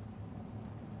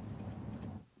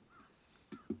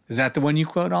 Is that the one you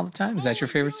quote all the time? Is that your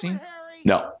favorite scene?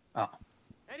 No. Oh.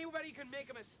 Anybody can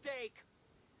make a mistake.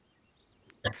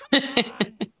 Come on.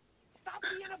 Stop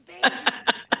being a baby.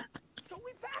 So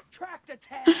we backtracked a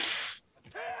tad.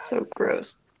 So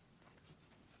gross.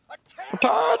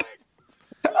 Todd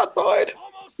Boyd.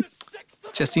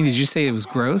 Justine, did you say it was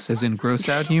gross, as in gross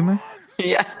out humor?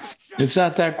 Yes. It's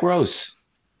not that gross.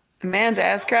 A man's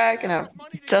ass crack in a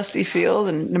dusty field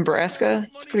in Nebraska.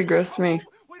 It's pretty gross to me.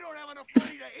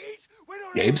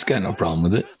 Gabe's got no problem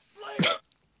with it.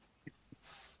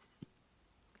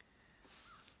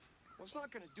 Well, it's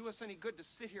not going to do us any good to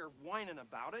sit here whining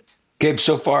about it. Gabe,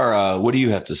 so far, what do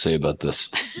you have to say about this?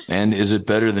 And is it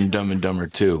better than Dumb and Dumber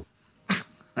 2?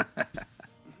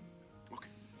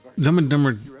 Dumb and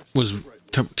Dumber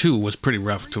 2 was pretty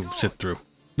rough to sit through.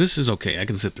 This is okay. I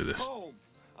can sit through this.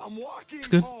 It's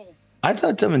good. I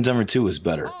thought Dumb and Dumber 2 was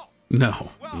better.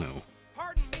 No.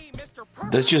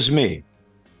 That's just me.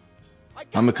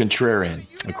 I'm a contrarian,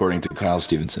 according to Kyle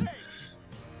Stevenson.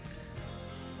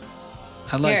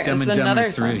 I like Dumb and Dumber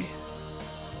 3.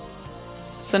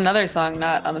 It's another song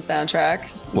not on the soundtrack.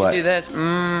 What? You do this.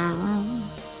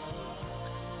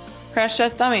 It's Crash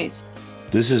Test Dummies.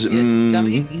 This is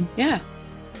Dummy? Yeah.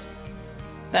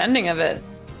 The ending of it.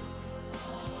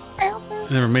 I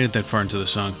never made it that far into the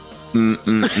song.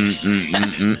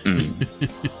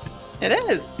 It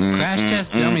is. Crash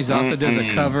Test Dummies also does a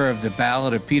cover of the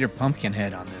Ballad of Peter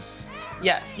Pumpkinhead on this.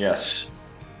 Yes. Yes.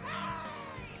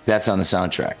 That's on the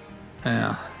soundtrack.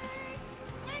 Yeah.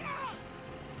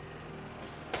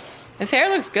 His hair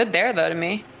looks good there, though, to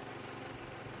me.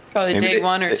 Probably Maybe day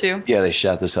 1 or 2. Yeah, they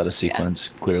shot this out of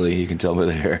sequence. Yeah. Clearly, you can tell by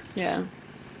the hair. Yeah.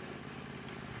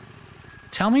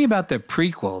 Tell me about the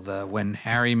prequel, the When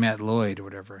Harry Met Lloyd or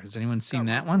whatever. Has anyone seen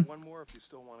that one?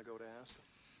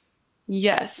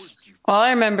 Yes. All I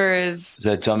remember is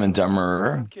that Dumb and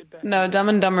Dumber? No, Dumb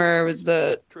and Dumber was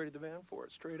the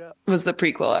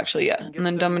prequel, actually, yeah. And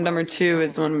then Dumb and Dumber 2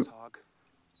 is the one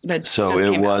that So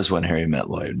it was When Harry Met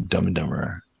Lloyd, Dumb and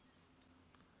Dumber.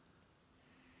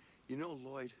 You know,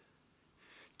 Lloyd,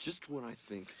 just when I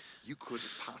think you couldn't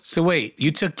possibly... So wait,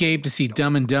 you took Gabe to see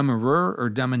Dumb and Dumberer or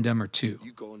Dumb and Dumber 2?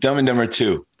 Dumb and Dumber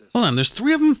 2. Hold on, there's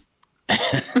 3 of them?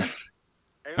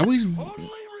 Are we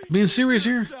being serious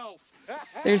here?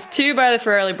 There's 2 by the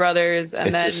Farrelly brothers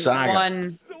and It's then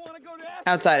 1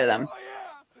 outside of them.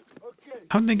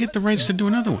 How'd they get the rights to do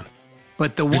another one?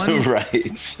 But the one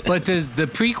right. But the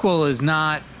prequel is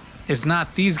not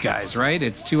these guys, right?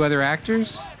 It's 2 other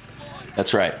actors?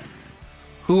 That's right.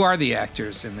 Who are the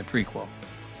actors in the prequel?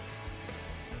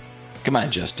 Come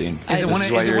on, Justine. Is it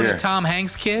one of Tom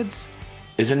Hanks' kids?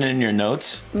 Isn't it in your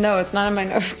notes? No, it's not in my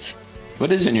notes.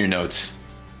 What is in your notes?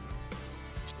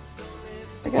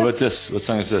 What about this? What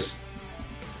song is this?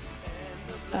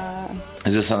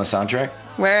 Is this on the soundtrack?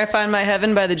 Where I Find My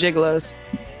Heaven by the Gigolos.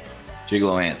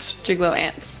 Gigolo Ants. Gigolo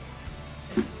Ants.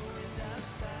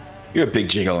 You're a big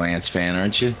Gigolo Ants fan,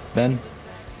 aren't you, Ben?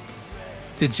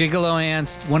 The Gigolo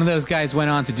Ants, one of those guys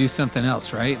went on to do something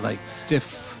else, right? Like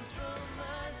Stiff...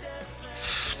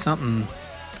 something...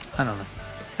 I don't know.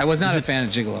 I was not a fan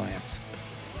of Gigolo Ants.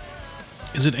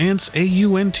 Is it Ants,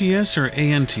 A-U-N-T-S or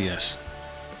A-N-T-S?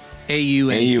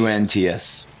 A-U-N-T-S.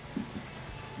 A-U-N-T-S.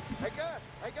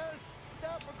 I gotta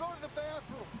stop or go to the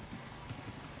bathroom.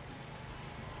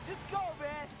 Just go,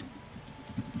 man.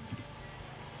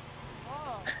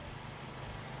 Oh.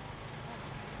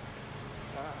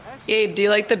 Gabe, do you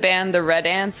like the band The Red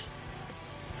Ants?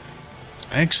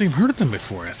 I actually have heard of them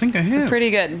before. I think I have.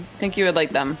 Pretty good. I think you would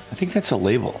like them. I think that's a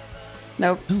label.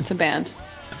 Nope, it's a band.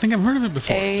 I think I've heard of it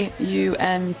before.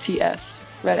 A-U-N-T-S.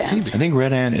 Red Ants. I think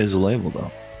Red Ant is a label, though.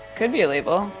 Could be a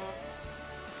label.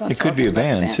 It could be a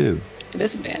band, too. It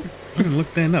is a band. I'm going to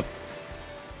look that up.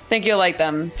 I think you'll like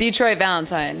them. Detroit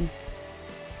Valentine.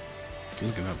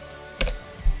 Look it up.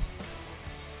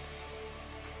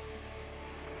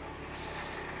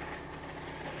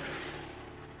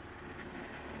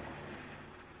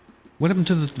 What happened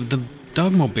to the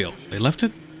dogmobile? They left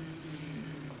it?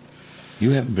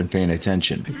 You haven't been paying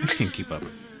attention. I can't keep up.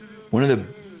 One of the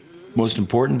most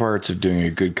important parts of doing a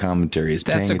good commentary is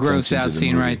That's paying a gross attention out to the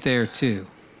scene movie. right there, too.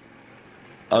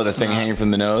 Oh, the thing hanging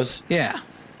from the nose? Yeah.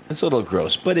 It's a little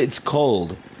gross, but it's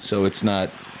cold, so it's not...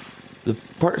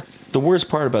 The worst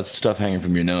part about stuff hanging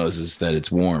from your nose is that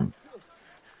it's warm.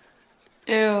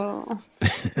 Ew.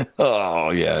 Oh,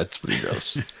 yeah, it's pretty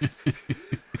gross.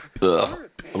 Ugh,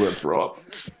 I'm going to throw up.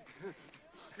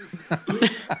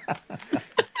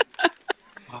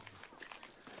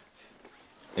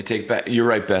 I take back... You're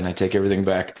right, Ben. I take everything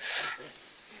back.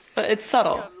 But it's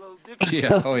subtle.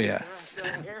 Yeah. Oh, yeah.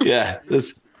 Yeah,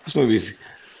 this movie's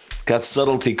got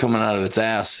subtlety coming out of its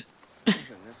ass.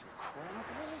 Isn't this incredible?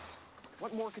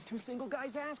 What more could two single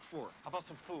guys ask for? How about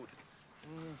some food?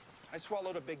 I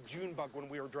swallowed a big June bug when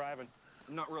we were driving.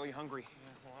 I'm not really hungry.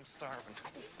 Yeah, well, I'm starving.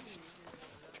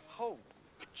 Oh,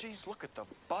 geez, look at the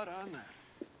butt on that.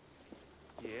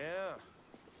 Yeah.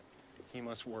 He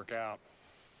must work out.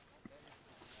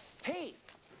 Hey,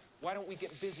 why don't we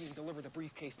get busy and deliver the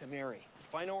briefcase to Mary?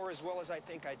 If I know her as well as I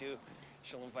think I do,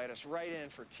 she'll invite us right in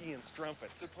for tea and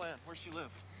strumpets. Good plan. Where's she live?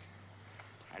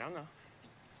 I don't know.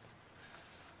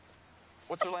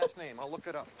 What's her last name? I'll look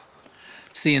it up.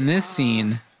 See, in this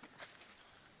scene,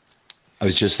 I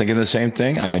was just thinking the same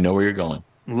thing. I know where you're going.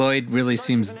 Lloyd really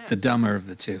seems the dumber of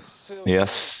the two.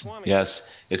 Yes, yes.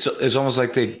 It's almost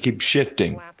like they keep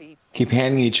shifting, keep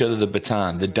handing each other the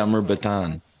baton, the dumber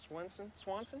baton.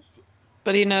 Swanson?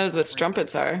 But he knows what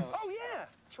strumpets are. Oh, yeah.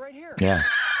 It's right here. Yeah.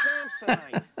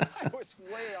 Samsonite. I was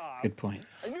way off. Good point.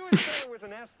 I knew it started with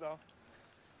an S, though.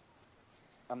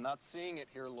 I'm not seeing it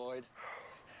here, Lloyd.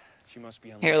 She must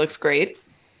be on. Hair looks great.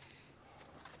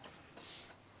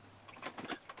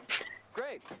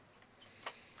 Great.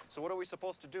 So what are we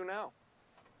supposed to do now?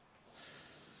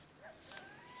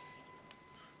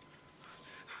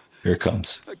 Here it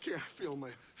comes. I can't feel my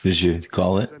Did you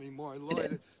call it? anymore.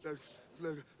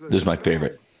 This is my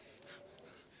favorite.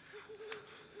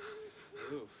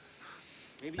 Ooh.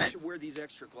 Maybe you should wear these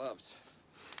extra gloves.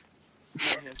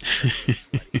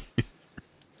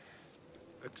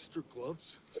 Extra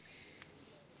gloves?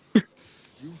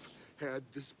 You've had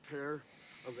this pair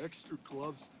of extra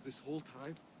gloves this whole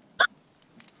time?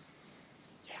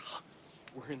 Yeah.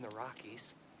 We're in the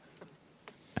Rockies.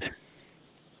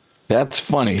 That's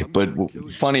funny, but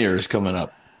funnier is coming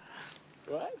up.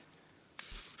 What?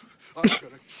 I'm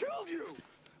gonna kill you!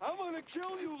 I'm gonna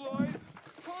kill you, Lloyd!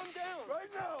 Calm down.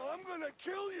 Right now, I'm gonna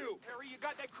kill you! Harry, you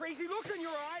got that crazy look in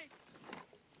your eye.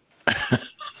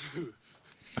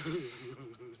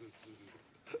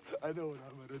 I know what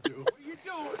I'm gonna do. What are you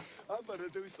doing? I'm gonna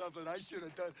do something I should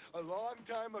have done a long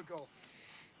time ago.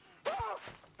 Ah!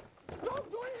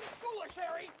 Don't do anything foolish,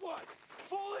 Harry. What?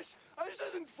 Foolish? This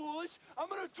isn't foolish. I'm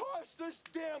gonna toss this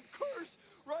damn curse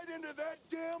right into that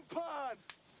damn pond.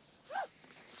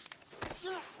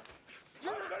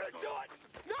 You're gonna do it.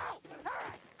 No,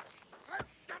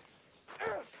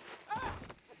 Harry.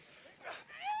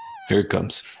 Here it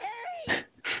comes. Harry,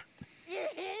 your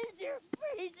hands are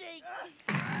freezing.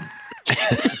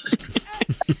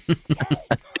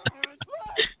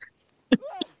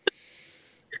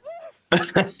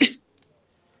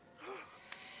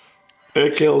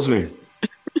 It kills me.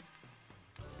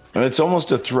 And it's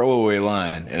almost a throwaway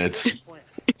line, and it's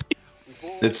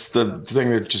the thing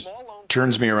that just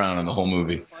turns me around in the whole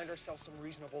movie.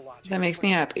 That makes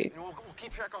me happy.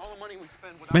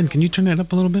 Ben, can you turn that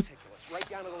up a little bit?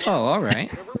 Oh, all right.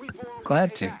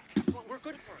 Glad to. We're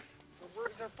good for it.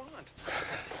 Where's our bond?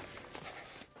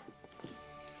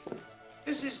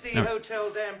 This is the Hotel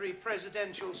Danbury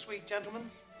Presidential Suite, gentlemen.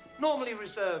 Normally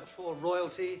reserved for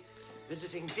royalty,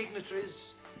 visiting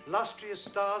dignitaries, illustrious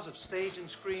stars of stage and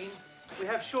screen. We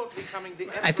have shortly coming the...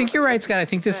 I think you're right, Scott. I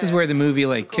think this is where the movie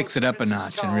kicks it up a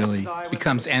notch and really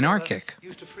becomes anarchic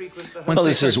once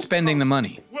they start spending the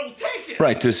money. We'll take it.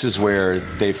 Right. This is where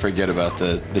they forget about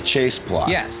the chase plot.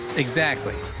 Yes,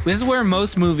 exactly. This is where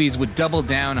most movies would double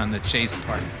down on the chase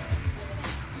part.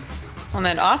 And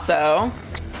then also,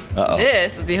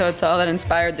 this is the hotel that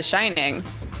inspired The Shining.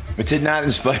 It did not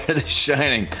inspire The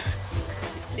Shining.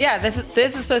 Yeah, this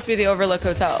is supposed to be the Overlook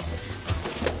Hotel.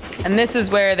 And this is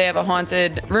where they have a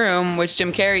haunted room, which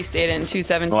Jim Carrey stayed in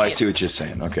 217. Oh, I see what you're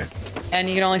saying. Okay. And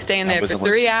you can only stay in there for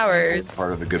 3 hours.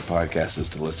 Part of a good podcast is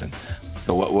to listen.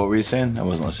 So what were you saying? I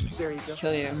wasn't listening.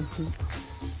 Kill you.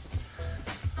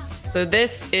 So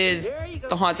this is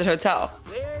the haunted hotel.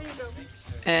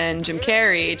 And Jim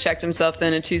Carrey checked himself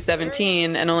in at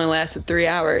 217 and only lasted 3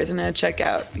 hours and had to check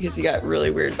out because he got really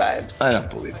weird vibes. I don't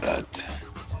believe that.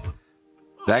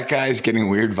 That guy's getting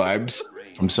weird vibes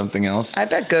from something else. I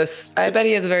bet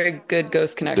he has a very good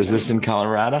ghost connection. Is this in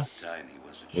Colorado?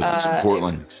 Is this in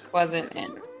Portland? Wasn't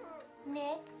in.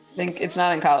 I think it's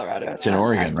not in Colorado. It's in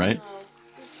Oregon, right?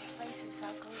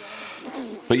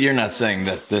 But you're not saying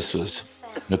that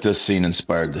this scene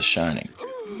inspired The Shining.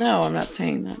 No, I'm not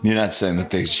saying that. You're not saying that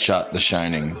they shot The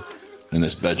Shining in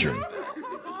this bedroom.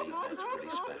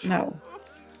 No.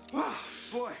 Wow,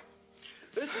 boy,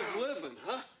 this is living,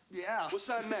 huh? Yeah. What's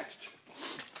on next?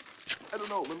 I don't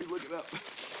know. Let me look it up.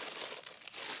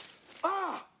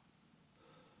 Ah!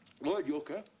 Lloyd, you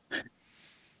okay?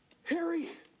 Harry,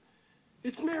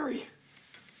 it's Mary.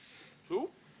 Who?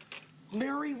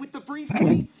 Mary with the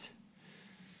briefcase.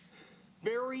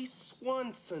 Mary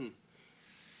Swanson.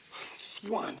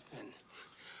 Swanson.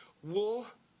 Wool.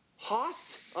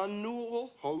 Host?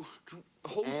 Annual. Host.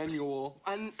 Annual.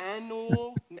 An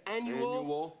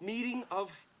annual meeting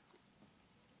of.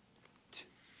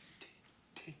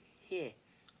 Yeah.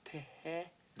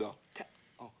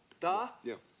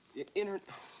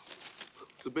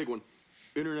 It's a big one.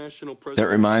 International President.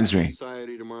 That reminds me.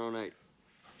 Society tomorrow night.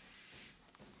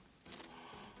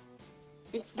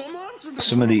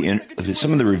 Some of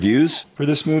the reviews for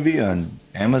this movie on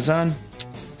Amazon.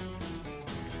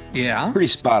 Yeah. Pretty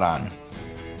spot on.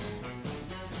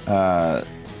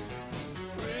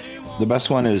 The best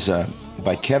one is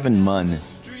by Kevin Munn.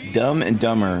 Dumb and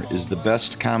Dumber is the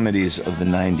best comedies of the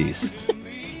 90s.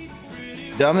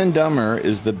 Dumb and Dumber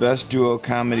is the best duo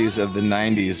comedies of the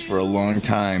 90s for a long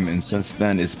time, and since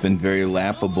then it's been very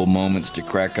laughable moments to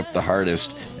crack up the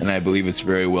hardest, and I believe it's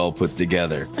very well put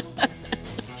together.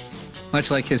 Much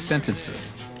like his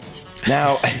sentences.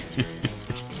 Now,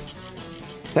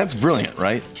 that's brilliant,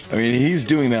 right? I mean, he's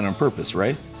doing that on purpose,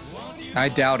 right? I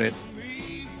doubt it.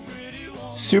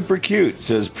 Super cute,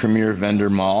 says Premier Vendor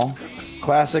Mall.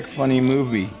 Classic funny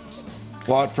movie.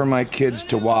 Bought for my kids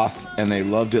to waft, and they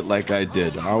loved it like I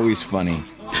did. Always funny.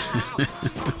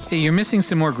 Hey, you're missing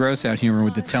some more gross out humor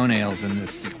with the toenails in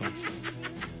this sequence.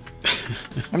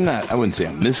 I wouldn't say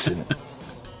I'm missing it.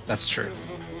 That's true.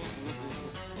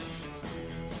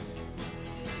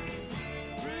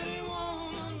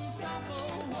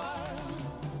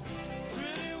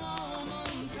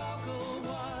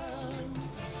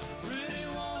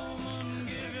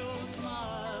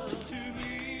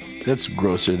 That's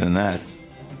grosser than that.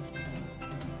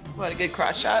 What a good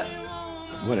cross shot.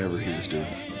 Whatever he was doing.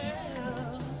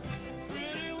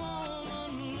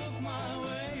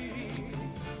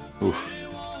 Oof.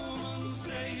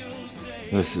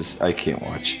 I can't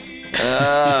watch.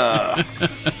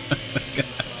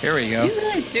 Here we go. You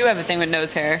really do have a thing with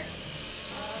nose hair.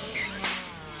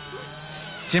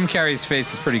 Jim Carrey's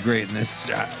face is pretty great in this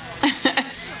shot.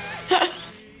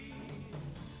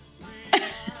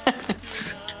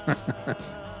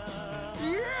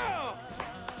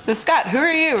 So Scott, who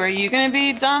are you? Are you going to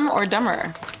be dumb or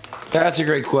dumber? That's a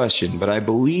great question, but I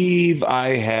believe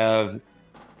I have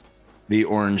the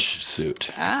orange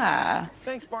suit. Ah.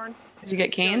 Thanks, Barn. Did you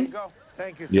get canes?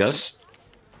 Thank you. Yes.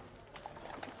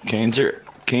 Canes are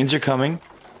coming.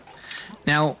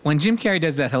 Now, when Jim Carrey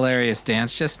does that hilarious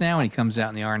dance just now, when he comes out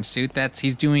in the orange suit, it's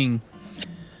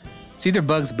either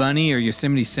Bugs Bunny or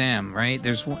Yosemite Sam, right?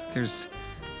 There's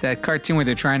that cartoon where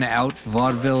they're trying to out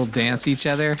vaudeville dance each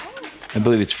other. I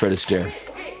believe it's Fred Astaire.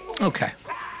 Okay.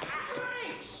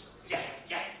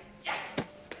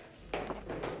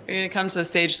 Are you going to come to the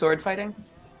stage sword fighting?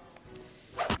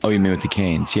 Oh, you mean with the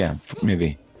canes? Yeah,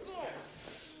 maybe.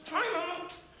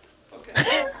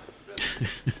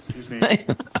 Excuse me,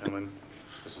 gentlemen.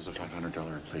 This is a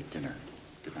 $500 a plate dinner.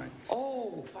 Good night.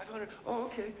 Oh, 500. Oh,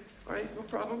 okay. All right, no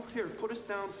problem. Here, put us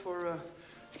down for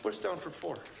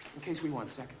 4, in case we want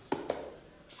seconds.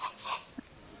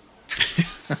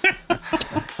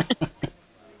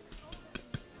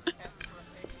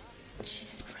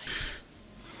 Jesus Christ.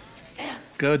 It's them.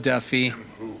 Go, Duffy.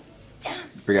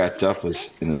 Forgot Duff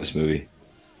was in this movie.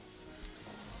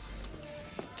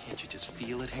 Can't you just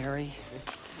feel it, Harry?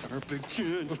 It's our big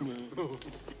chance, man.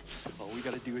 All we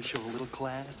gotta do is show a little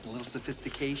class and a little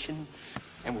sophistication,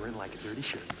 and we're in like a dirty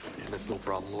shirt. Yeah, that's no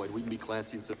problem, Lloyd. We can be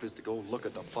classy and sophisticated. Look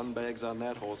at the fun bags on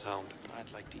that hose hound.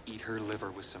 I'd like to eat her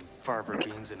liver with some Farver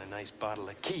beans and a nice bottle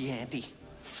of Chianti.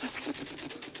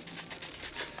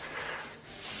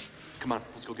 Come on,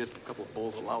 let's go get a couple of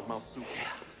bowls of loudmouth soup.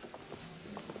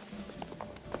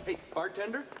 Hey,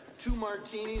 bartender, 2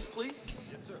 martinis, please.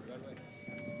 Yes, sir. Right away.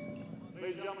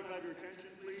 Ladies and gentlemen, can I have your attention,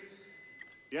 please?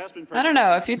 Yes, I don't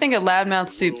know. If you think of loudmouth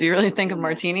soup, do you really think of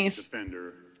martinis?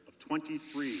 Defender of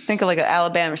 23. Think of like an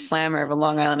Alabama Slammer of a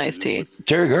Long Island iced tea.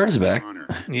 Terry Garr's back.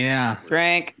 Yeah.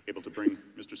 Frank. Able to bring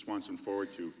Mr. Swanson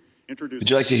forward to introduce. Would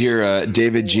you like to hear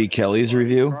David G. Kelly's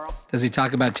review? Does he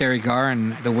talk about Terry Garr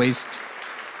and the waste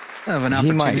of an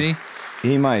opportunity?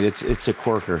 He might. It's a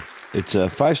corker. It's a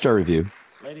 5-star review.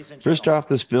 First off,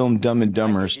 this film, Dumb and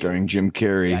Dumber, starring Jim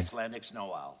Carrey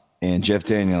and Jeff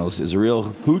Daniels, is a real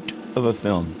hoot of a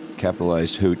film.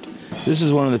 Capitalized hoot. This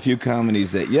is one of the few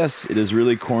comedies that, yes, it is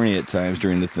really corny at times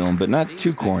during the film, but not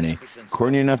too corny.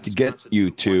 Corny enough to get you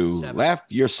to laugh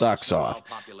your socks off.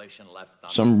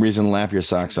 Some reason laugh your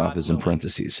socks off is in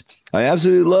parentheses. I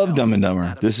absolutely love Dumb and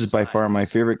Dumber. This is by far my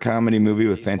favorite comedy movie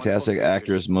with fantastic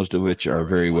actors, most of which are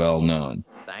very well known.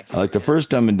 I like the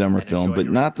first Dumb and Dumber film, but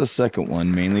not the second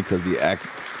one, mainly because the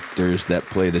actors that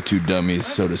play the 2 dummies,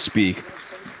 so to speak,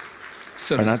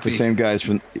 are not the same guys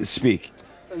from Speak.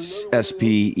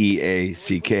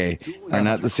 S-P-E-A-C-K are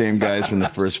not the same guys from the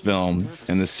first film,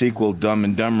 and the sequel Dumb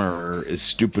and Dumber is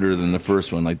stupider than the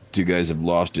first one. Like, 2 guys have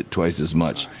lost it twice as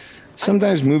much.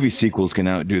 Sometimes movie sequels can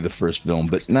outdo the first film,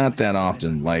 but not that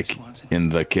often, like in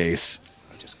the case.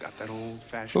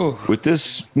 With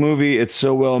this movie, it's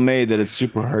so well made that it's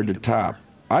super hard to top.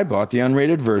 I bought the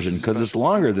unrated version because it's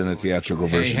longer than the theatrical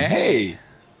version. Hey!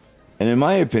 And in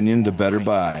my opinion, the better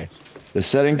buy. The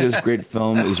setting to this great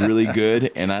film is really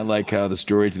good, and I like how the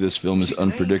story to this film is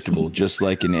unpredictable. Just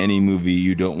like in any movie,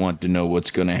 you don't want to know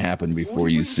what's going to happen before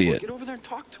you see it.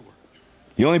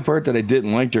 The only part that I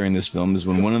didn't like during this film is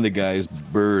when one of the guy's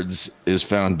birds is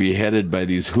found beheaded by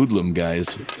these hoodlum guys,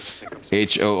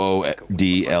 Hoodlem,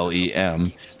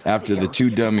 after the 2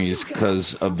 dummies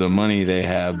because of the money they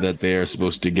have that they are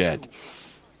supposed to get.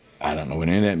 I don't know what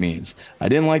any of that means. I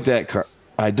didn't like that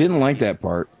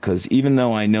part because even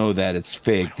though I know that it's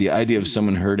fake, the idea of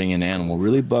someone hurting an animal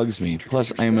really bugs me.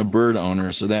 Plus, I am a bird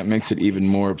owner, so that makes it even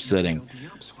more upsetting.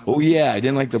 Oh yeah, I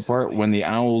didn't like the part when the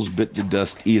owls bit the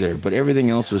dust either, but everything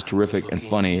else was terrific and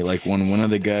funny, like when one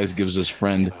of the guys gives his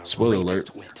friend, spoiler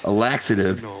alert, a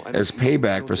laxative as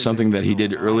payback for something that he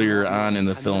did earlier on in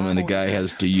the film, and the guy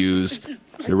has to use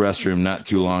the restroom not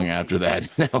too long after that.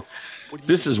 Now,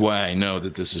 this is why I know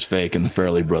that this is fake and the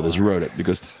Farrelly brothers wrote it,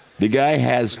 because the guy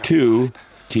has to,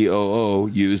 T-O-O,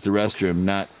 use the restroom,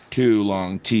 not too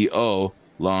long, T-O,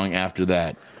 long after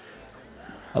that.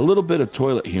 A little bit of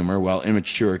toilet humor, while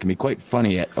immature, can be quite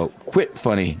funny at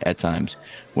times.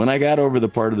 When I got over the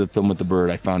part of the film with the bird,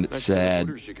 I found it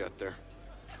sad.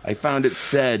 I found it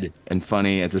sad and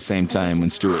funny at the same time when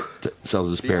Stuart sells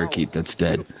his parakeet that's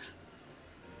dead.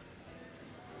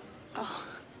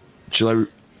 Shall I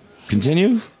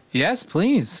continue? Yes,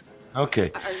 please.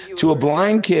 Okay. To a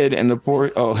blind kid and the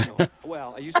poor...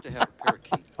 Well, I used to have a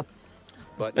parakeet.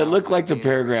 But it looked like the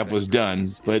paragraph was done,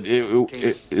 but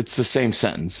it's the same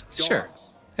sentence. Sure.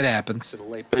 It happens.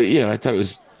 I thought it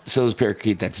was sells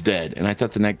parakeet that's dead. And I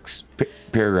thought the next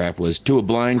paragraph was to a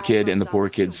blind kid and the poor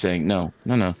kid saying, no.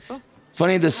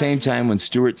 Funny at the same time when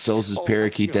Stuart sells his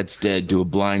parakeet that's dead to a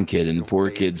blind kid and the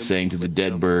poor kid saying to the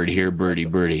dead bird, here, birdie,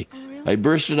 birdie. I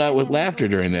bursted out with laughter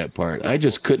during that part. I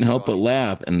just couldn't help but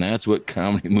laugh, and that's what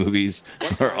comedy movies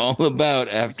are all about,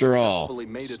 after all.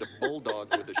 Made it a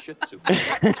bulldog with a Shih Tzu.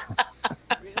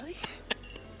 Really?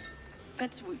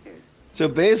 That's weird. So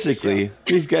basically,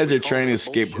 these guys are trying to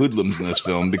escape hoodlums in this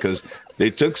film because they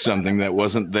took something that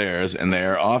wasn't theirs, and they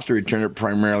are off to return it,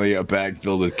 primarily a bag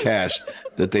filled with cash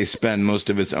that they spend most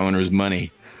of its owner's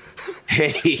money.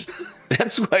 Hey,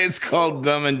 that's why it's called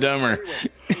Dumb and Dumber.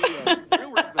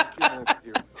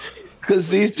 Because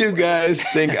these 2 guys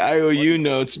think IOU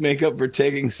notes make up for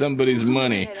taking somebody's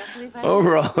money.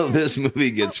 Overall, this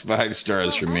movie gets 5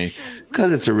 stars from me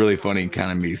because it's a really funny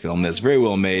comedy film that's very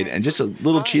well made and just a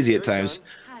little cheesy at times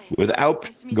without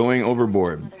going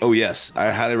overboard. Oh, yes,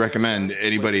 I highly recommend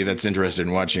anybody that's interested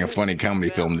in watching a funny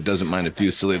comedy film that doesn't mind a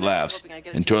few silly laughs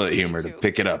and toilet humor to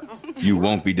pick it up. You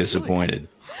won't be disappointed.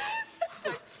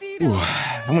 Ooh,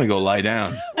 I'm going to go lie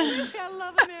down.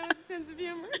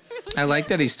 I like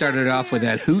that he started off with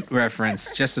that hoot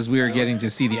reference just as we were getting to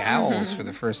see the owls for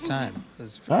the first time.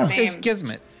 It's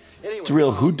Kismet. It's a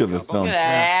real hoot of a film. Look at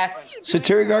that ass. So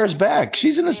Terry Garr's back.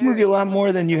 She's in this movie a lot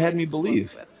more than you had me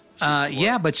believe.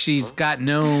 Yeah, but she's got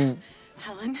no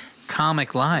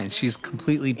comic lines. She's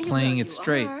completely playing it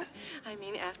straight. I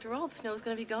mean, after all, the snow's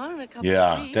going to be gone in a couple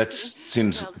Yeah, of weeks.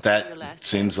 that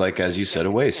seems like, as you said,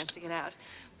 a waste. To get out.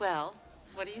 Well,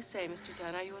 what do you say, Mr.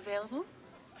 Dunn? Are you available?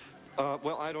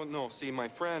 Well, I don't know. See, my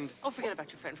friend... Oh, forget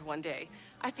about your friend for one day.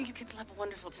 I think you kids will have a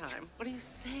wonderful time. What do you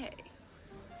say?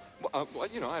 Well,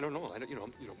 you know, I don't know.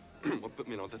 But,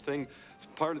 you know, the thing,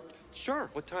 part of... Sure,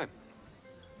 what time?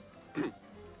 How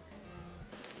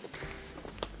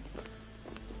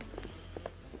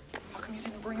come you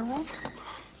didn't bring her over?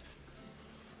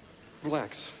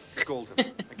 Relax, Golden.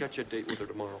 I got you a date with her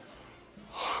tomorrow.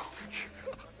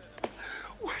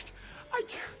 What?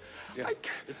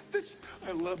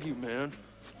 I love you, man.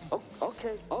 Oh,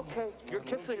 okay. You're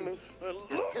kissing me.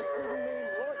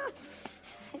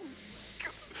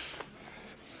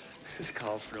 This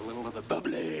calls for a little of the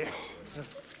bubbly.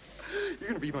 You're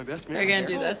gonna be my best man. Are you gonna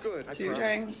do this too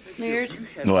during New Year's?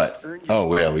 What?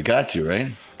 Oh, yeah, we got to,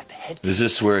 right? Is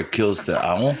this where it kills the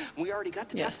owl? We already got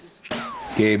the Yes.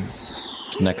 Gabe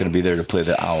is not going to be there to play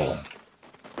the owl.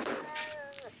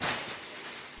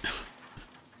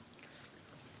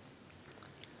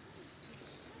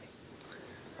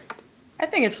 I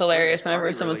think it's hilarious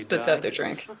whenever someone spits out their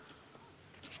drink.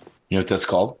 You know what that's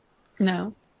called?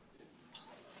 No.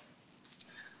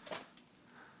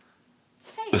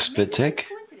 A spit take?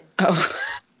 Oh.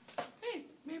 Hey,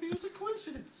 maybe it was a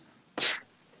coincidence. It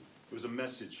was a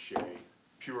message, Shay.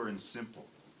 Pure and simple.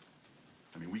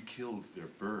 I mean, we killed their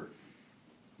bird.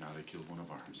 Now they killed one of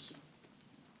ours.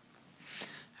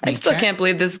 I still can't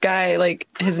believe this guy, like,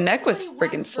 his neck was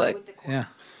freaking slick. Yeah.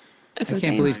 That's I insane.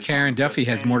 can't believe Karen Duffy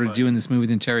has more to do in this movie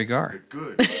than Terry Garr.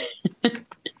 Good.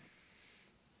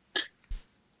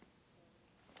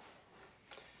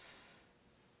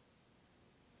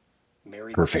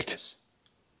 Merry Perfect.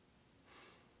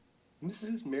 Christmas.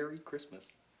 Mrs. Merry Christmas.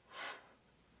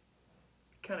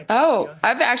 Oh,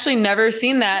 I've actually never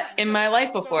seen that in my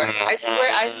life before. I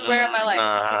swear on my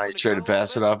life. You tried to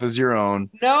pass it off as your own.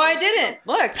 No, I didn't.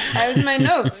 Look, I was in my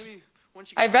notes.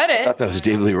 I read I thought it. that was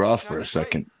David Lee Roth for a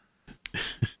second.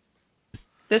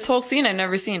 This whole scene I've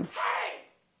never seen.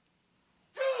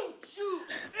 Don't you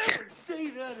ever say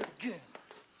that again.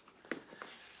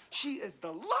 She is the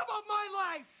love of my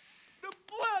life, the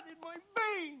blood in my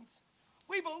veins.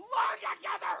 We belong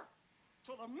together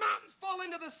till the mountains fall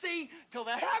into the sea, till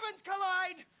the heavens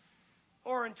collide,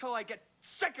 or until I get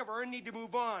sick of her and need to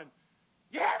move on.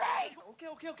 You hear me?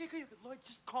 Okay. Lloyd,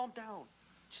 just calm down.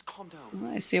 Just calm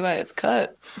down. I see why it's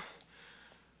cut.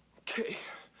 Okay.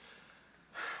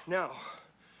 Now,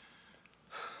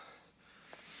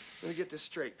 let me get this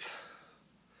straight.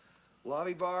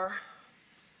 Lobby bar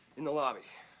in the lobby.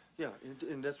 Yeah,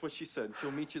 and that's what she said.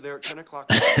 She'll meet you there at 10 o'clock.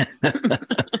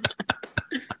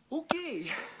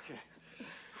 Okay.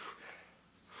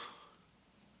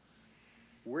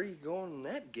 Where are you going in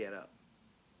that getup?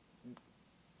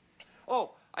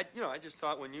 Oh, I just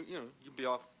thought when you'd be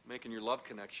off making your love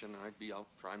connection, and I'd be out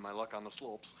trying my luck on the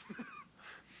slopes.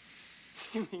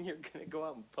 You mean you're gonna go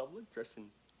out in public dressed in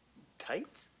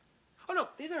tights? Oh no,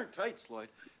 these aren't tights, Lloyd.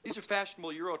 These are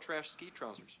fashionable Euro trash ski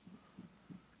trousers.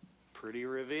 Pretty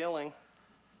revealing.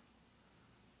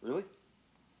 Really?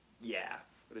 Yeah,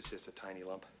 but it's just a tiny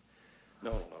lump.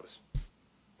 No one will notice.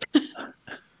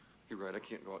 You're right, I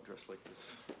can't go out dressed like this.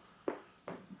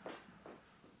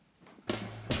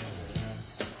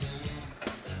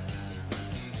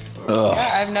 Ugh.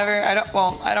 Yeah,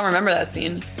 I don't remember that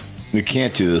scene. You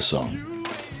can't do this song.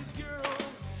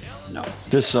 No.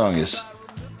 This song is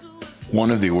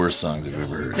one of the worst songs I've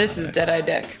ever heard. This is Dead Eye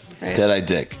Dick, right? Dead Eye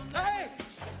Dick.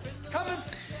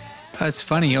 It's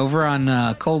funny, over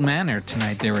on Cold Manor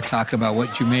tonight, they were talking about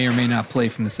what you may or may not play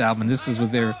from this album. This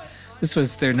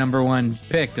was their number one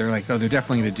pick. They're like, oh, they're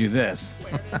definitely going to do this.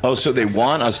 Oh, so they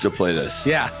want us to play this?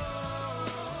 Yeah.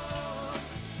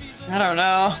 I don't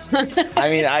know. I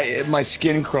mean, my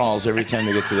skin crawls every time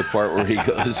they get to the part where he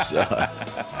goes,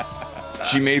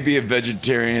 she may be a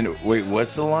vegetarian. Wait,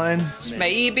 what's the line? She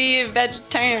may be a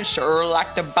vegetarian, sure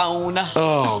like the bone.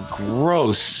 Oh,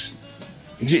 gross.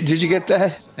 Did you get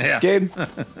that? Yeah. Gabe,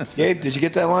 did you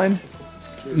get that line?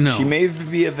 No. She may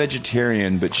be a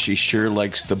vegetarian, but she sure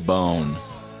likes the bone.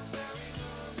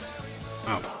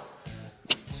 Oh.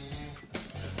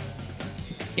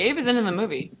 Gabe is in the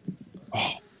movie.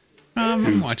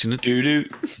 I'm watching it. Do.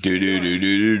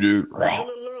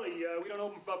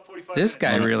 This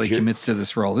guy really commits to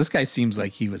this role. This guy seems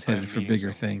like he was headed for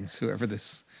bigger things, whoever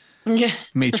this Yeah.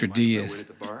 maitre d' is. At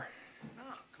the bar.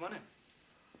 Come on in.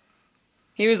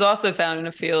 He was also found in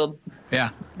a field.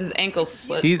 Yeah. His ankle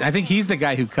slit. I think he's the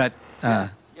guy who cut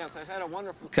Yes, I've had a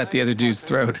wonderful cut the other dude's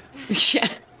throat. Yeah.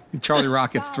 Charlie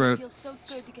Rocket's throat. Feels so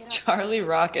good to get out. Charlie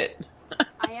Rocket.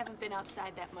 I haven't been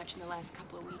outside that much in the last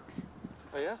couple of weeks.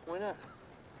 Oh yeah? Why not?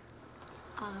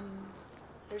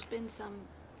 There's been some,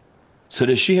 So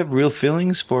does she have real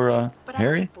feelings for but I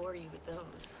Harry? won't bore you with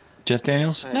those. Jeff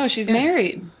Daniels? No, she's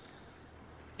married.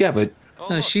 Yeah, but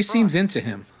No, she seems into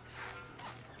him.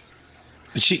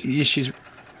 she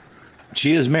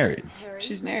is married.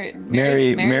 She's married.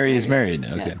 Mary is married.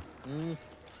 Okay.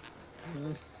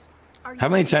 How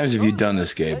many times have you done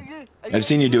this, Gabe? I've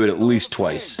seen you do it at least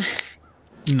twice.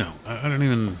 No, I don't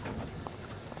even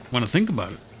want to think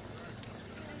about it.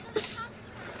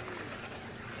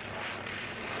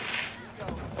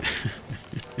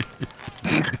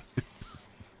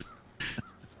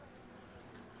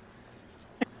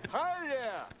 Hi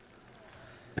there!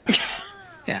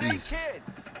 Yeah. Hey, kid!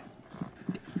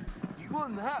 You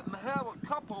wouldn't happen to have a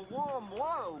cup of warm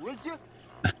water, would you?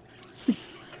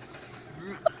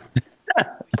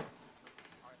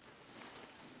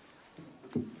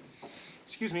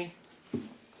 Excuse me.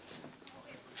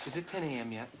 Is it 10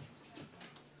 a.m. yet?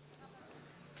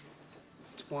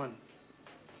 It's 1.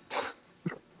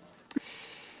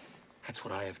 That's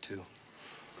what I have too.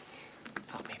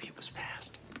 Thought maybe it was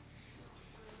past.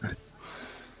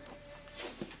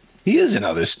 He is in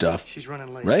other stuff. She's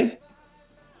running late. Right?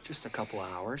 Just a couple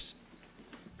of hours.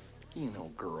 You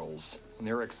know girls, when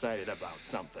they're excited about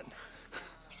something.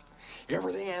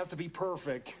 Everything has to be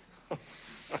perfect.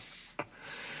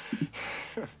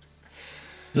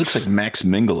 He looks like Max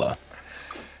Minghella.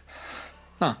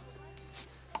 Huh.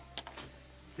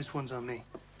 This one's on me.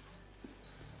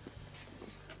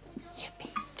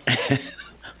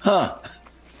 Huh.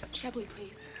 Chablis,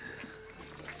 please.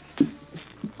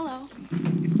 Hello.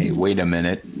 Hey, wait a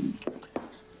minute.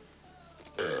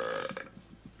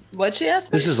 What'd she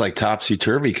ask me? This is like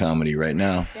topsy-turvy comedy right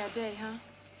now. Bad day, huh?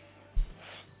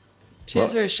 She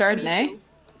has her Chardonnay.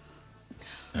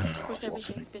 Of course,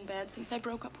 everything's been bad since I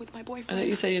broke up with my I boyfriend. thought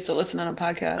you said you have to listen on a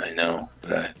podcast. I know,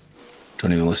 but I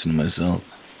don't even listen to myself.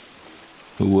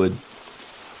 Who would?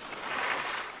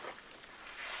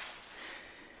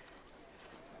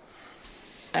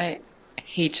 I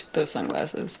hate those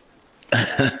sunglasses. My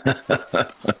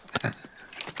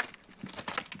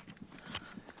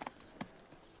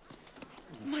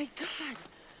God.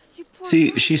 You poor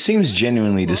See, she seems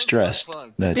genuinely distressed.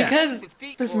 That Because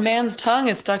this man's tongue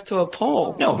is stuck to a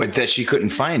pole. No, but that she couldn't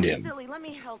find him. silly. Let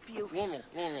me help you.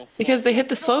 Because they hit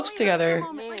the slopes together.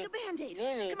 Like a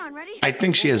Band-Aid. Come on, ready? I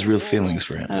think she has real feelings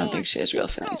for him. I don't think she has real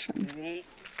feelings for him.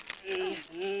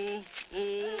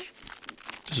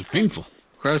 This is painful.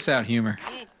 Gross out humor.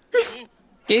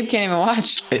 Gabe can't even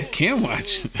watch. Can't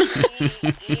watch.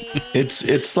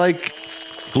 It's like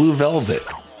Blue Velvet.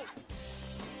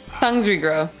 Tongues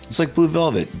regrow. It's like Blue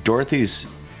Velvet. Dorothy's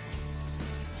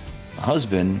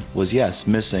husband was, yes,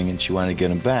 missing, and she wanted to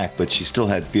get him back, but she still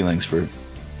had feelings for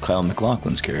Kyle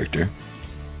MacLachlan's character.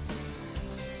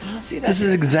 I don't see that. This is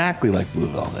exactly like Blue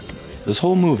Velvet. This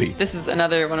whole movie. This is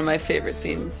another one of my favorite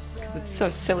scenes because it's so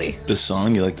silly. This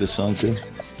song, you like this song too?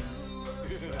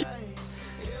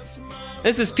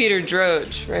 This is Peter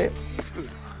Droge, right?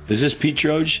 Is this Pete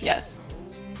Droge? Yes.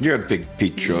 You're a big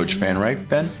Pete Droge fan, right,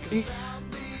 Ben?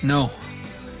 No.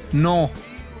 No.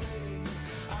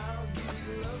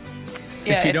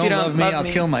 Yeah, if you don't love me, I'll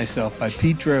kill myself by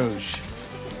Pete Droge.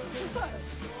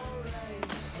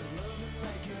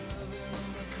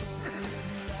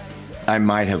 I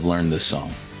might have learned this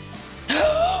song.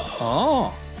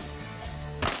 Oh.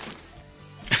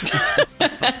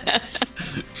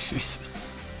 Jesus.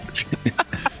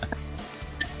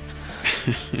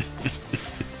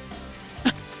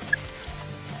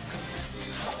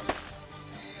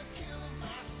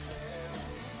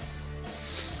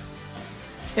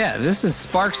 Yeah, this is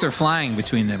sparks are flying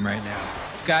between them right now.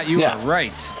 Scott, you are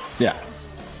right. Yeah.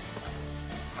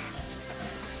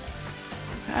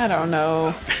 I don't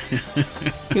know.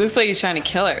 He looks like he's trying to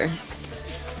kill her.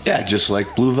 Yeah, just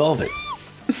like Blue Velvet.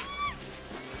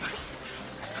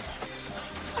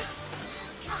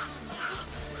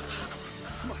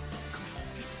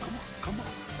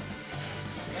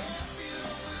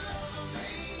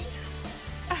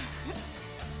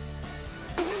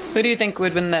 Who do you think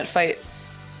would win that fight?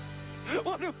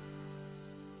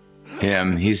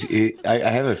 Him. I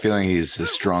have a feeling he's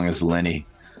as strong as Lenny.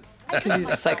 Because he's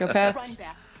a psychopath? Run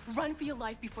back. Run for your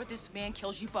life before this man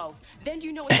kills you both. Then do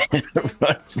you know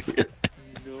what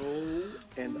No,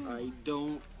 and I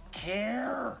don't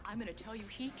care. I'm gonna tell you,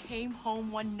 he came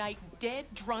home one night dead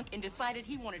drunk and decided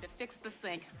he wanted to fix the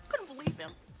sink. Couldn't believe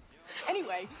him.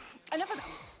 Anyway, enough of that.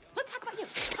 Let's talk about you.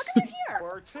 How come you're here?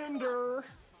 Bartender.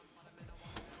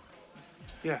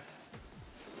 Yeah.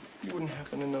 You wouldn't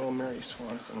happen to know Mary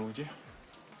Swanson, would you?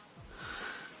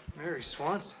 Mary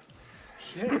Swanson?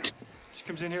 Yeah. She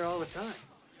comes in here all the time.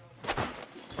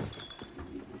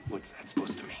 What's that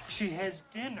supposed to mean? She has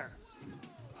dinner.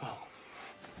 Oh.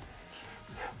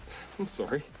 I'm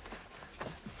sorry.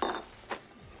 Do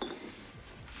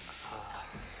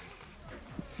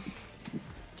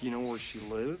you know where she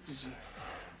lives?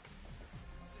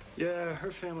 Yeah,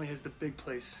 her family has the big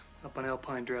place up on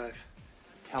Alpine Drive.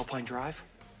 Alpine Drive?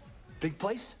 Big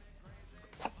place?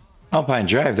 Alpine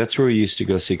Drive, that's where we used to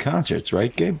go see concerts,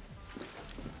 right, Gabe?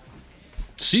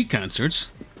 See concerts?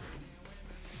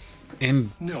 And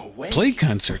no way. Play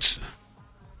concerts.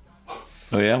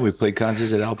 Oh, yeah? We played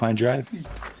concerts at Alpine Drive?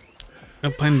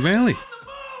 Alpine Valley.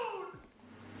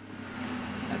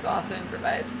 That's also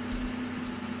improvised.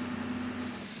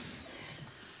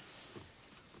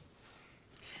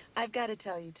 I've got to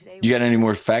tell you today. You got any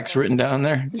more facts written down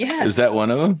there? Yeah. Is that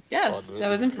one of them? Yes, that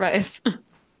was improvised.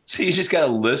 See, you just got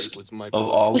a list of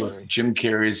all of Jim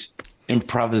Carrey's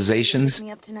improvisations. Me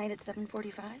up tonight at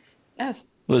 7:45. Yes.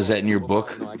 What is that in your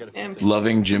book?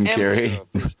 Loving Jim Carrey.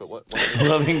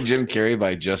 Loving Jim Carrey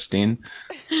by Justine.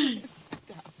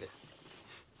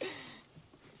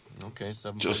 Okay,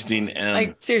 Justine M.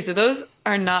 Like, seriously, those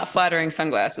are not flattering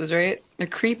sunglasses, right? They're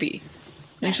creepy.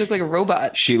 They actually look like a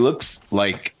robot. She looks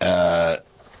like she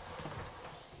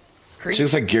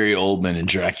looks like Gary Oldman in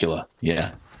Dracula.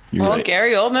 Yeah. You're Well, right.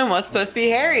 Gary Oldman was supposed to be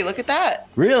Harry. Look at that.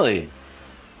 Really?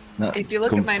 No, If you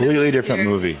look at my completely notes different here.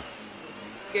 movie.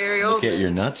 Gary Look at Oldman.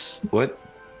 your nuts. What?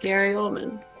 Gary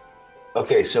Oldman.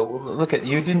 Okay, so look at we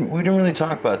didn't really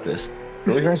talk about this.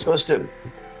 We weren't supposed to.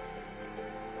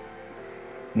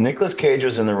 Nicolas Cage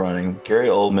was in the running. Gary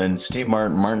Oldman, Steve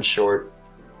Martin, Martin Short,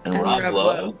 and Rob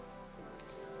Lowe.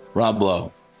 Rob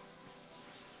Lowe.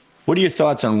 What are your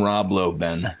thoughts on Rob Lowe,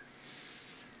 Ben?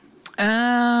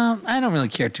 I don't really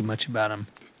care too much about him.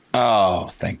 Oh,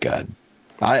 thank God.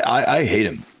 I hate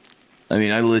him. I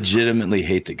mean, I legitimately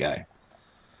hate the guy.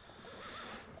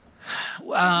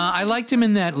 I liked him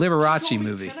in that Liberace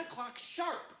movie.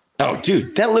 Oh,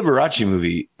 dude, that Liberace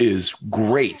movie is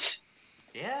great.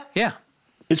 Yeah.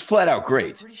 It's flat out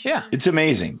great. Yeah. It's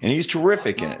amazing. And he's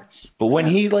terrific in it. But when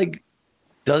he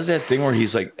does that thing where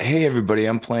he's like, hey, everybody,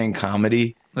 I'm playing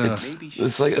comedy.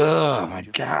 It's like, oh my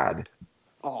God.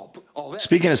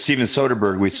 Speaking of Steven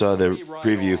Soderbergh, we saw the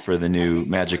preview for the new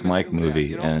Magic Mike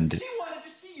movie, and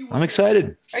I'm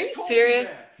excited. Are you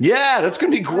serious? Yeah, that's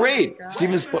going to be great.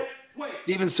 Steven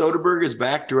Soderbergh is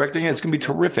back directing it. It's going to be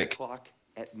terrific.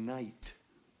 At night.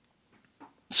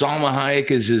 Salma Hayek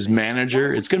is his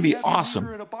manager. It's going to be awesome.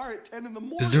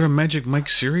 Is there a Magic Mike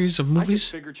series of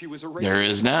movies? There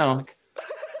is now.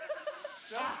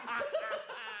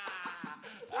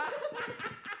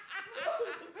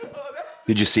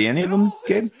 Did you see any of them,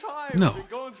 Gabe? No. You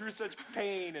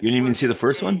didn't even see the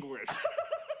first one?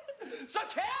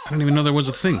 I didn't even know there was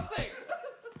a thing.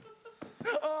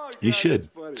 You should.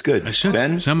 It's good. I should.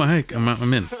 Ben? Salma Hayek,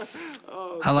 I'm in.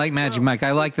 I like Magic Mike.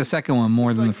 I like the second one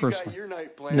more than the first one.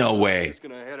 No way. Just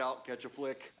gonna head out, catch a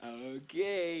flick.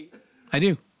 Okay. I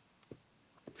do.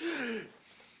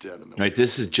 Right,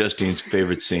 this is Justine's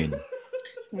favorite scene.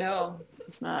 No,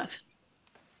 it's not.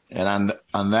 And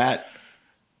on that,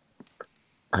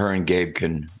 her and Gabe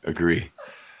can agree.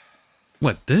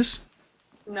 What, this?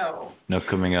 No. No,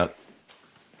 coming up.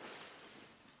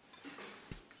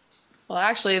 Well,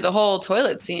 actually, the whole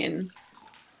toilet scene.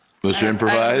 Was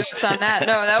improvised? On that.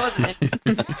 No, that wasn't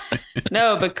it.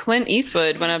 No, but Clint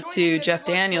Eastwood went up to Jeff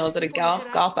Daniels at a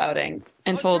golf outing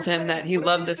and told him that he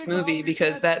loved this movie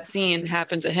because that scene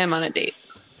happened to him on a date.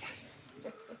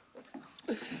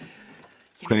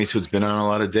 Clint Eastwood's been on a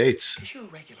lot of dates. You're a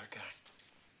regular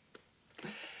guy.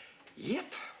 Yep.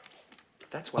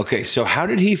 That's what. Okay, so how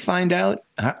did he find out?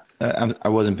 I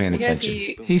wasn't paying Because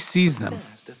attention. He sees them.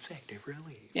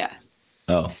 Yeah.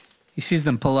 Oh. He sees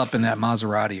them pull up in that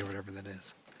Maserati or whatever that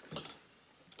is.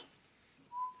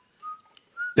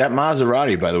 That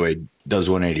Maserati, by the way, does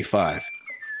 185.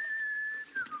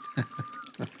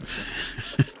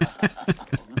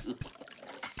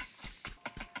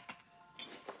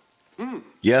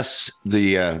 Yes,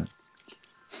 the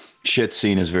shit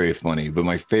scene is very funny, but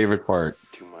my favorite part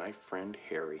To my friend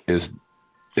Harry. is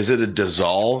it a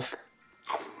dissolve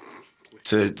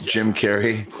to Jim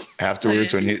Carrey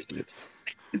afterwards when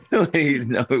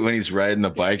when he's riding the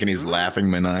bike and he's laughing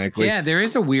maniacally? Yeah, there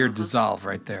is a weird dissolve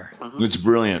right there. It's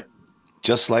brilliant.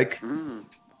 Just like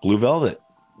Blue Velvet.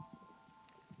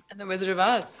 And The Wizard of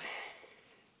Oz.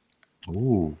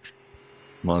 Ooh.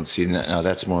 Well, see, now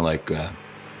that's more like Wild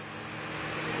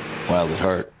at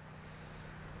Heart.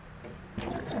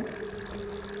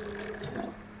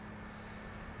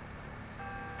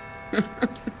 Hi, the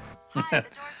door's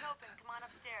open. Come on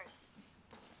upstairs.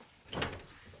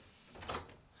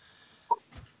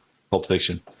 Pulp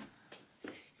Fiction.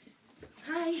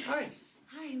 Hi. Hi.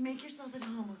 Hi. Make yourself at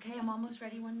home, okay? I'm almost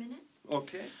ready. 1 minute.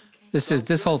 Okay.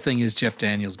 This whole thing is Jeff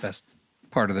Daniels' best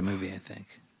part of the movie, I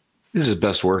think. This is his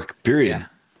best work, period.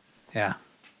 Yeah.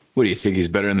 What do you think? He's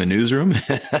better in the newsroom?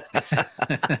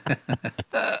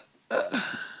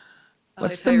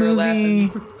 What's the movie?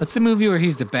 What's the movie where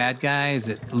he's the bad guy? Is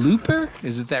it Looper?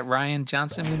 Is it that Ryan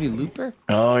Johnson movie, Looper?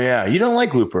 Oh, yeah. You don't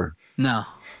like Looper? No.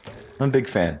 I'm a big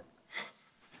fan.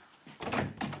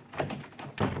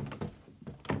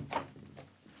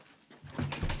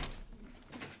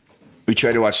 We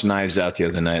tried to watch Knives Out the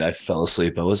other night. I fell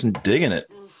asleep. I wasn't digging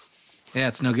it. Yeah,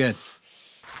 it's no good.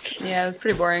 Yeah, it was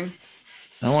pretty boring.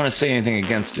 I don't want to say anything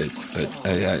against it, but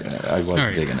I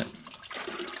wasn't digging it.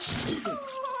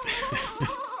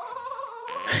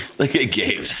 Look at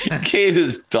Gabe. Gabe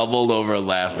is doubled over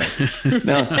laughing.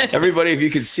 Now, everybody, if you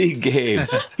could see Gabe,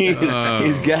 he's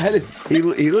got it.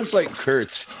 He looks like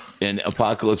Kurtz in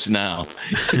Apocalypse Now.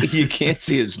 You can't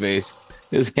see his face.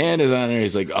 His hand is on there.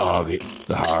 He's like, oh,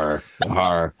 the horror, the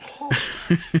horror.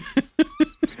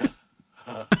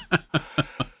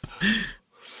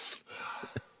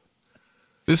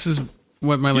 This is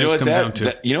what my legs come down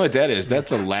to. You know what that is?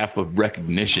 That's a laugh of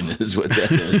recognition is what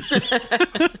that is.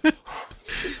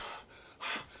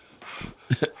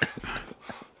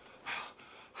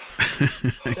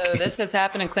 So this has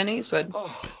happened in Clint Eastwood.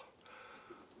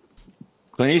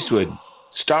 Clint Eastwood,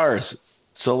 stars,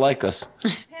 so like us.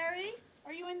 Harry,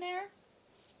 are you in there?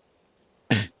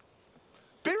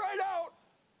 Be right out.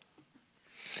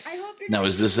 I hope you're Now,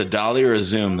 is this a dolly or a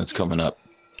Zoom that's coming up?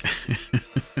 The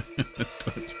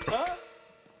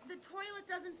toilet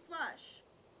doesn't flush.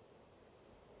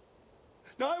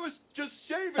 No, I was just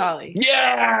shaving. Dolly.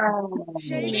 Yeah.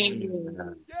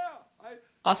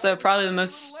 Also, probably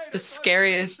the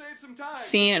scariest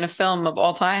scene in a film of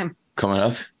all time. Coming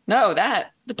up? No,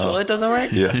 the toilet doesn't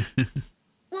work. Yeah.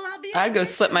 I'd go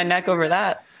slip my neck over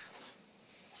that.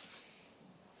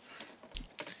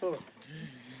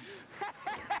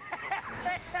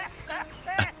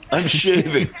 I'm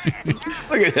shaving.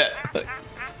 Look at that.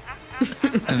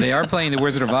 And they are playing the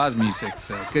Wizard of Oz music,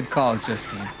 so good call,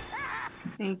 Justine.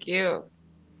 Thank you.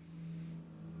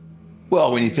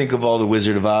 Well, when you think of all the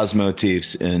Wizard of Oz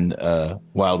motifs in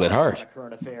Wild at Heart,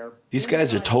 these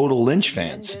guys are total Lynch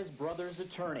fans. Brother's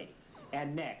attorney.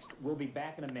 And next, we'll be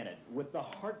back in a minute with the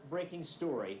heartbreaking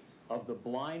story of the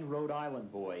blind Rhode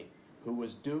Island boy who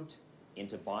was duped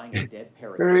into buying a dead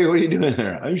parrot. Harry, what are you doing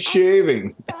there? I'm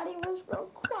shaving. Thought he was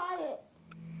real quiet.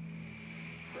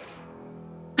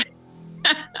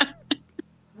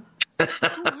 Who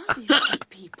are these sick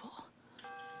people?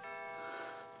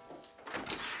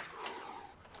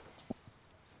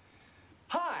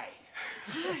 Hi.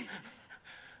 Hi.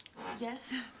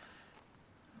 Yes.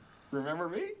 Remember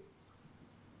me?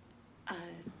 Of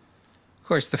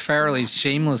course, the Farrellys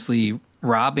shamelessly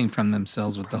robbing from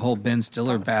themselves with the whole Ben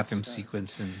Stiller bathroom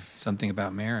sequence and Something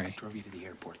About Mary. Drove you to the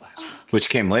airport last week. Which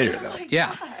came later, though.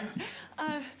 Yeah.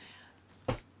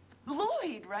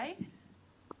 Lloyd, right?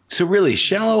 So really,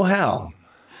 Shallow Hal.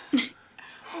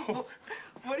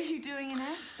 What are you doing in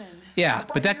Aspen? Yeah,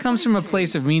 but that comes from a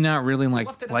place of me not really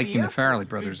liking the Farrelly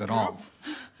brothers at all.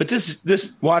 But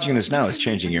this watching this now is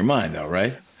changing your mind, though,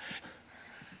 right?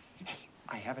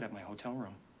 I have it at my hotel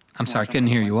room. I'm sorry, I couldn't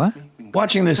hear you. What?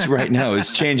 Watching this right now is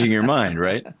changing your mind,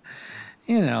 right?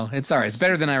 You know, it's all right. It's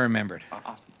better than I remembered.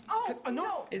 Oh,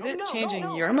 no. Is it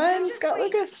changing your mind, Scott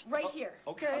Lucas? Right here.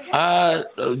 Okay.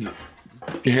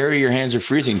 Harry, your hands are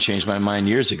freezing changed my mind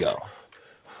years ago.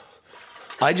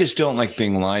 I just don't like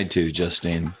being lied to,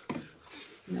 Justine.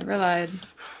 Never lied.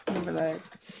 Never lied.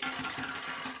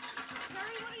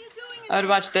 I would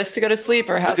watch this to go to sleep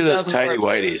or House Look at of those Thousand tidy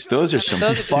Corpses. whities. Those are some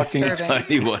Those are fucking disturbing.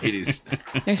 tidy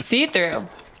whities. They're see-through.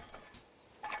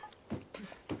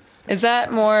 Is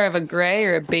that more of a gray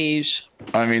or a beige?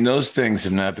 I mean, those things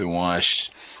have not been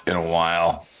washed in a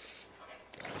while.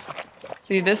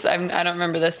 See, this I don't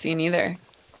remember this scene either.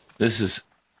 This is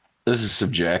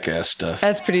some jackass stuff.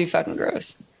 That's pretty fucking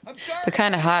gross. But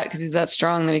kind of hot because he's that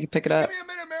strong that he can pick it up.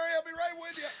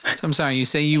 So I'm sorry, you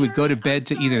say you would go to bed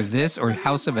to either this or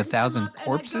House of 1,000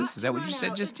 Corpses? Is that what you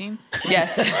said, Justine?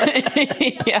 Yes.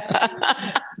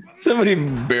 Yeah. Somebody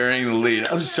bearing the lead.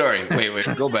 I'm sorry. Wait,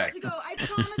 go back. I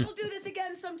promise we'll do this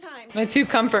again sometime. My two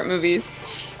comfort movies.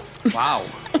 Wow.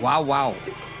 Wow.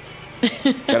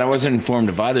 And I wasn't informed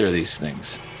of either of these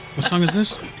things. What song is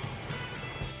this?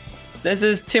 This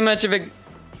is Too Much of a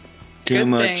Too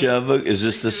much thing. of a. Is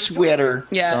this the sweater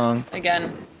song?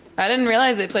 Again. I didn't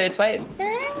realize they played it twice.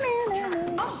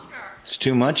 It's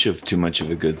too much of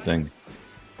a good thing.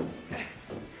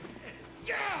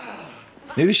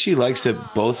 Maybe she likes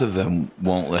that both of them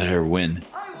won't let her win.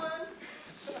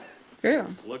 True.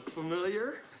 Look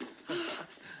familiar?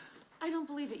 I don't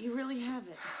believe it. You really have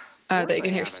it. Oh, they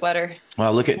can hear sweater.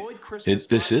 Wow, look at it.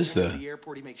 This is The the.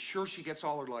 airport, he makes sure she gets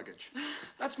all her luggage.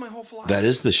 That's my whole philosophy. That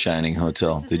is the Shining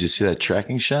Hotel. Did you see that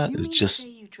tracking shot? It's just.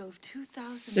 You drove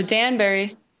 2,000 The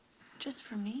Danbury. just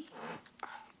for me?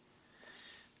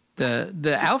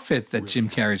 The outfit that Jim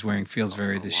Carrey's wearing feels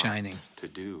very The Shining. To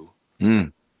do.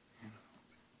 Mm.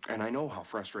 And I know how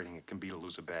frustrating it can be to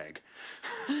lose a bag.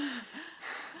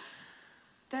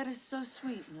 That is so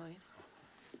sweet, Lloyd.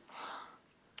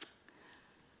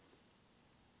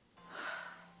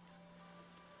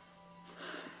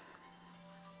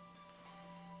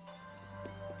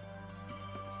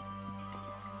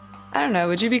 I don't know.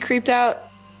 Would you be creeped out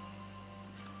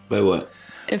By what?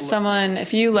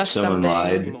 if you left Someone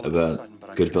something? lied about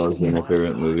Goodfellas being my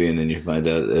favorite movie, and then you find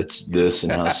out it's this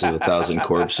and House of a Thousand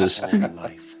Corpses.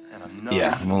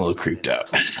 Yeah, I'm a little creeped out.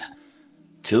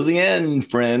 Till the end,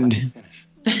 friend.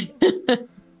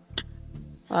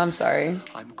 I'm sorry.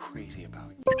 I'm crazy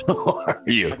about you. Who are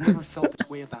you? I've never felt this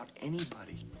way about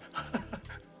anybody.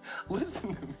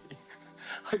 Listen to me.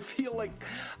 I feel like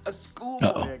a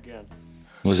schoolboy again.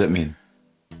 What does that mean?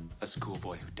 A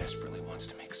schoolboy who desperately wants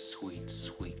to make sweet,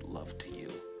 sweet love to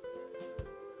you.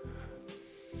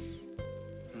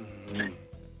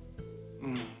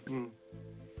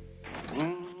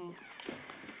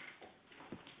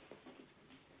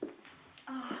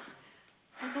 Oh,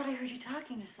 I thought I heard you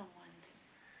talking to someone.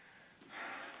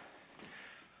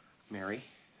 Mary?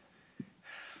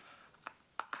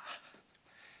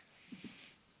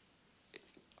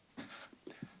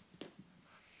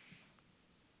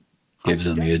 Gabe's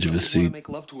on the edge of his seat. Make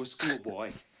love to a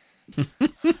schoolboy.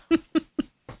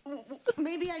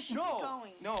 Maybe I should be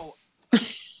going. No.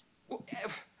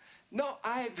 No,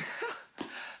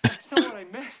 that's not what I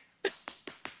meant.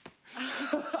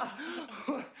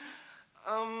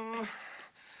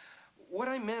 What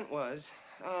I meant was,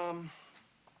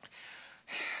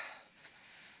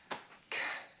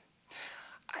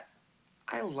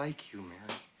 I like you, Mary.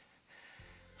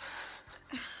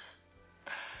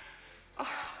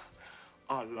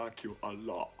 I like you a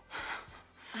lot.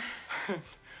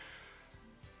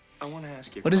 I want to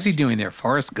ask you. What is he doing there,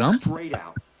 Forrest Gump? Straight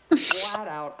out, flat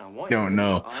out. I want Don't you to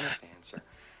know. give an honest answer.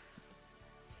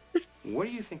 What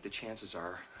do you think the chances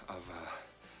are of a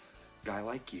guy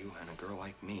like you and a girl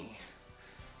like me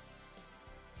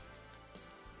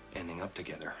ending up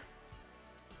together?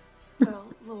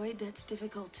 Well, Lloyd, that's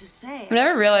difficult to say. I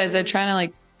never realized they're trying to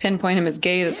like pinpoint him as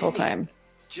gay this whole time.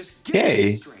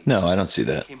 Gay? No, I don't see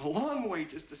that. Came a long way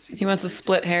just to see. He wants to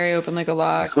split Harry open like a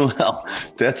lock. Well,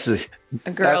 that's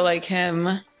A girl like him.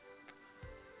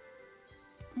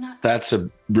 That's a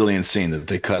brilliant scene that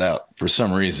they cut out for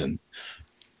some reason.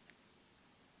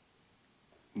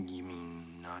 You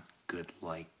mean not good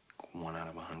like 1 out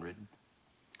of 100?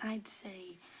 I'd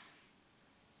say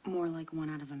more like 1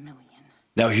 out of 1,000,000.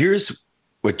 Now, here's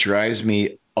what drives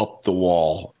me up the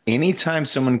wall. Anytime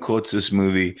someone quotes this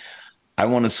movie, I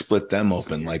want to split them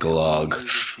open like a log.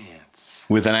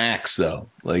 With an axe, though.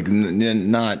 Like,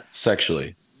 not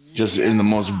sexually. Just in the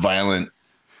most violent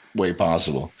way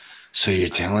possible. So you're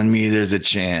telling me there's a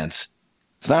chance.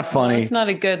 It's not funny. It's not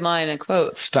a good line to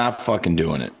quote. Stop fucking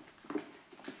doing it.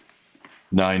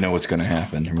 Now I know what's going to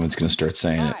happen. Everyone's going to start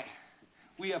saying it.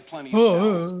 We have plenty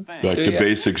of Back to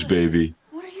basics, baby.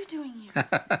 What are you doing here?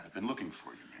 I've been looking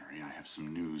for you, Mary. I have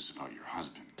some news about your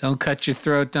husband. Don't cut your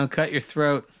throat. Don't cut your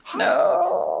throat.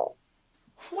 No.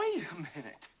 Wait a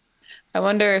minute. I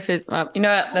wonder if his you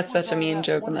know what? That's such a mean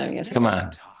joke. I'm not even gonna say Come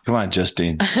on. Come on,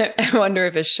 Justine. I wonder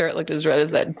if his shirt looked as red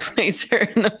as that blazer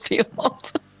in the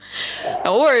field.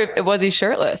 Or was he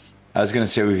shirtless? I was going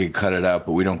to say we could cut it out,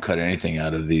 but we don't cut anything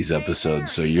out of these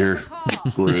episodes, so you're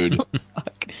screwed.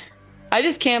 I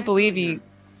just can't believe he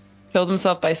killed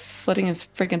himself by slitting his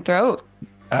freaking throat.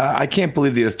 I can't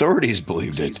believe the authorities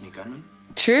believed it.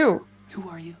 True. Who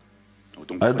are you?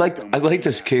 I'd like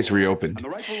this case reopened.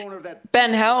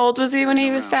 Ben, how old was he when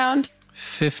he was found?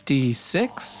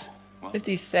 56?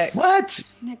 56. What?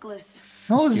 Nicholas.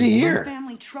 How old is he Your here?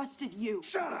 family trusted you.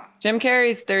 Shut up. Jim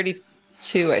Carrey's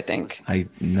 32, I think. I'm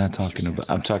not talking about.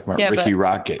 I'm talking about Ricky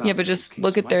Rocket. Yeah, but just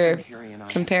look at their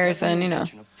comparison, you know.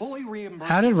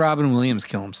 How did Robin Williams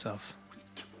kill himself?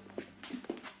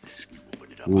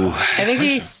 Ooh. I think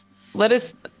he slit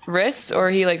his wrists or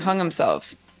he like hung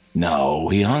himself. No,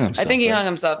 he hung himself. I think he right? hung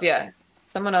himself, yeah.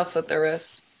 Someone else slit their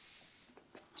wrists.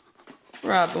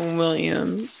 Robin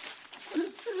Williams. What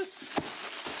is this?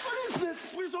 What is this?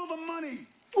 Where's all the money?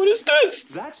 What is this?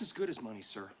 That's as good as money,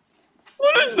 sir.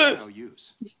 What is this?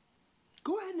 IOUs.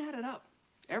 Go ahead and add it up.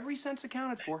 Every cent's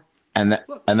accounted for. And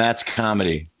that's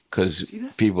comedy, because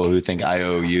people who think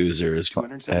IOUs are as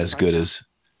good as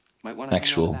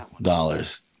actual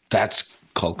dollars. That's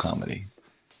called comedy.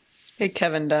 Hey,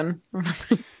 Kevin Dunn.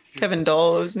 Kevin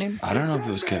Dole was his name. I don't know if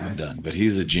it was Kevin Dunn, but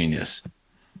he's a genius.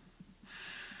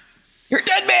 You're a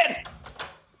dead man.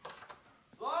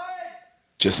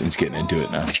 Justin's getting into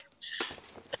it now.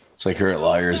 It's like her at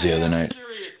Liars the other night.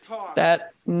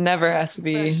 That never has to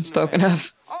be spoken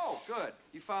of. Oh, good.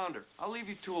 You found her. I'll leave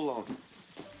you two alone.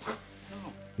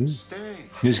 Stay.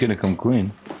 Who's gonna come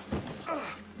clean?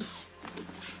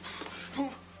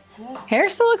 Hair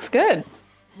still looks good.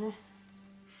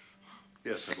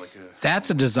 Yes, I'd like a... That's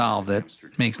a dissolve that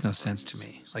makes no sense to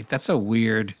me. Like, that's a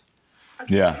weird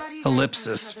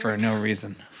ellipsis for no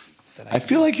reason. I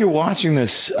feel like you're watching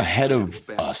this ahead of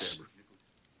us.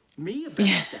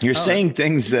 You're saying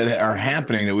things that are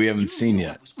happening that we haven't seen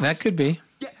yet. That could be.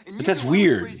 But that's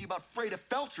weird.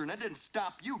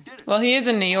 Well, he is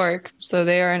in New York, so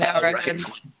they are an hour ahead.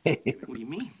 What do you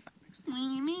mean? What do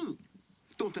you mean?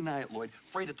 Don't deny it, Lloyd.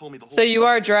 Freda told me the whole So you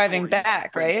are driving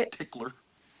back, right? tickler.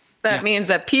 That means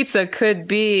that pizza could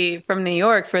be from New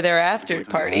York for their after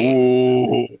party.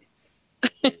 Ooh.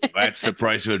 That's the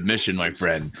price of admission, my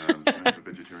friend.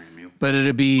 But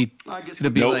it'd be like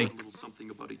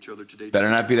Better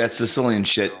not be that Sicilian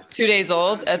shit. 2 days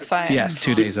old? That's fine. Yes,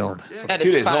 2 days old. That 2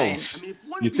 is days fine.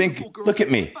 old. You think? Look at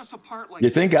me.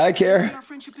 You think I care?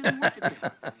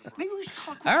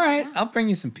 All right, I'll bring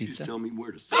you some pizza. Tell me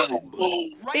where to Thank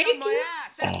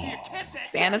you.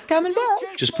 Santa's coming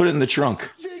back. Just put it in the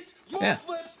trunk. Yeah.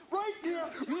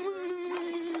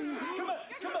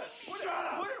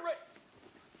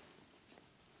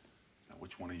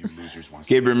 Which one of you losers wants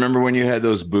Gabe, remember when you had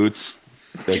those boots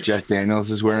that Jeff Daniels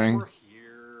is wearing?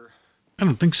 I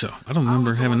don't think so. I don't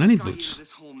remember having any boots.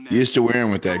 You used to wear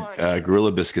them with that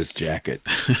Gorilla Biscuits jacket.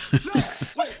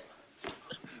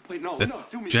 That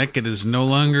jacket is no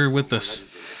longer with us.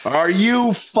 Are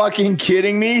you fucking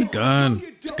kidding me? It's gone.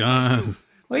 It's gone.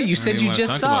 Wait, you said you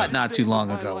just saw it not too long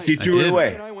ago. She threw it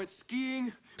away. It's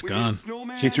gone.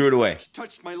 She threw it away.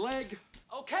 Touched my leg.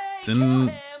 Okay. It's no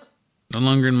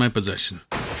longer in my possession.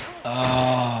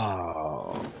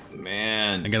 Oh,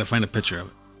 man. I got to find a picture of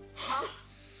it.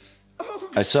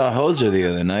 I saw Hoser the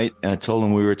other night, and I told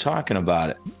him we were talking about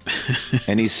it.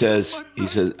 And he says,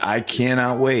 I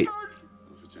cannot wait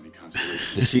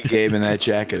to see Gabe in that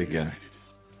jacket again.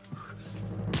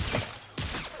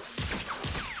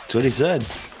 That's what he said.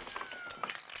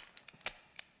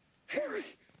 Harry,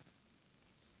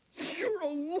 you're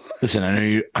alive. Listen,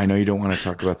 I know you don't want to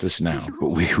talk about this now,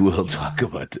 but we will talk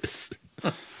about this.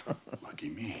 Lucky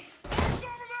me.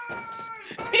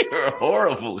 You're a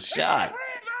horrible shot.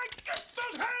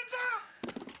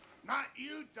 Not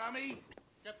you, dummy.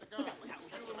 Get the gun.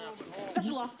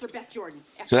 Special Officer Beth Jordan.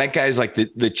 So that guy's like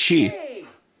the chief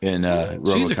in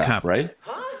She's a RoboCop, cop. right?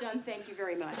 Done, thank you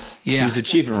very much. Yeah. He's the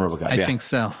chief in RoboCop. I think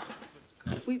so.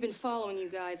 We've been following you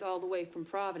guys all the way from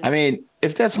Providence. I mean,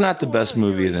 if that's not the best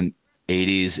movie of the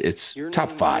 80s, it's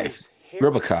top 5.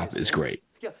 RoboCop is great.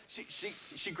 Yeah,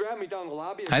 she grabbed me down the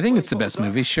lobby. I think it's the best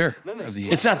movie, sure. Of the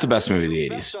It's not the best movie of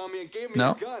the 80s.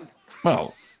 No.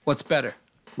 Well, What's better?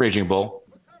 Raging Bull.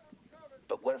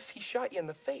 But what if he shot you in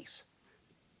the face?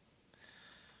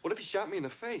 What if he shot me in the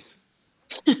face?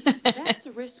 That's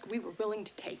a risk we were willing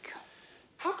to take.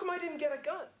 How come I didn't get a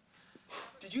gun?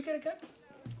 Did you get a gun?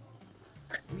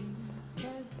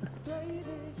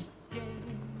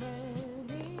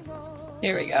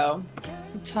 Here we go.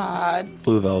 Todd.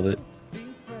 Blue Velvet.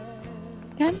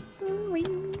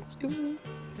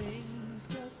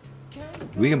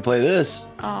 We can play this.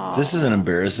 Aw. This isn't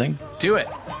embarrassing. Do it.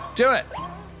 Do it.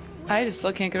 I just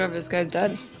still can't get over this guy's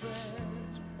dead.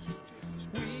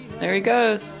 There he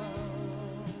goes.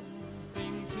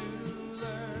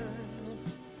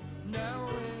 You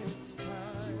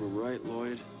were right,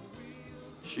 Lloyd.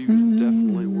 She was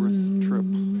definitely worth the trip.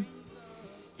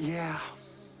 Yeah.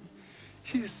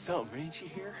 She's something, ain't she,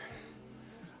 here?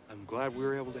 I'm glad we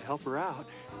were able to help her out.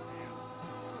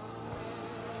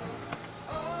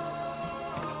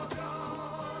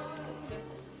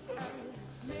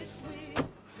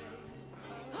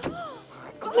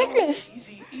 Goodness.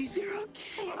 Easy, easy. You're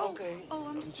okay. Okay. Oh,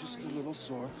 I'm just a little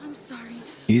sore. I'm sorry.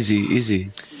 Easy, easy.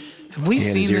 Have we He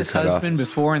had his seen ear this cut off. husband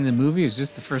before in the movie, or is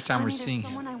this the first time we're seeing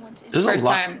him? There's First a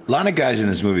time. lot of guys in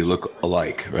this movie look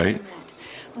alike, right?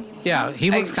 Yeah,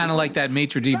 he looks kind of like that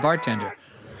maitre d' bartender.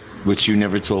 Which you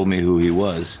never told me who he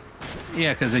was.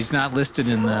 Yeah, because he's not listed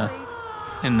in the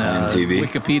IMDb?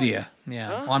 Wikipedia. Yeah,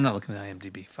 well, I'm not looking at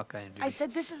IMDb. Fuck IMDb. I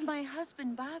said, this is my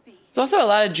husband, Bobby. There's also a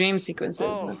lot of dream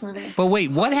sequences in this movie. But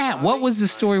wait, what was the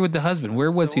story with the husband?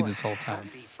 Where was he this whole time?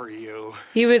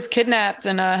 He was kidnapped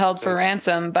and held for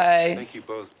ransom by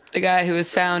the guy who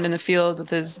was found in the field with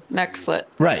his neck slit.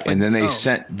 Right, and then they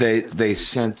sent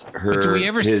her. But do we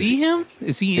ever see him?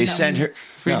 Is he? They in sent her. No,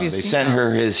 they previous scene? sent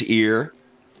her his ear.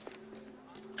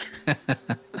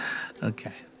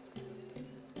 Okay.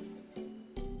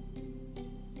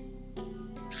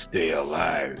 Stay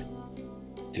alive,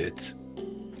 tits.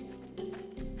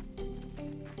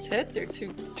 Tits or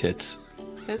toots? Tits.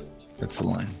 Tits. That's the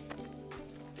line.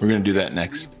 We're gonna do that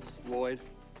next. Lloyd.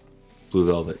 Blue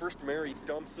Velvet. First Mary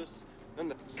dumps us, then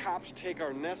the cops take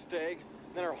our nest egg,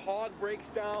 then our hog breaks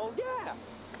down. Yeah.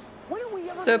 When are we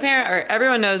ever So apparently,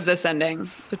 everyone knows this ending.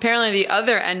 But apparently, the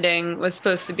other ending was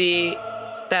supposed to be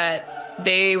that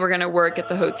they were going to work at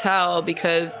the hotel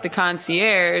because the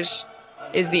concierge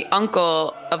is the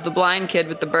uncle of the blind kid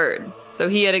with the bird. So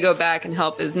he had to go back and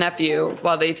help his nephew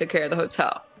while they took care of the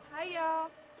hotel. Hi, y'all.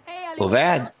 Hey, Well,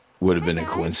 that would have been a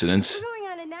coincidence. We're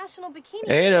going on a national bikini.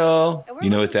 Hey-do. And we're You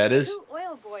know what looking that for is? 2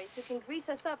 oil boys who can grease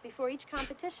us up before each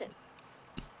competition.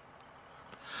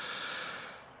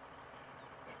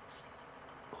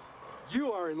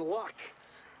 You are in luck.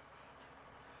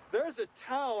 There's a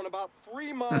town about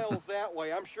 3 miles that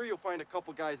way. I'm sure you'll find a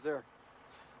couple guys there.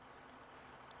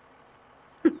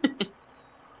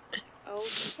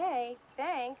 Okay,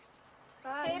 thanks.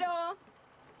 Bye. Hey, doll.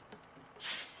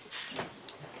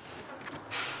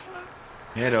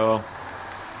 Hey-do.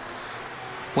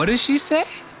 What does she say?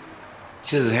 She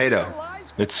says hey-do.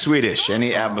 It's Swedish.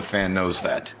 Any ABBA fan knows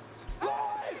that.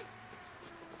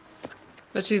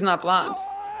 But she's not blonde.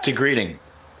 It's a greeting.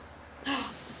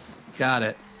 Got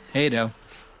it. Hey-do.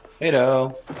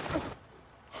 Hey-do.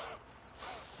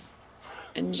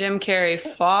 And Jim Carrey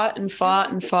fought and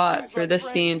fought and fought for this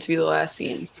scene to be the last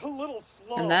scene.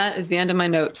 And that is the end of my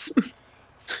notes.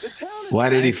 Why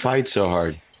did he fight so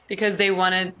hard? Because they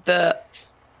wanted the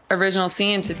original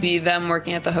scene to be them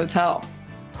working at the hotel.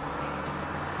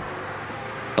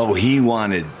 Oh, he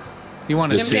wanted. Jim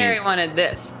Carrey wanted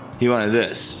this. He wanted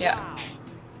this. Yeah.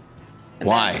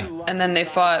 Why? And then they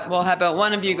fought, well, how about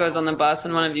one of you goes on the bus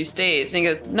and one of you stays? And he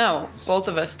goes, no, both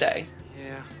of us stay.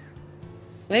 Yeah.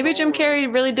 Maybe Jim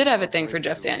Carrey really did have a thing for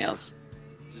Jeff Daniels.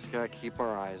 Just gotta keep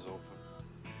our eyes open.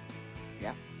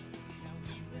 Yeah.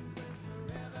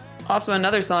 Also,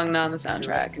 another song not on the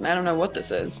soundtrack, and I don't know what this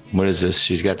is. What is this?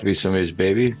 She's Got to Be Somebody's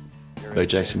Baby by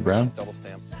Jackson Brown? Double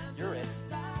stamp. You're it.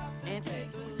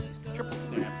 Triple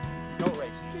stamp. No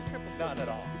races. None at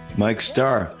all. Mike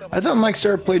Starr. I thought Mike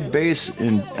Starr played bass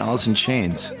in Alice in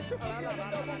Chains.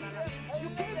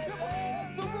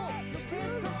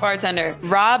 Bartender,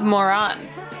 Rob Moran.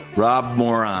 Rob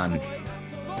Moran.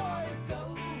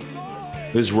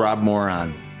 Who's Rob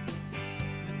Moran?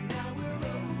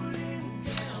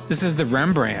 This is the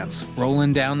Rembrandts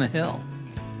rolling down the hill.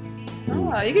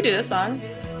 Oh, you could do this song.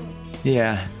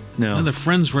 Yeah, no. Another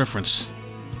Friends reference.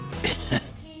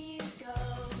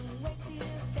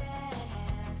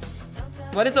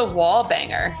 What is a wall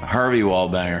banger? Harvey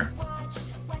Wallbanger.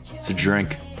 It's a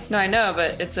drink. No, I know,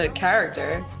 but it's a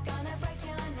character.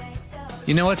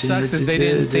 You know what sucks is they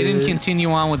didn't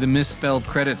continue on with the misspelled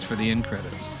credits for the end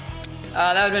credits.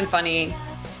 That would have been funny.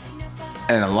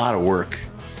 And a lot of work.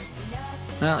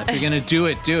 Well, if you're gonna do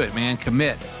it, man.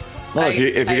 Commit. Well, if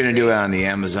you're gonna do it on the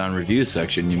Amazon review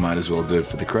section, you might as well do it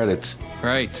for the credits.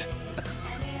 Right.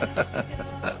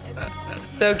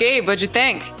 So, Gabe, what'd you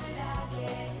think?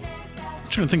 I'm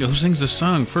trying to think of who sings the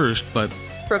song first, but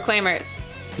Proclaimers.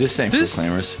 This ain't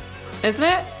Proclaimers. Isn't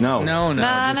it? No. No.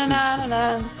 Na, This na, is na,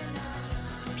 na, na.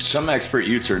 Some expert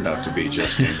you turned out to be,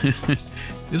 Justin. this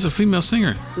is a female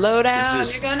singer. Low down,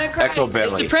 This is you're gonna cry. Echo It's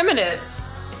Bentley. the Primitives.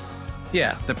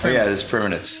 yeah, the Oh, yeah, this is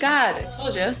Primitives. God, I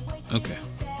told you. Okay.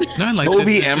 No, I like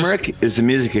Toby it. It's Emmerich is the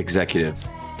music executive.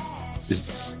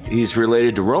 He's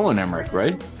related to Roland Emmerich,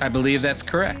 right? I believe that's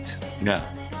correct. Yeah.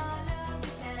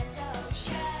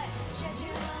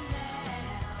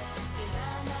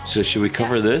 So should we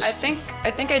cover this? I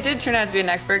think I did turn out to be an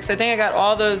expert because I think I got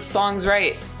all those songs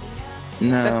right.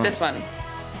 No. Except this one.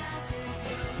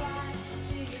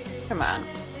 Come on.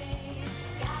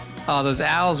 Oh, those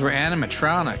owls were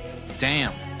animatronic.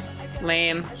 Damn.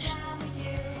 Lame.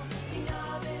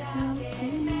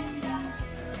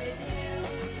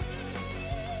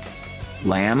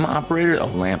 Lamb operator? Oh,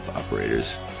 lamp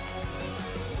operators.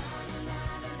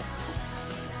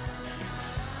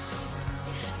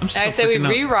 I'm still I say we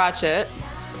freaking out. rewatch it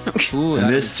Ooh,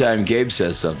 And this time, Gabe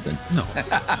says something. No,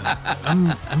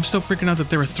 I'm still freaking out that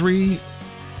there are 3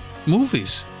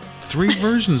 movies, 3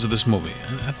 versions of this movie.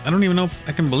 I don't even know if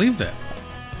I can believe that.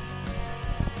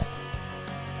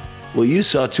 Well, you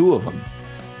saw 2 of them.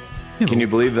 Yeah, can you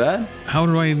believe that? How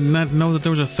do I not know that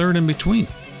there was a third in between?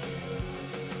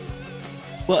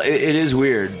 Well, it is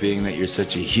weird, being that you're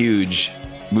such a huge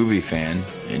movie fan,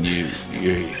 and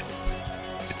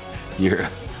your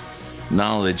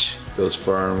knowledge goes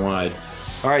far and wide.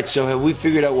 All right, so have we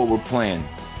figured out what we're playing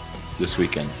this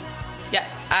weekend?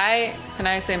 Yes, can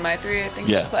I say my 3? I think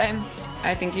you Yeah. should play.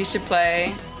 I think you should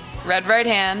play Red Right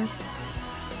Hand,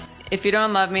 If You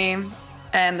Don't Love Me,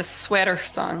 and the Sweater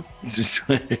Song. It's a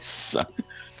Sweater Song.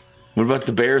 What about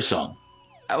the Bear Song?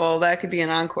 Well, that could be an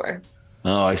encore.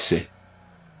 Oh, I see.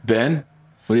 Ben,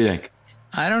 what do you think?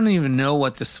 I don't even know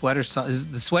what the Sweater Song is.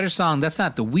 The Sweater Song, that's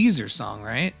not the Weezer song,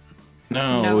 right?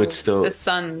 No, it's the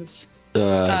Suns.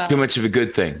 Too Much of a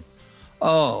Good Thing.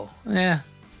 Oh, yeah.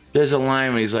 There's a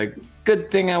line where he's like,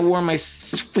 "Good thing I wore my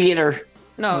sweater."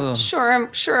 No, sure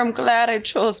I'm glad I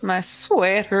chose my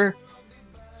sweater.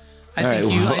 I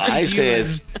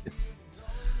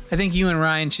think you and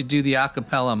Ryan should do the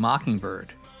acapella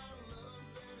Mockingbird.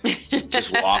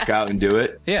 Just walk out and do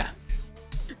it. Yeah.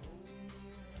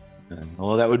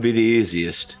 Well, that would be the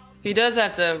easiest. He does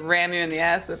have to ram you in the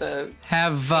ass with a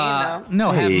have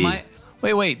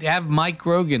Mike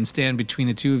Grogan stand between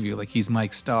the two of you like he's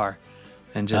Mike Starr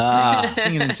and just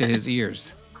sing it into his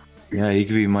ears. Yeah, he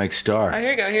could be Mike Starr. Oh, here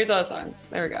we go. Here's all the songs.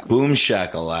 There we go. Boom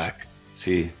shakalak.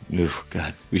 See, oh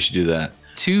God, we should do that.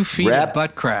 2 feet of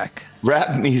butt crack.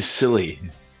 Rap Me Silly.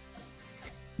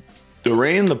 The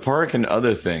Rain in the Park and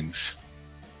Other Things.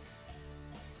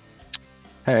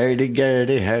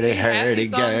 Hurdy-gurdy, hurdy-gurdy,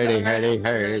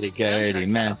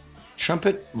 man.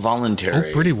 Trumpet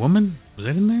Voluntary. Oh, Pretty Woman? Was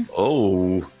that in there?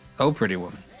 Oh, Pretty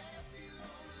Woman.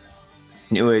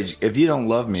 New Age, If You Don't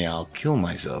Love Me, I'll Kill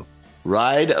Myself.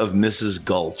 Ride of Mrs.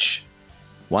 Gulch.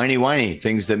 Whiny, whiny,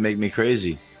 Things That Make Me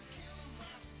Crazy.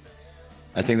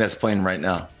 I think that's playing right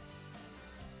now.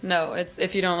 No, it's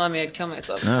If You Don't Love Me, I'd Kill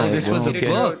Myself. Oh, This was a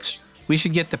book. We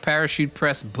should get the Parachute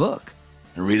Press book.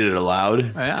 And read it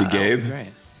aloud to Gabe.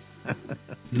 Great.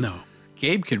 No.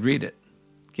 Gabe could read it.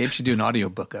 Gabe should do an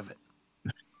audiobook of it.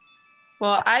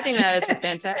 Well, I think that is a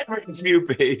fantastic. A few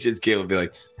pages, Gabe will be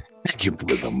like, I can't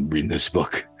believe I'm reading this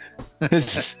book.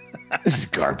 This is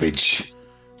garbage.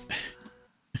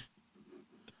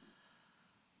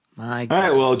 My All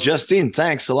right, well, Justine,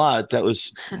 thanks a lot. It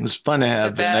was fun to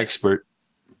have an expert.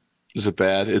 Is it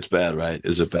bad? It's bad, right?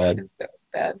 Is it bad? It's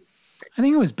bad. I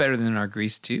think it was better than our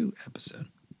Grease 2 episode.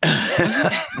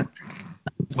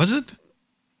 Was it?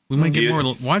 We might get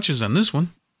more watches on this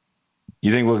one.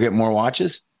 You think we'll get more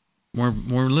watches? More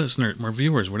listeners, more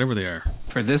viewers, whatever they are.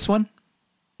 For this one?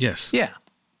 Yes. Yeah.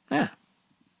 Yeah.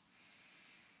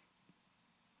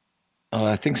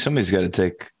 I think somebody's got to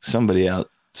take somebody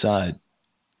outside.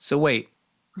 So wait,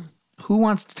 who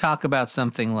wants to talk about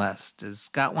something less? Does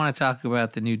Scott want to talk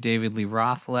about the new David Lee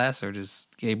Roth less, or does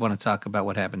Gabe want to talk about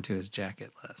what happened to his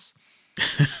jacket less?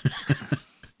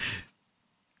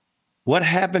 What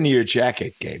happened to your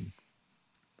jacket, Gabe?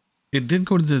 It did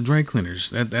go to the dry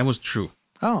cleaners. That was true.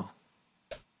 Oh.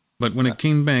 But when it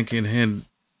came back, it had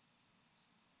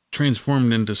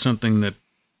transformed into something that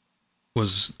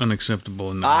was unacceptable.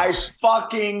 In the house.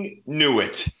 Fucking knew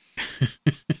it.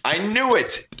 I knew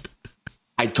it.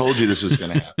 I told you this was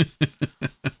going to happen.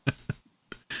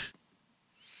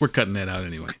 We're cutting that out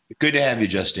anyway. Good to have you,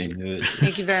 Justine.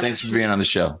 Thank you very much. Thanks for being on the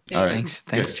show. Thanks. All right.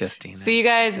 Thanks, Justine. See you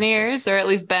guys New Year's, or at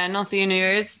least Ben. I'll see you New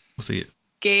Year's. We'll see you.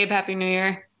 Gabe, Happy New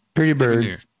Year. Pretty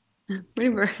bird. Pretty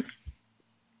bird.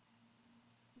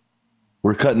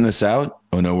 We're cutting this out?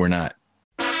 Oh, no, we're not.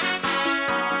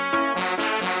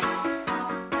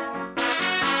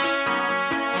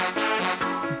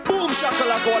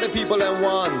 Shakalaka what the people them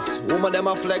want. Woman them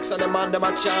a flex and the man them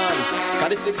a chant. Cause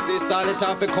the 60s style it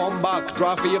have to come back.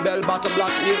 Draw for your bell bottom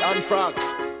black heel and frock.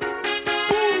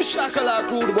 Boom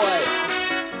shakalaka rude boy.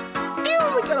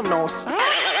 You tell them no sir.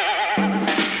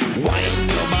 Wine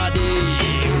your body,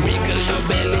 wiggle your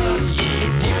belly.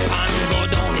 Dip and go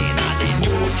down in the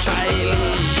new style.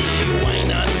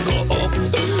 Wine and go up,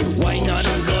 wine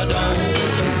and go down.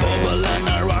 Bubble and a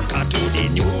rocker to the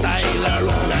new style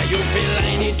around. Now you feel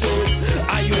line it up.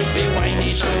 You feel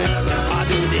whiny too. I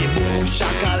do the boom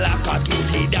shakalaka to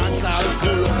the dancehall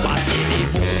club. I say the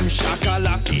boom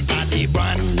shakalaka it a the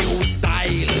brand new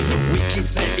style. Wicked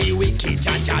say it wicked,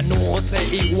 Jaja no say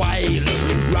it wild.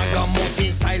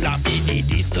 Ragamuffin style of the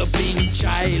disciplined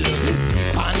child.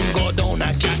 Dip and go down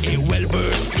a cat a well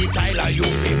versatile. You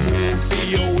feel move for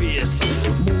your waist,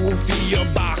 move for your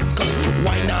back.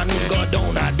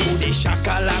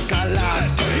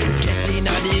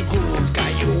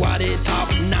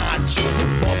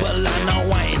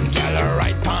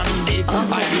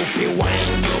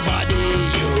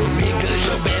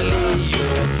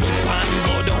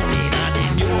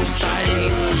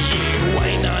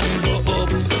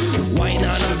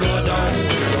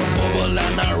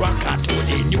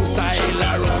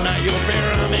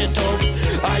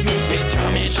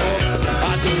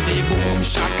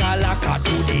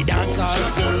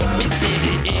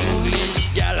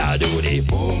 do the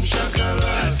boom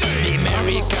shakalaka. The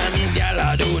American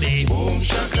gala do the boom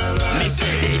shakalaka. Me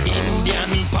say the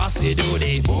Indian posse do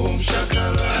the boom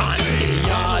shakalaka. And the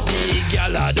Yardi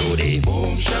gala do the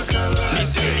boom shakalaka. Me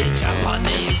say the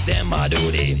Japanese them a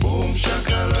do the boom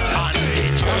shakalaka. And the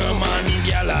German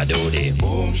gala do the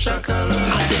boom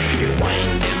shakalaka. And if you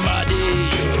wind them body,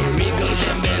 you wriggle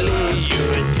them belly, you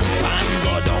dip and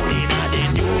go down in a the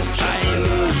new style.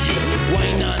 You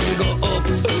wine and go up,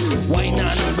 wine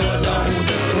and go down.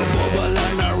 The bubble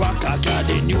and the rock, I got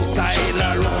the new style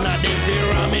around. A them fi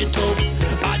ram it up,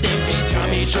 a them fi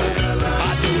jam it up.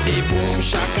 I do the boom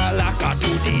shakalaka to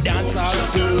the dance all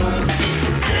through.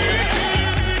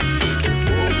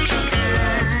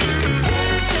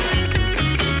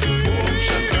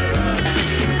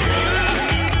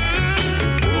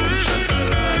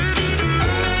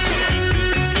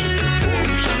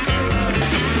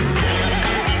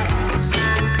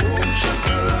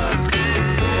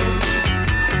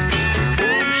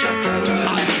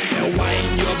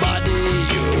 Wine your body,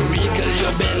 you wriggle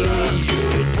your belly, you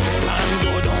dip and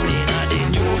go down in a the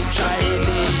new style.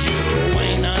 You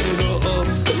wine and go up,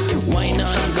 wine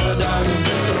and go down.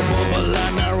 The bubble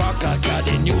and a rock, I got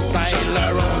the new style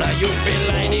around. You feel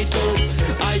line it up,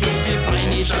 you feel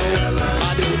find it up.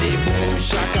 I do the boom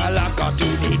shakalaka to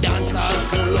the dance all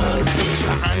full on. Put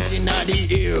your hands in the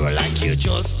air like you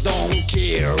just don't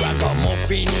care.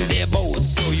 Ragamuffin the boat,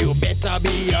 so you better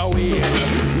be aware.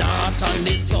 Not on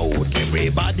the south,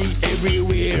 everybody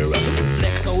everywhere.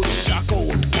 Flex out, shock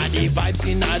out, got the vibes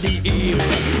in the ear.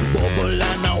 Bubble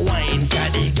and a wine,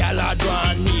 got the gala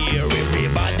draw near.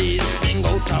 Everybody sing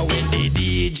out when the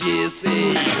DJ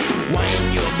say,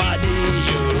 wine your body,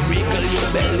 you wriggle your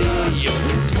belly, you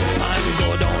dip and go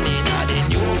down in the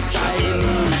new style.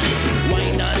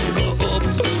 Wine and go up,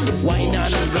 wine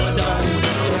and go down.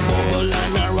 Bubble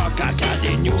and a rock, I got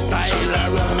the new style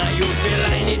around. Now you feel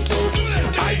line it up,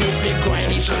 you feel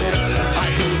grind it up. I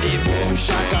do the boom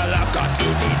shakalaka to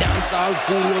the dance all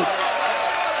pull up.